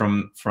wounds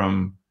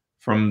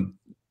from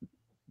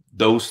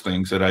those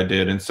things that I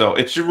did. And so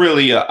it's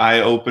really an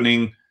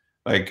eye-opening,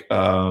 like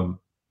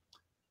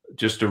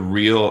just a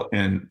real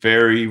and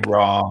very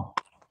raw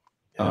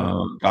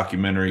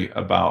documentary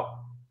about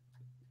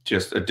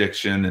just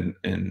addiction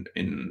and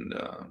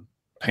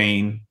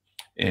pain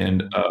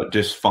and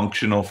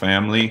dysfunctional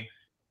family,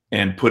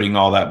 and putting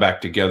all that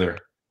back together,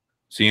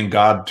 seeing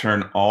God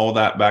turn all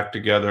that back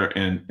together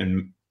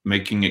and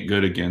making it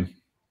good again.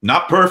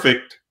 Not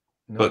perfect,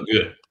 but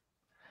good.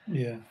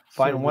 Yeah.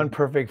 Find one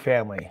perfect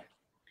family.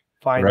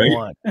 Find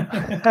one.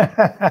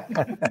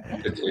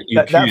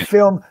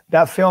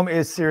 That film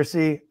is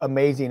seriously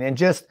amazing. And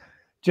just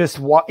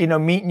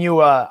meeting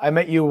you. I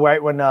met you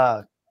right when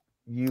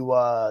you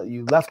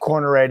left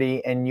Korn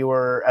already, and you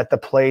were at the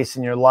place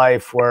in your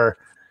life where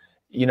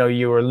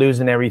you were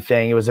losing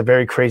everything. It was a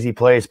very crazy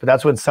place. But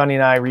that's when Sonny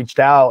and I reached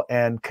out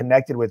and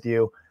connected with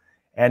you,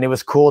 and it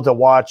was cool to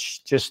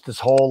watch just this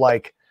whole,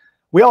 like,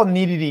 we all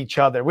needed each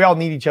other. We all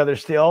need each other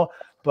still.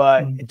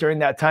 But during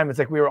that time, it's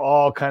like we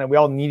all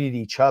needed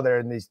each other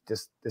in this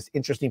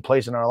interesting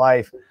place in our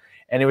life.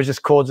 And it was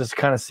just cool just to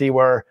kind of see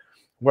where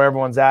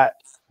everyone's at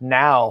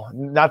now.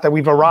 Not that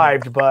we've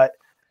arrived, but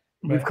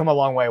we've come a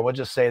long way. We'll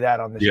just say that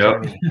on this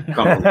journey.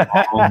 Come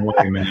a long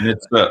way, man.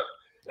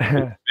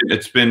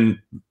 It's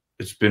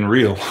been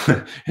real.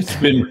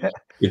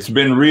 it's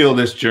been real,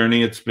 this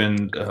journey. It's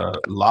been a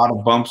lot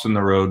of bumps in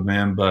the road,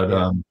 man.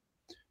 But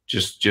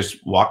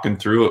just walking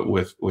through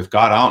it with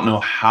God. I don't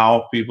know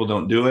how people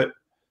don't do it.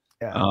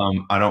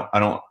 I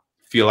don't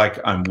feel like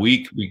I'm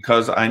weak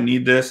because I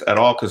need this at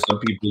all, because some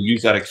people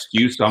use that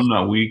excuse. I'm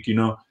not weak,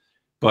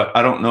 but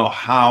I don't know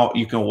how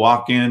you can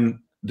walk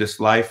in this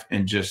life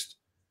and just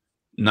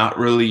not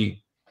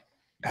really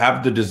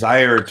have the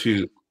desire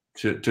to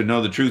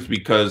know the truth,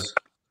 because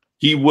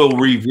he will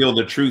reveal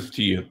the truth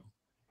to you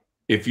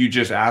if you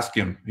just ask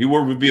him. He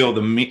will reveal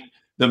the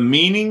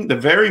meaning, the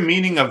very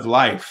meaning of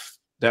life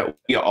that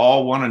we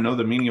all want to know.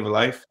 The meaning of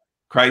life,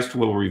 Christ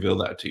will reveal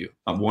that to you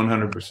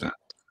 100%.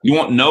 You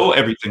won't know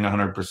everything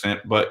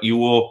 100%, but you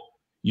will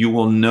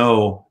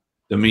know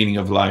the meaning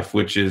of life,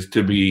 which is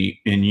to be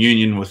in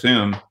union with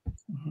him,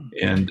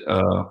 and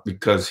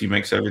because he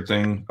makes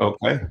everything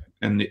okay.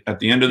 And at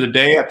the end of the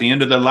day, at the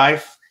end of the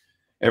life,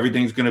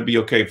 everything's going to be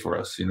okay for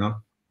us,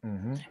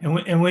 And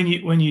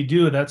when you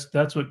do,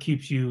 that's what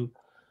keeps you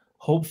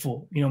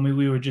hopeful. I mean,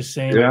 we were just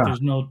saying, like,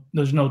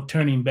 there's no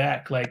turning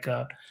back. Like,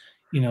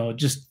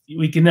 just,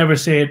 we can never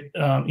say it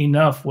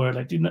enough, where,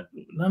 like, dude,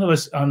 none of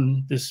us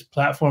on this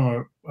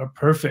platform are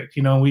perfect.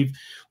 We've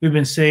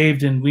been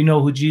saved, and we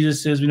know who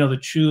Jesus is. We know the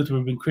truth.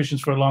 We've been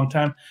Christians for a long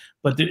time,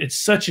 but it's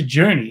such a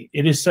journey.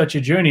 It is such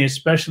a journey,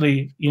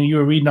 especially, you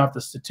were reading off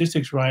the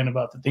statistics, Ryan,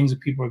 about the things that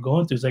people are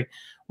going through. It's like,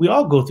 we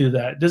all go through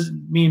that. It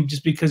doesn't mean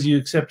just because you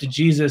accepted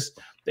Jesus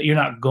that you're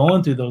not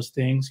going through those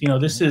things.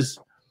 This is,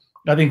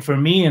 I think, for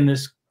me, in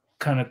this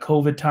kind of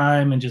COVID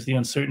time and just the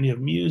uncertainty of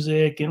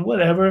music and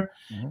whatever,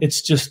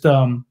 it's just,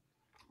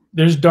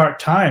 there's dark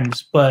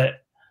times, but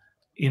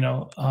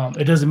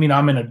it doesn't mean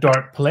I'm in a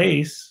dark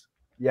place.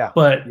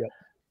 But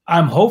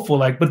I'm hopeful.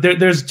 Like, but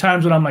there's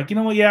times when I'm like,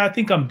 I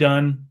think I'm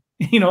done.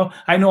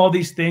 I know all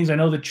these things. I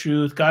know the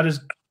truth. God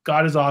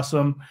is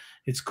awesome.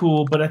 It's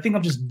cool. But I think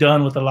I'm just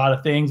done with a lot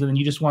of things. And then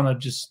you just want to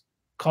just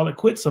call it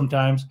quits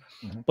sometimes.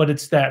 But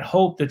it's that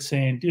hope that's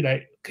saying, dude,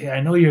 I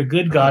know you're a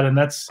good God. And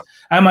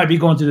I might be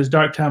going through this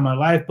dark time in my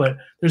life, but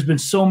there's been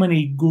so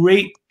many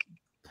great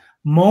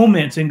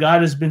moments, and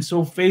God has been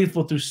so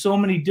faithful through so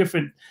many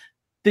different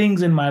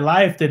things in my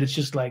life, that it's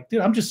just like,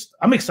 dude,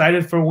 I'm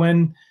excited for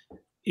when,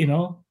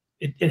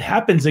 it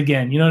happens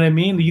again. You know what I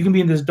mean? You can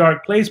be in this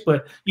dark place,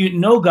 but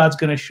God's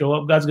going to show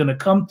up. God's going to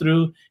come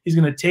through. He's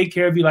going to take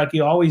care of you like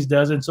he always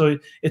does. And so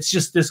it's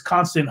just this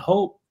constant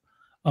hope.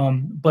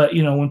 But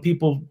when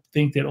people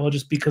think that,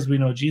 just because we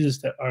know Jesus,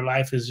 that our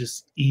life is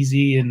just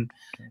easy and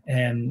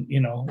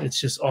it's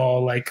just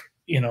all like,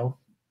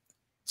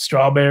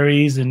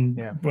 strawberries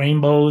and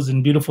rainbows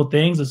and beautiful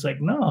things. It's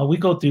like, no, we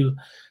go through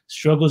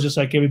struggles just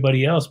like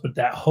everybody else. But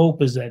that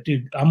hope is that,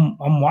 dude, I'm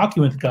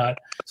walking with God.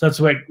 So that's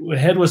what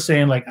Head was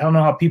saying. Like, I don't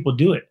know how people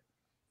do it.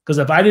 Because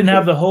if I didn't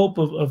have the hope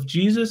of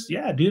Jesus,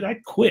 yeah, dude,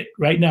 I'd quit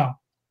right now.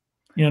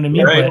 You know what I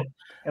mean? Right. But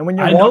and when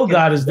you're I know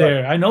God is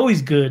there. I know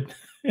he's good.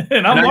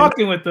 And I'm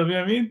walking with him. You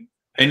know what I mean?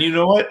 And you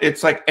know what?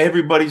 It's like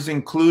everybody's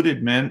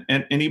included, man.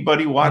 And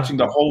anybody watching,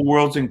 the whole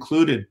world's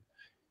included.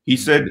 He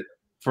said,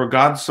 for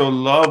God so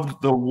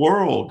loved the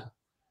world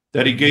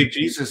that he gave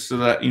Jesus so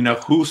that, you know,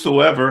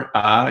 whosoever,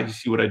 you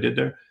see what I did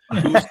there?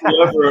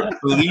 Whosoever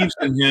believes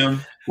in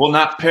him will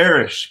not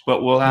perish,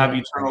 but will have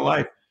eternal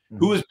life.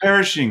 Who is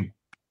perishing?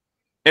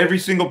 Every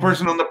single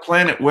person on the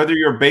planet, whether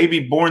you're a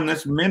baby born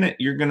this minute,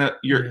 you're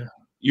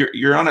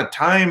on a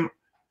time,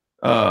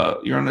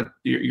 you're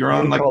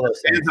on like the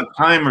sands of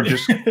time or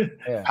just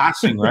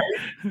passing, right?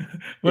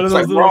 It's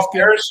like we're all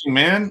perishing,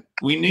 man.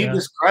 We need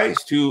this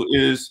Christ who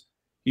is,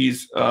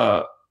 he's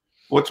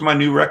what's my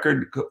new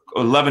record?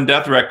 Love and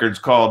Death records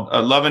called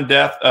Love and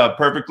Death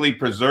Perfectly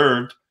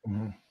Preserved.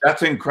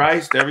 That's in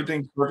Christ.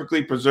 Everything's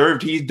perfectly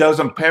preserved. He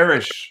doesn't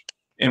perish.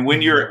 And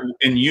when you're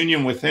in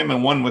union with him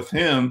and one with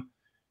him,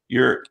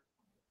 you're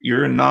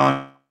a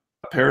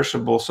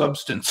non-perishable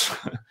substance.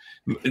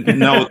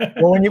 No,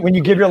 well, when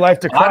you give your life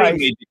to Christ,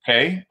 may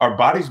decay. Our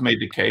bodies may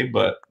decay,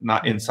 but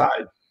not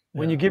inside.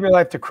 When you give your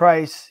life to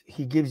Christ,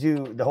 he gives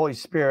you the Holy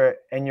Spirit,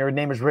 and your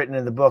name is written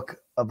in the book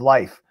of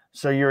life.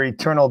 So you're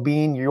eternal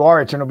being. You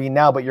are eternal being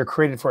now, but you're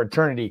created for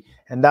eternity.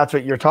 And that's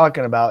what you're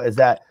talking about, is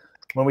that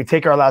when we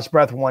take our last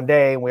breath one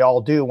day, and we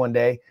all do one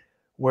day,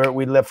 where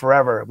we live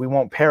forever, we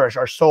won't perish.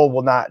 Our soul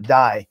will not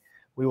die.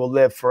 We will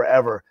live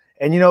forever.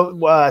 And, you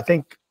know, I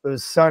think it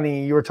was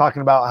Sonny, you were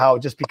talking about how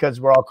just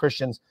because we're all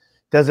Christians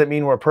doesn't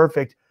mean we're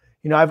perfect.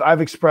 You know, I've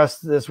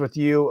expressed this with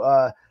you,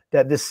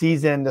 that this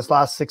season, this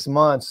last 6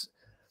 months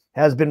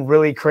has been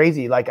really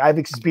crazy. Like, I've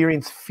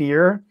experienced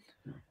fear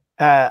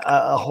at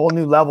a whole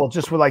new level,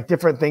 just with like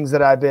different things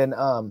that I've been,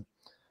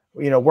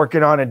 you know,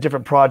 working on in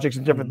different projects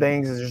and different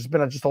things. There's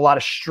been just a lot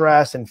of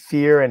stress and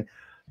fear. And,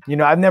 you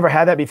know, I've never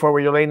had that before,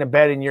 where you're laying in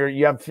bed and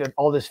you have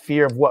all this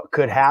fear of what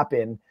could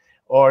happen,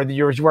 or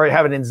you're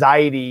having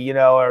anxiety, you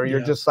know, or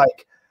you're just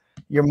like,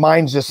 your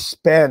mind's just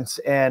spent.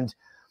 And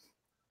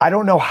I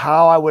don't know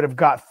how I would have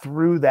got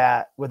through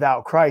that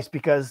without Christ,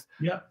 because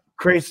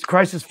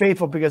Christ is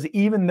faithful. Because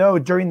even though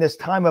during this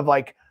time of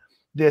like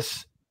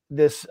this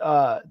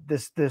time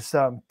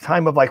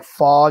of like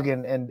fog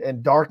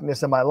and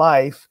darkness in my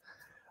life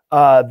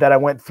that I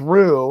went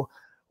through,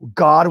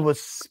 God was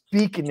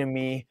speaking to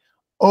me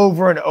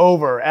over and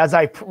over as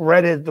I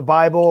read the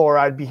Bible, or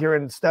I'd be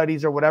hearing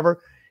studies or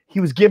whatever. He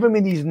was giving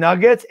me these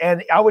nuggets,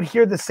 and I would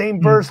hear the same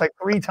verse like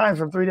 3 times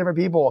from 3 different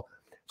people.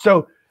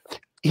 So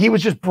he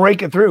was just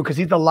breaking through, because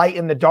he's the light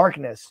in the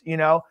darkness, you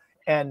know.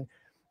 And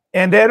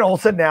then all of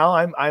a sudden now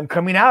I'm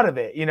coming out of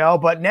it, you know.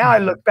 But now I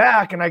look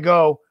back and I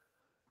go,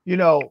 you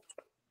know,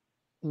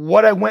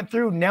 what I went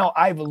through, now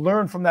I've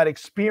learned from that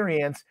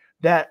experience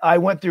that I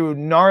went through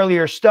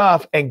gnarlier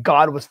stuff, and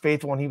God was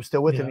faithful, and he was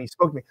still with me. He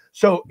spoke to me.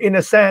 So in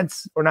a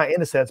sense, or not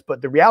in a sense,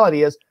 but the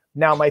reality is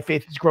now my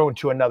faith has grown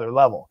to another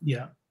level.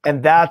 Yeah.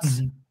 And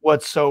that's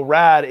what's so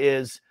rad,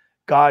 is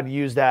God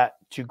used that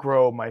to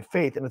grow my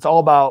faith. And it's all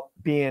about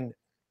being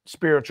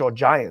spiritual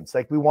giants.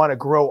 Like, we want to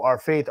grow our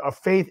faith. Our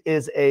faith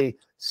is a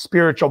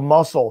spiritual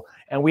muscle,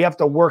 and we have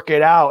to work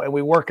it out. And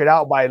we work it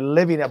out by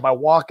living it, by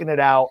walking it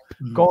out,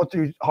 going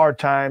through hard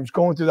times,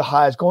 going through the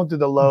highs, going through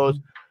the lows,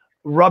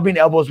 rubbing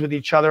elbows with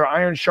each other.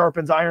 Iron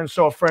sharpens iron,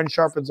 so a friend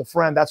sharpens a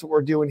friend. That's what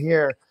we're doing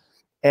here.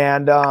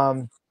 And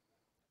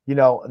you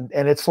know,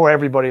 and it's for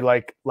everybody,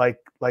 like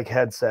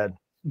Head said.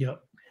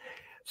 Yep.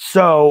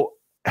 So,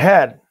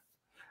 Head,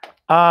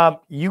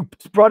 you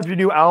brought up your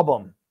new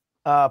album,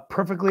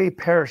 Perfectly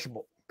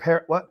Perishable.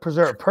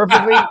 Preserved.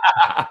 Perfectly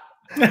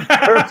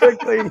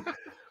perfectly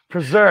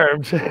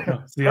preserved.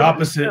 It's the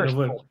opposite of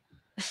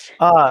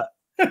what.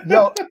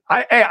 No,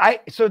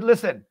 so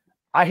listen,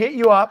 I hit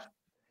you up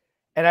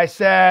and I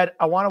said,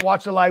 I want to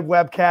watch a live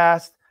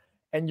webcast,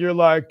 and you're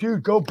like,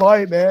 dude, go buy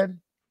it, man.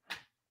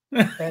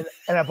 and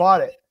I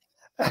bought it.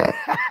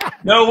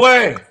 No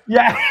way.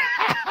 Yeah.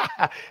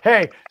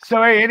 Hey,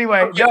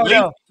 anyway,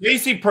 okay,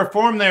 Lacey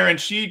performed there, and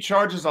she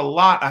charges a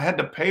lot. I had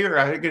to pay her.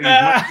 I had to get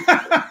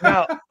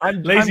no,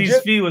 Lacey's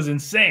fee was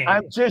insane.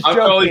 I'm just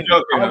joking. Totally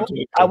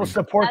joking. I will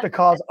support the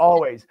cause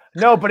always.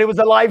 No, but it was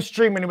a live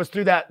stream, and it was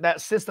through that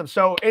system.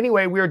 So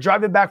anyway, we were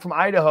driving back from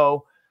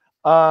Idaho.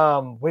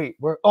 We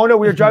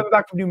were driving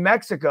back from New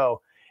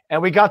Mexico, and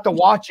we got to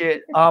watch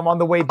it on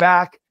the way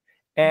back.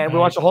 And we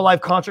watched the whole live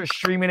concert,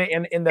 streaming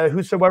it in the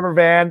Whosoever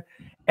van.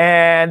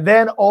 And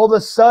then all of a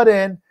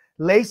sudden,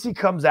 Lacey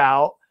comes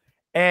out,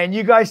 and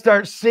you guys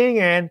start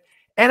singing.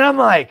 And I'm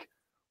like,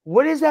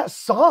 what is that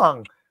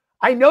song?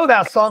 I know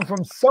that song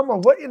from somewhere.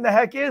 What in the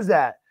heck is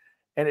that?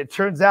 And it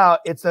turns out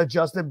it's a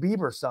Justin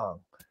Bieber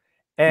song.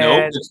 And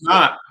nope, it's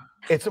not.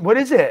 What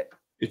is it?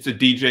 It's a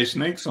DJ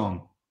Snake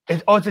song.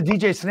 It's a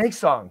DJ Snake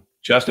song.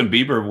 Justin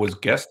Bieber was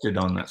guested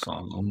on that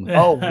song.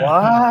 Oh,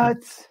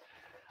 what?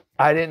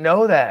 I didn't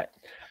know that.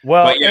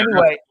 Well, yeah,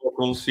 anyway,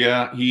 vocals,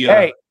 yeah.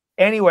 Hey,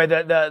 anyway,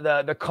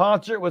 the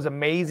concert was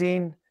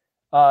amazing.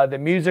 The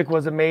music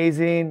was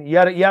amazing. You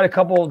had a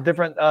couple of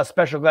different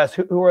special guests.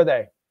 Who are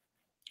they?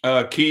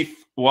 Keith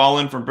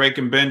Wallen from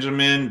Breaking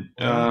Benjamin.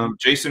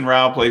 Jason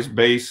Rao plays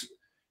bass.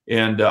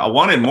 And I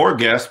wanted more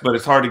guests, but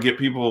it's hard to get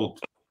people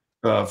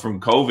from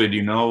COVID.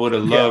 You know, I would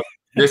have loved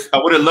this.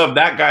 I would have loved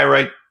that guy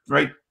right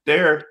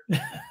there,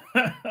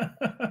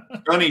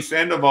 Sonny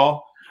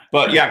Sandoval.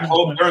 But yeah,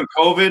 during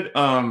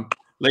COVID,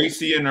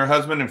 Lacey and her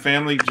husband and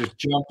family just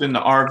jumped in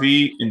the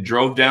RV and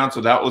drove down.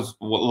 So that was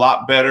a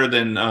lot better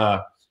than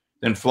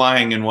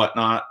flying and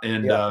whatnot.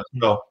 And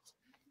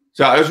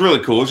so it was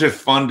really cool. It was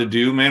just fun to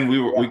do, man.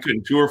 We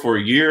couldn't tour for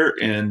a year,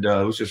 and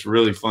it was just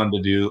really fun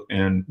to do.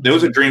 And it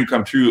was a dream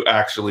come true,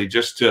 actually,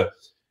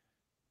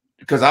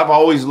 because I've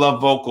always loved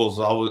vocals.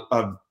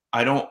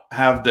 I don't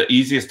have the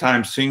easiest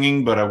time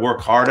singing, but I work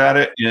hard at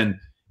it.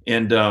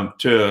 And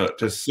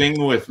to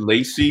sing with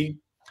Lacey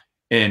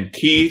and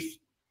Keith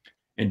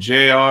and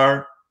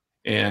JR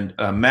and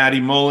Maddie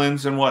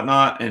Mullins and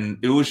whatnot, and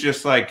it was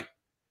just like,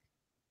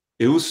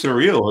 it was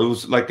surreal. It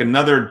was like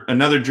another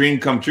dream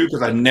come true,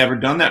 because I'd never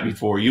done that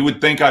before. You would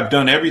think I've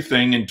done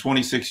everything in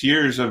 26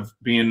 years of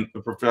being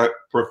a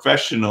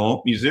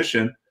professional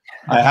musician.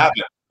 I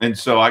haven't. And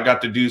so I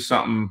got to do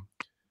something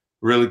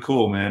really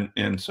cool, man.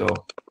 And so,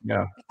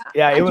 yeah.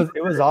 Yeah, it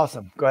was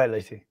awesome. Go ahead,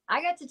 Lacey.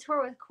 I got to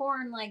tour with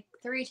Korn like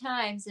 3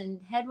 times,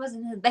 and Head was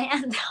in the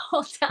band the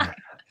whole time.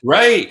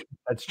 Right.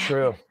 That's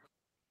true.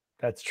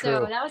 That's true.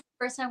 So that was the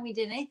first time we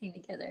did anything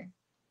together.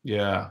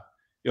 Yeah.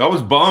 I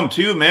was bummed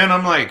too, man.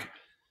 I'm like,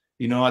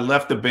 I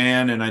left the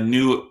band, and I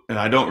knew, and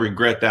I don't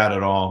regret that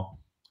at all.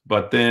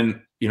 But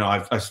then,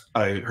 I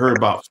heard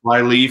about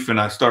Flyleaf, and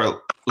I started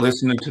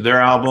listening to their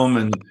album,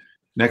 and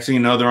next thing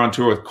you know, they're on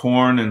tour with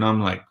Korn, and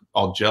I'm like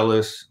all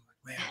jealous.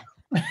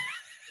 Man,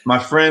 my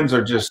friends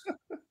are just,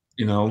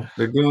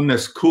 they're doing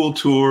this cool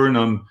tour, and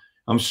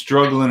I'm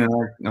struggling,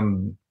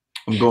 and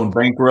I'm going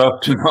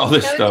bankrupt and all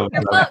this stuff.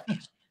 That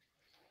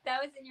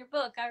was in your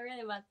book. I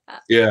read about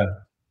that. Yeah.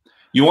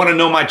 You want to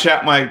know my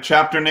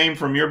chapter name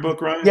from your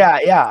book, Ryan?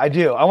 Yeah, I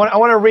do. I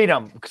want to read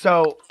them.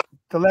 So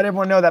to let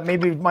everyone know that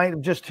maybe might have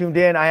just tuned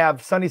in, I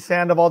have Sonny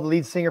Sandoval, the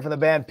lead singer from the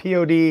band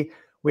P.O.D.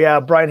 We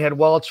have Brian Head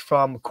Welch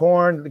from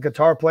Korn, the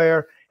guitar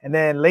player, and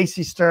then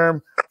Lacey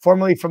Sturm,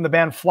 formerly from the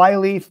band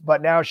Flyleaf,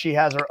 but now she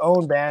has her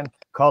own band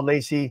called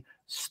Lacey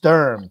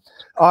Sturm.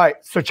 All right,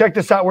 so check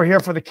this out. We're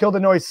here for the Kill the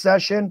Noise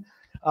session.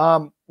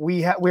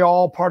 We're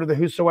all part of the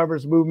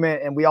Whosoever's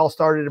movement, and we all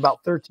started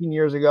about 13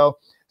 years ago.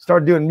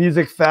 Started doing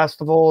music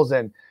festivals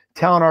and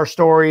telling our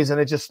stories,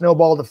 and it just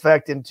snowballed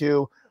effect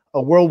into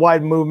a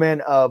worldwide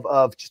movement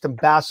of just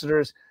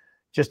ambassadors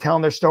just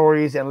telling their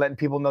stories and letting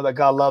people know that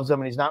God loves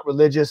them and he's not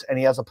religious and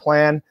he has a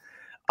plan.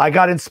 I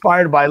got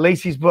inspired by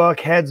Lacey's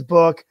book, Head's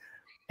book,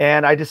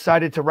 and I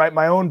decided to write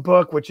my own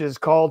book, which is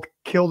called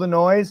Kill the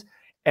Noise,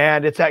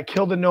 and it's at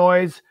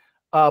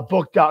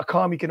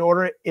killthenoisebook.com. You can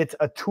order it. It's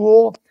a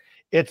tool.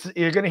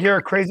 You're going to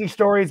hear crazy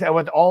stories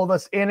with all of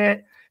us in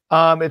it.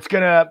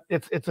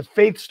 It's a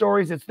faith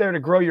stories. It's there to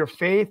grow your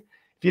faith.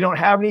 If you don't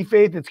have any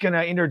faith, it's going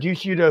to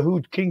introduce you to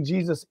who King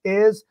Jesus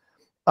is.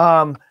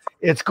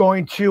 It's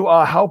going to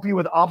help you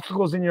with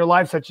obstacles in your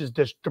life, such as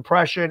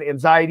depression,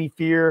 anxiety,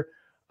 fear,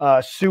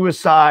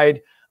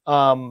 suicide,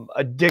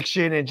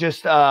 addiction, and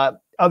just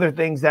other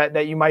things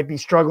that you might be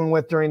struggling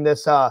with during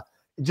this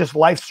just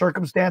life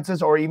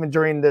circumstances, or even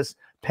during this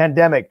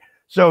pandemic.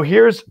 So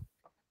here's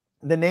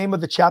the name of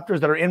the chapters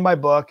that are in my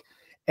book,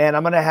 and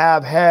I'm going to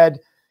have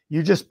Head.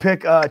 You just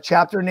pick a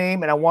chapter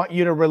name, and I want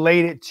you to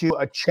relate it to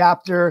a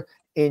chapter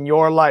in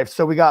your life.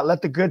 So we got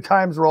Let the Good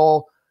Times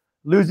Roll,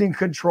 Losing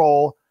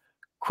Control,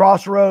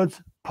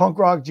 Crossroads, Punk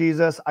Rock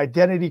Jesus,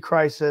 Identity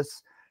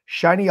Crisis,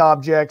 Shiny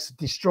Objects,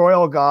 Destroy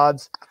All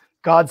Gods,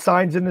 God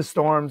Signs in the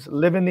Storms,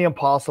 Live in the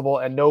Impossible,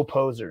 and No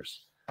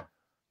Posers.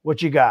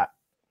 What you got?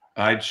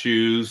 I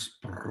choose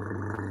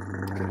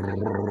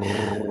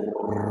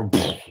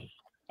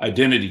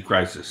Identity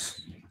Crisis.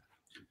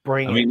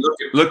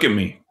 Look at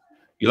me.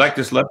 You like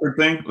this leopard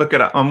thing? Look at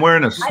it. I'm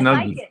wearing a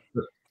Snuggie. Like it.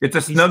 It's a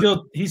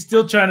Snuggie. He's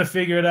still trying to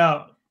figure it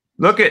out.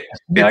 Look at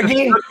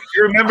Snuggie.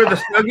 You remember the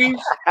Snuggies?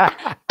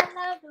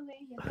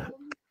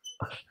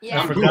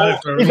 Yeah.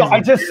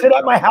 I just sit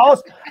at my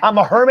house. I'm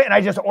a hermit, and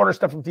I just order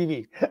stuff from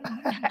TV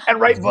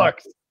and write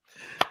books.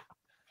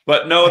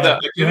 But no,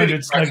 the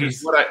Identity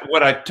Crisis,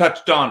 what I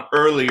touched on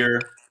earlier,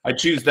 I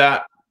choose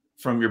that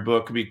from your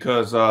book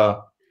because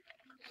I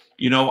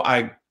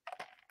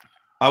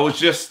was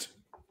just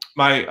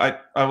I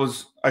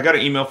got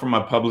an email from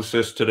my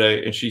publicist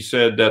today, and she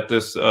said that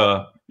this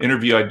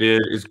interview I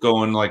did is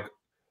going like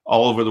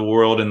all over the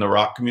world in the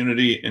rock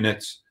community, and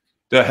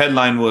the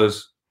headline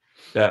was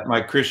that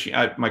my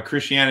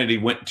Christianity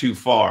went too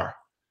far.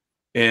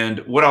 And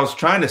what I was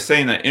trying to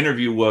say in that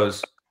interview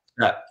was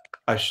that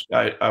I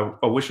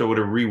wish I would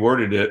have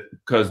reworded it,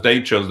 because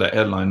they chose that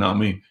headline, not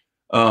me.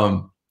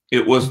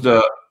 It was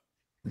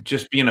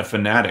just being a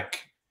fanatic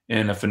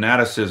and a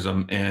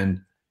fanaticism,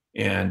 and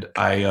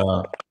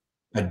I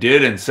I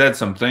did and said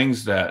some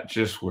things that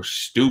just were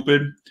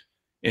stupid,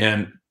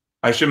 and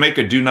I should make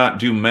a do not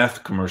do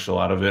meth commercial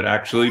out of it,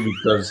 actually,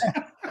 because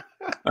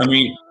I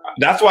mean,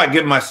 that's why I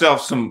give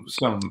myself some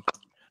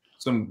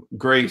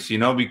grace, you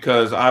know,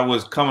 because I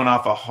was coming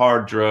off of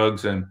hard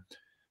drugs,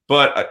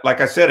 but like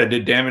I said, I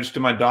did damage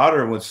to my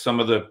daughter with some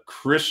of the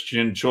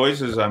Christian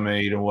choices I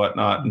made and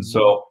whatnot, and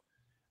so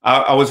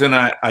I was in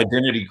an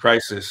identity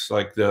crisis,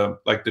 like that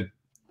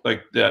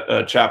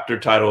chapter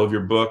title of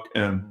your book,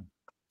 and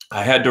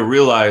I had to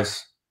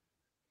realize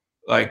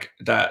like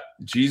that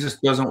Jesus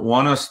doesn't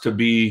want us to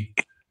be,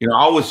 you know,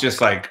 I was just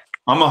like,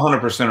 I'm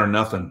 100% or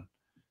nothing.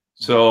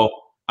 So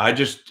I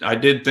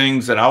did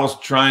things that I was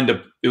trying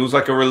to, it was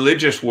like a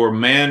religious war,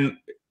 man,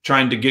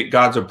 trying to get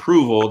God's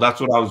approval.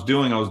 That's what I was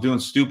doing. I was doing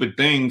stupid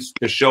things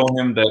to show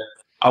him that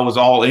I was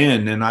all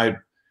in,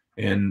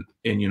 and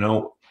you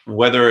know,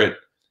 whether it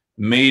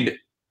made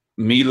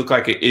me look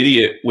like an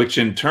idiot, which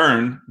in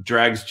turn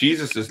drags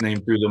Jesus's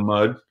name through the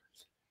mud,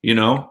 you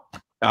know,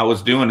 I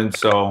was doing. And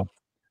so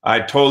I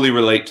totally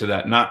relate to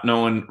that, not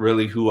knowing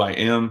really who I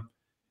am,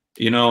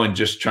 you know, and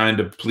just trying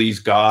to please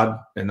God.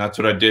 And that's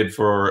what I did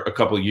for a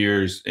couple of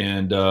years.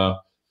 And,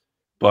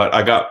 but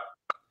I got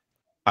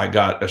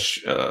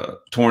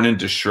torn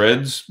into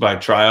shreds by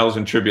trials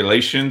and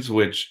tribulations,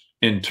 which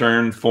in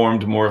turn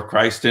formed more of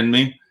Christ in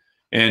me,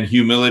 and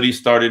humility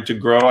started to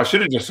grow. I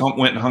should have just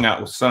went and hung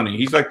out with Sonny.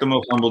 He's like the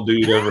most humble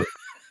dude ever.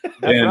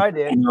 That's what I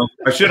did. You know,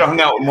 I should have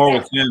hung out more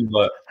with him,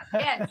 but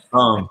Yes.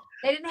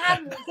 They didn't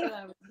have me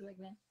like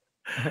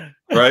that.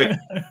 Right?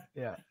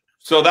 Yeah.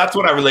 So that's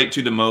what I relate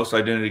to the most,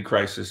 identity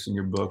crisis in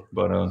your book.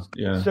 But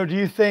yeah. So do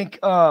you think,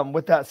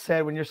 with that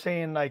said, when you're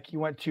saying like you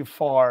went too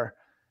far,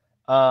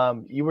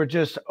 you were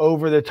just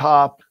over the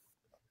top,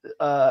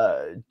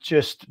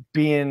 just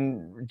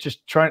being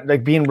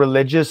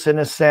religious in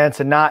a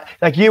sense, and not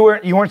like you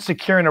weren't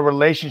secure in a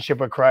relationship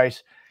with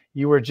Christ.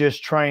 You were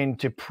just trying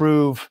to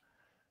prove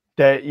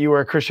that you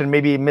were a Christian,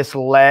 maybe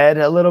misled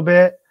a little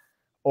bit,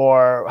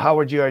 or how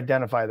would you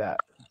identify that?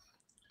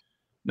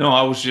 No,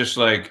 I was just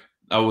like,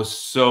 I was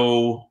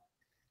so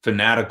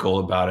fanatical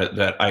about it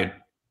that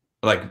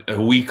like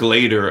a week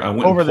later, I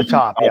went over the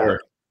top. Yeah.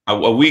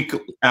 A week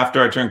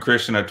after I turned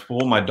Christian, I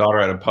pulled my daughter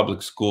out of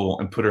public school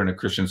and put her in a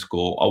Christian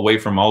school, away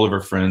from all of her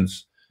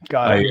friends.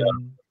 I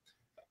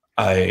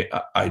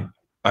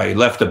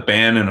left the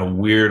band in a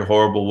weird,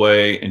 horrible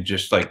way, and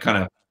just like kind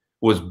of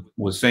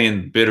was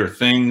saying bitter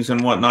things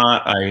and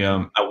whatnot.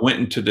 I went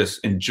into this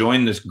and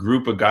joined this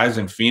group of guys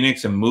in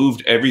Phoenix and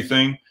moved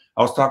everything.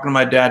 I was talking to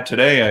my dad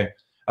today.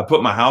 I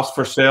put my house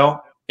for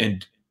sale,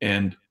 and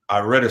I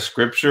read a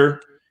scripture,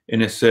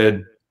 and it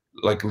said,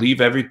 like,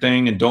 leave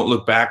everything and don't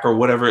look back, or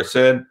whatever it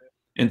said.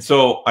 And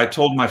so I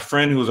told my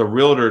friend who was a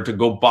realtor to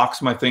go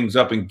box my things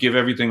up and give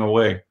everything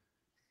away.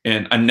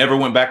 And I never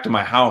went back to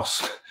my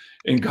house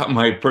and got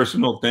my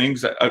personal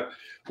things.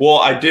 Well,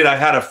 I did. I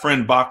had a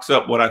friend box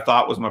up what I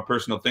thought was my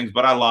personal things,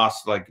 but I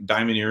lost like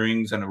diamond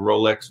earrings and a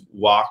Rolex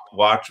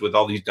watch with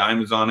all these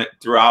diamonds on it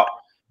throughout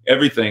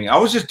everything. I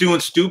was just doing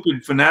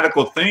stupid,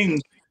 fanatical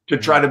things to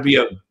try to be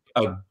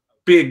a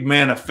big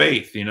man of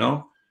faith, you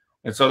know?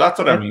 And so that's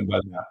what I mean by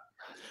that.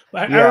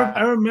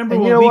 I remember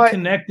when we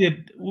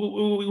connected,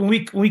 when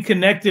we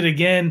connected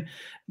again,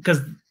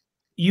 because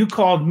you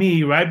called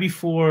me right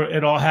before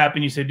it all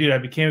happened. You said, dude, I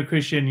became a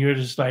Christian. You're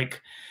just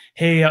like,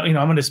 hey, you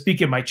know, I'm going to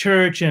speak at my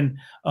church. And,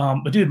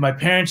 but dude, my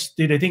parents,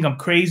 they think I'm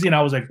crazy. And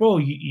I was like, bro,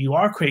 you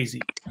are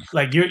crazy.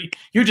 Like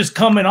you're just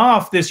coming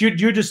off this.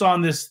 You're just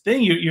on this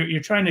thing.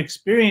 You're trying to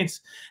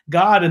experience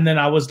God. And then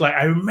I was like,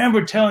 I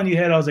remember telling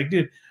you, I was like,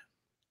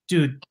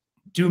 dude,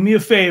 do me a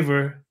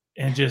favor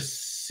and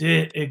just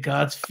sit at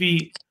God's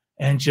feet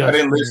and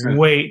just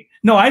wait.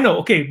 No, I know.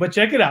 Okay, but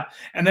check it out.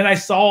 And then I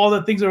saw all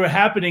the things that were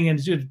happening and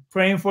just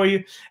praying for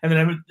you. And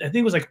then I think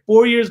it was like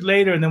 4 years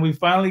later, and then we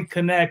finally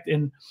connect,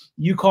 and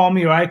you call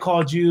me or I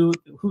called you,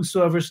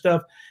 whosoever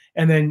stuff.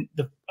 And then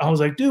I was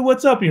like, dude,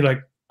 what's up? And you're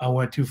like, I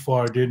went too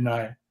far, didn't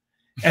I?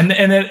 And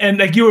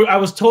like I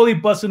was totally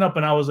busting up,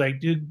 and I was like,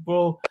 dude,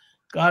 bro,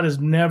 God is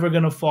never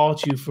gonna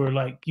fault you for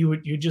like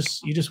you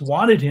just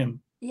wanted him.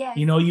 Yeah.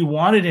 You know, you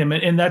wanted him.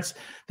 And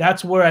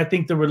that's where I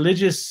think the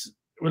religious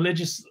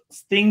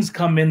things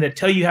come in that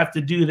tell you have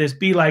to do this,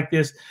 be like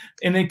this.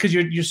 And then because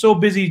you're so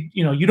busy,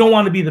 you know, you don't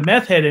want to be the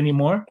meth head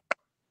anymore.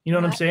 You know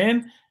what I'm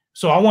saying?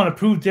 So I want to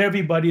prove to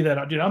everybody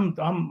that, dude,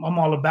 I'm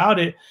all about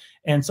it.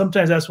 And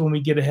sometimes that's when we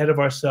get ahead of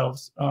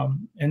ourselves.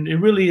 And it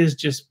really is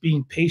just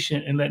being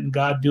patient and letting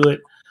God do it.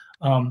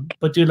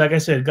 But dude, like I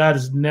said, God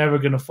is never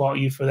going to fault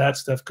you for that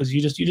stuff, because you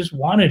just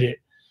wanted it.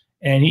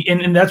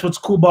 And that's what's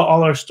cool about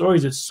all our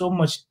stories. It's so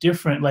much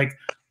different. Like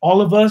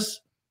all of us,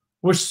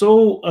 we're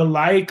so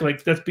alike.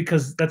 Like that's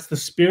because that's the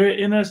spirit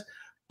in us,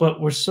 but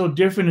we're so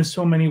different in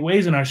so many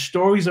ways, and our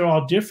stories are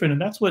all different.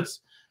 And that's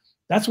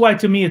why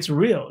to me it's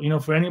real. You know,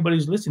 for anybody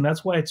who's listening,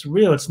 that's why it's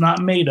real. It's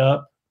not made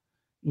up.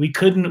 We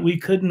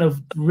couldn't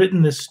have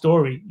written this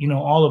story, you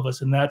know, all of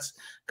us. And that's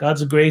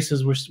God's grace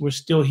is we're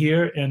still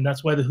here. And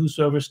that's why the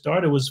Whosoever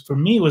started was, for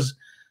me, was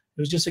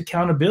it was just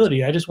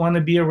accountability. I just wanted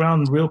to be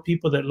around real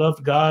people that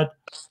loved God.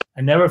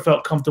 I never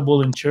felt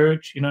comfortable in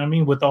church, you know what I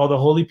mean, with all the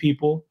holy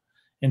people.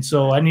 And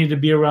so I needed to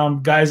be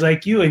around guys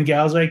like you and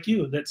gals like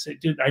you that said,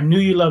 dude, I knew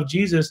you loved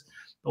Jesus,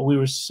 but we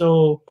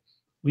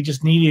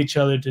just needed each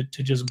other to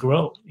just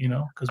grow, you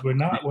know, because we're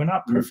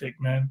not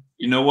perfect, man.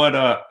 You know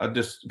what?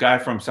 This guy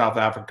from South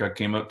Africa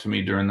came up to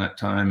me during that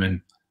time,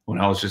 and when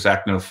I was just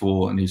acting a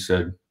fool, and he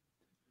said,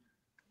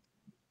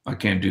 I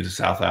can't do the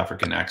South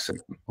African accent.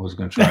 I was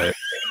going to try it.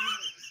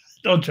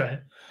 Don't try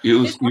it. He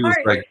was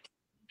like,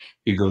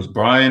 he goes,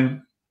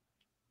 Brian,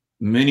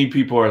 many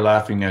people are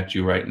laughing at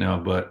you right now,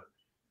 but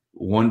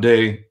one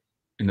day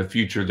in the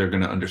future, they're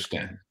going to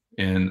understand.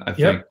 And I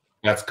think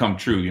that's come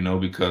true, you know,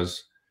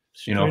 because,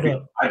 you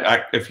know,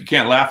 if you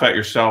can't laugh at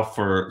yourself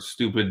for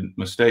stupid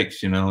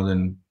mistakes, you know,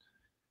 then,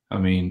 I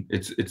mean,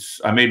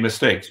 I made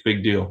mistakes,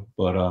 big deal.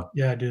 But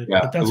yeah, dude,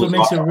 but that's what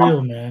makes it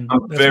real, man.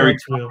 I'm very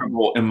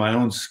comfortable in my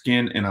own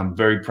skin, and I'm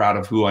very proud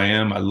of who I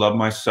am. I love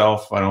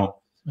myself. I don't,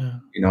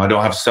 you know, I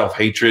don't have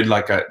self-hatred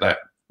like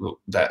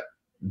that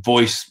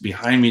voice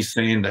behind me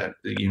saying that,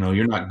 you know,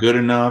 you're not good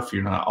enough,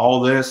 you're not all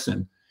this.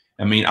 And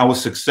I mean, I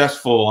was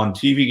successful on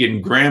TV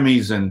getting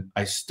Grammys, and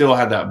I still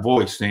had that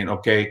voice saying,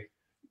 okay,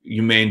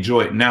 you may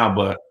enjoy it now,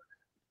 but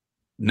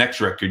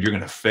next record, you're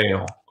going to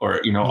fail,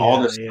 or, you know,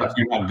 all this stuff,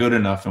 you're not good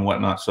enough and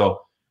whatnot.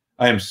 So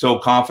I am so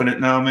confident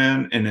now,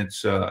 man. And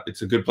it's a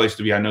good place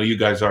to be. I know you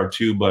guys are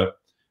too, but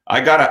I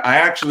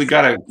actually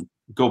gotta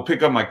go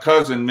pick up my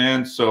cousin,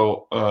 man.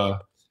 So, I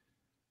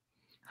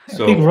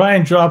think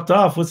Ryan dropped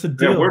off. What's the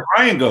deal? Yeah, where'd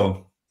Ryan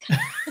go?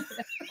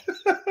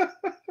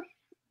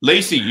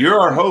 Lacey, you're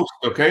our host,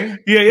 okay?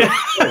 Yeah.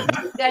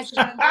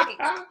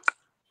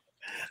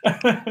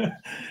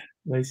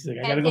 Lacey's like,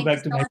 I gotta go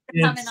back to my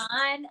kids. Coming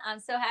on. I'm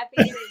so happy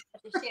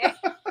to share.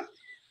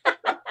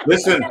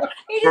 Listen,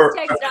 he just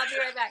texted, I'll be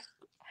right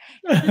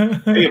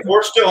back. Hey, if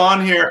we're still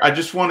on here, I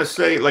just want to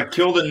say, like,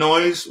 Kill the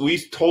Noise,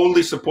 we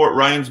totally support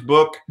Ryan's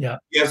book. Yeah.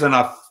 He has an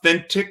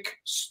authentic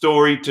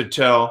story to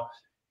tell.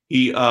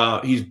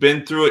 He's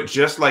been through it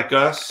just like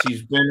us.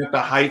 He's been at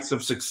the heights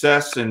of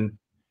success and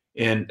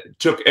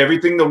took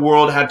everything the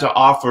world had to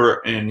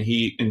offer, and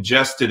he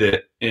ingested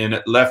it, and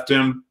it left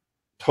him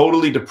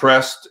totally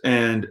depressed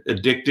and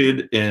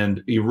addicted,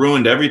 and he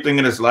ruined everything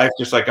in his life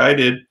just like I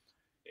did.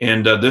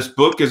 And this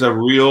book is a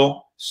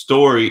real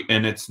story,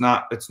 and it's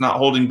not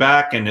holding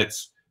back,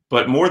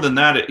 but more than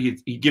that,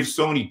 he gives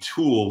so many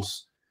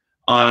tools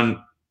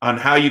on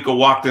how you can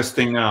walk this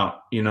thing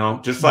out, you know,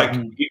 just like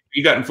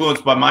he got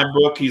influenced by my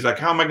book. He's like,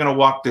 how am I going to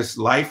walk this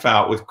life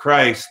out with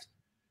Christ?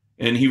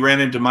 And he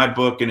ran into my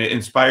book, and it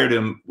inspired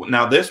him.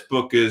 Now this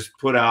book is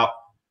put out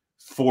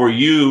for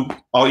you,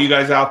 all you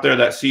guys out there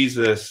that sees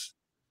this,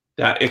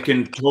 that it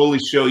can totally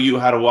show you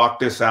how to walk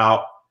this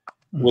out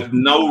with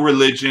no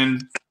religion,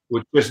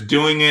 with just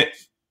doing it,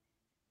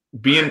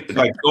 being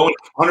like going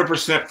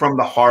 100% from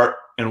the heart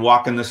and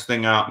walking this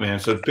thing out, man.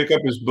 So pick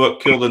up his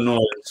book, Kill the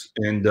Noise.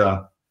 And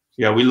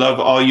yeah, we love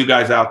all you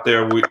guys out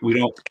there. We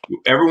don't,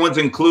 everyone's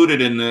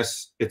included in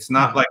this. It's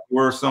not like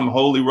we're some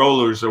holy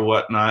rollers or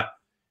whatnot.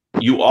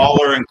 You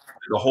all are included.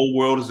 The whole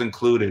world is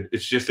included.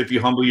 It's just if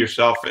you humble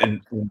yourself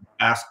and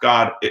ask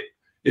God,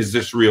 is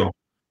this real?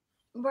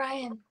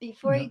 Brian,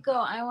 before you go,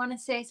 I want to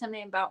say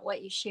something about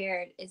what you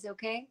shared. Is it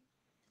okay?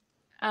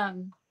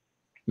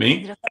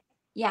 Me? Is it okay?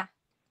 Yeah.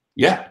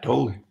 Yeah,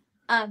 totally.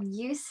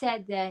 You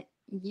said that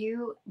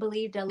you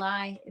believed a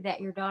lie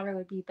that your daughter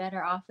would be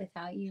better off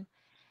without you.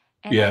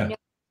 And I know,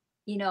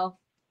 you know,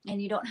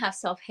 and you don't have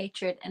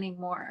self-hatred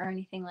anymore or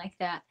anything like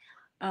that.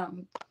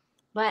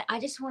 But I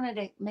just wanted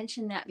to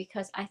mention that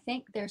because I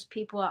think there's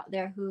people out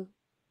there who,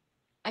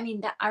 I mean,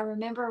 that I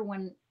remember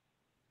when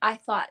I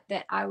thought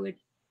that I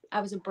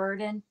was a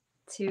burden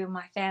to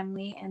my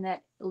family and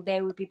that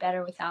they would be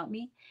better without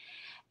me.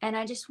 And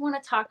I just want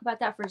to talk about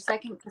that for a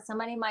second, because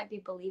somebody might be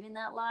believing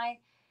that lie.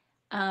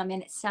 And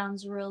it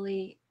sounds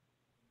really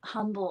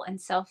humble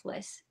and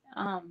selfless.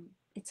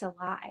 It's a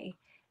lie,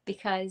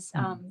 because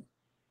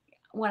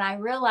when I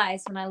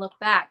look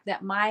back,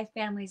 that my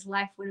family's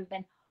life would have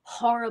been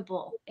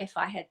horrible if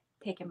I had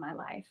taken my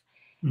life.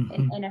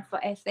 And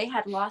if they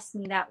had lost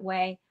me that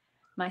way,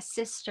 my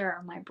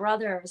sister, my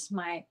brothers,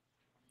 my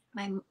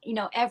you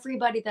know,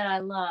 everybody that I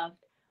loved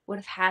would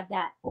have had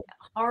that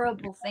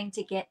horrible thing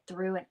to get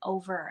through and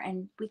over.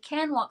 And we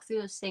can walk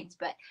through those things,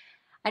 but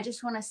I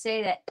just want to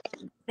say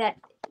that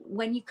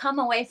when you come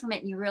away from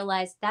it and you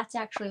realize that's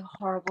actually a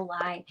horrible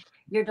lie,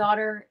 your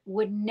daughter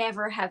would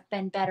never have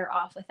been better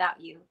off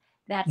without you.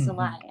 That's a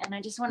lie. And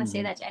I just want to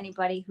say that to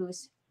anybody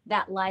who's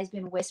that lie's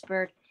been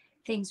whispered,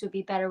 things would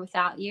be better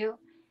without you.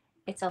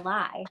 It's a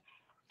lie.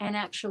 And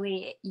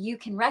actually you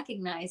can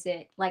recognize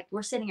it, like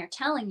we're sitting here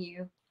telling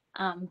you,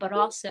 but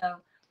also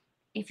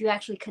if you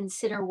actually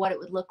consider what it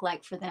would look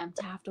like for them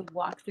to have to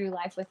walk through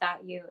life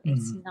without you,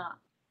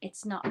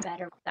 it's not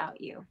better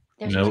without you.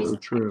 There's a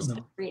reason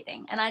for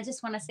breathing. And I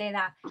just want to say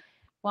that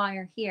while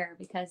you're here,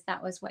 because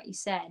that was what you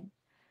said.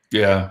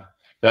 Yeah,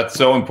 that's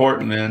so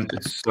important, man.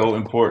 It's so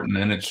important,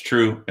 and it's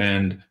true.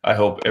 And I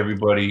hope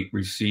everybody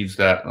receives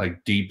that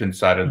like deep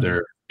inside of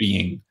their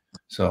being,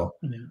 So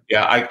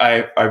yeah,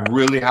 I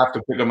really have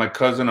to pick up my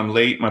cousin. I'm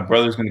late. My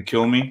brother's gonna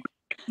kill me,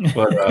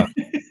 but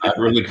I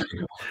really gotta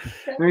go.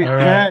 Great.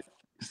 Right.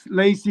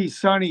 Lacey,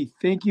 Sonny,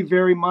 thank you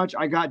very much.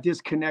 I got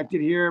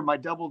disconnected here. My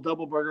double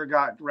burger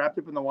got wrapped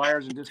up in the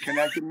wires and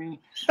disconnected me.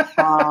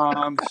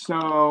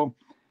 So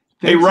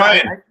hey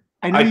Ryan,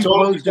 I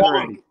told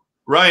him,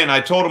 Ryan, I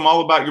told him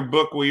all about your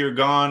book while you're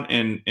gone,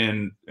 and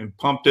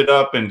pumped it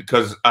up, and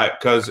because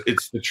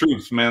it's the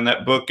truth, man.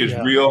 That book is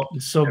real,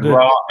 it's so and good,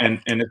 raw,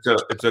 and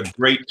it's a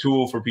great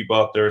tool for people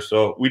out there.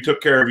 So we took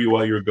care of you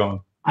while you were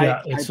gone.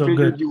 Yeah, I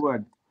figured you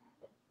would.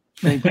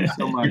 Thank you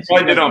so much.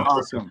 You did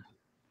awesome.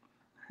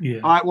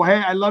 Yeah. All right. Well,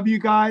 hey, I love you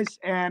guys,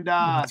 and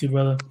you,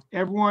 brother.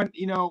 Everyone,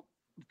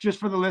 just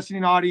for the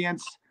listening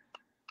audience,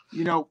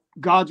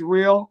 God's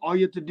real. All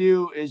you have to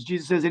do is,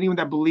 Jesus says, anyone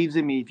that believes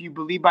in me, if you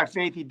believe by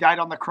faith, he died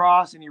on the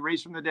cross and he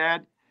raised from the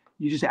dead,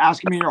 you just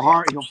ask him in your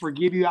heart, he'll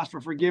forgive you, ask for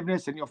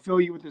forgiveness, and he'll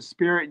fill you with his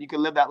spirit, and you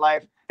can live that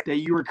life that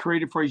you were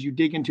created for as you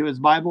dig into his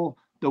Bible.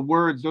 The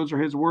words, those are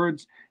his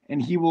words,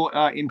 and he will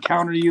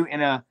encounter you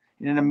in an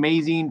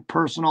amazing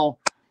personal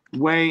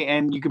way.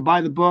 And you can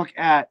buy the book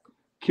at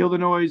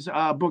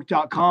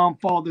killthenoisebook.com.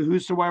 Follow the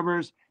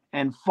Whosoevers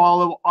and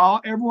follow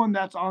everyone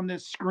that's on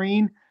this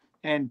screen,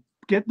 and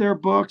get their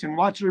books and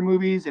watch their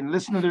movies and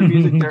listen to their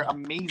music. They're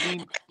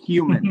amazing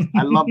humans.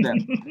 I love them.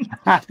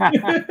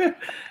 I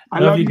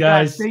love you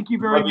guys. Thank you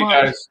very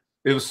much. Guys.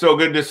 It was so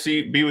good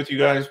to be with you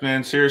guys,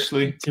 man.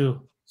 Seriously. Me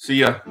too. See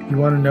ya. You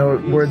want to know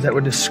a word that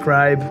would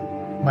describe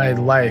my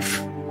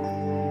life?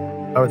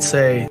 I would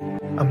say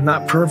I'm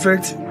not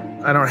perfect.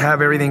 I don't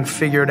have everything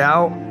figured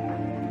out.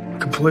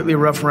 Completely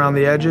rough around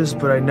the edges,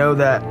 but I know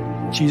that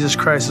Jesus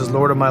Christ is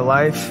Lord of my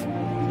life,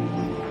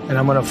 and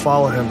I'm going to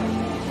follow him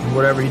in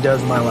whatever he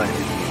does in my life.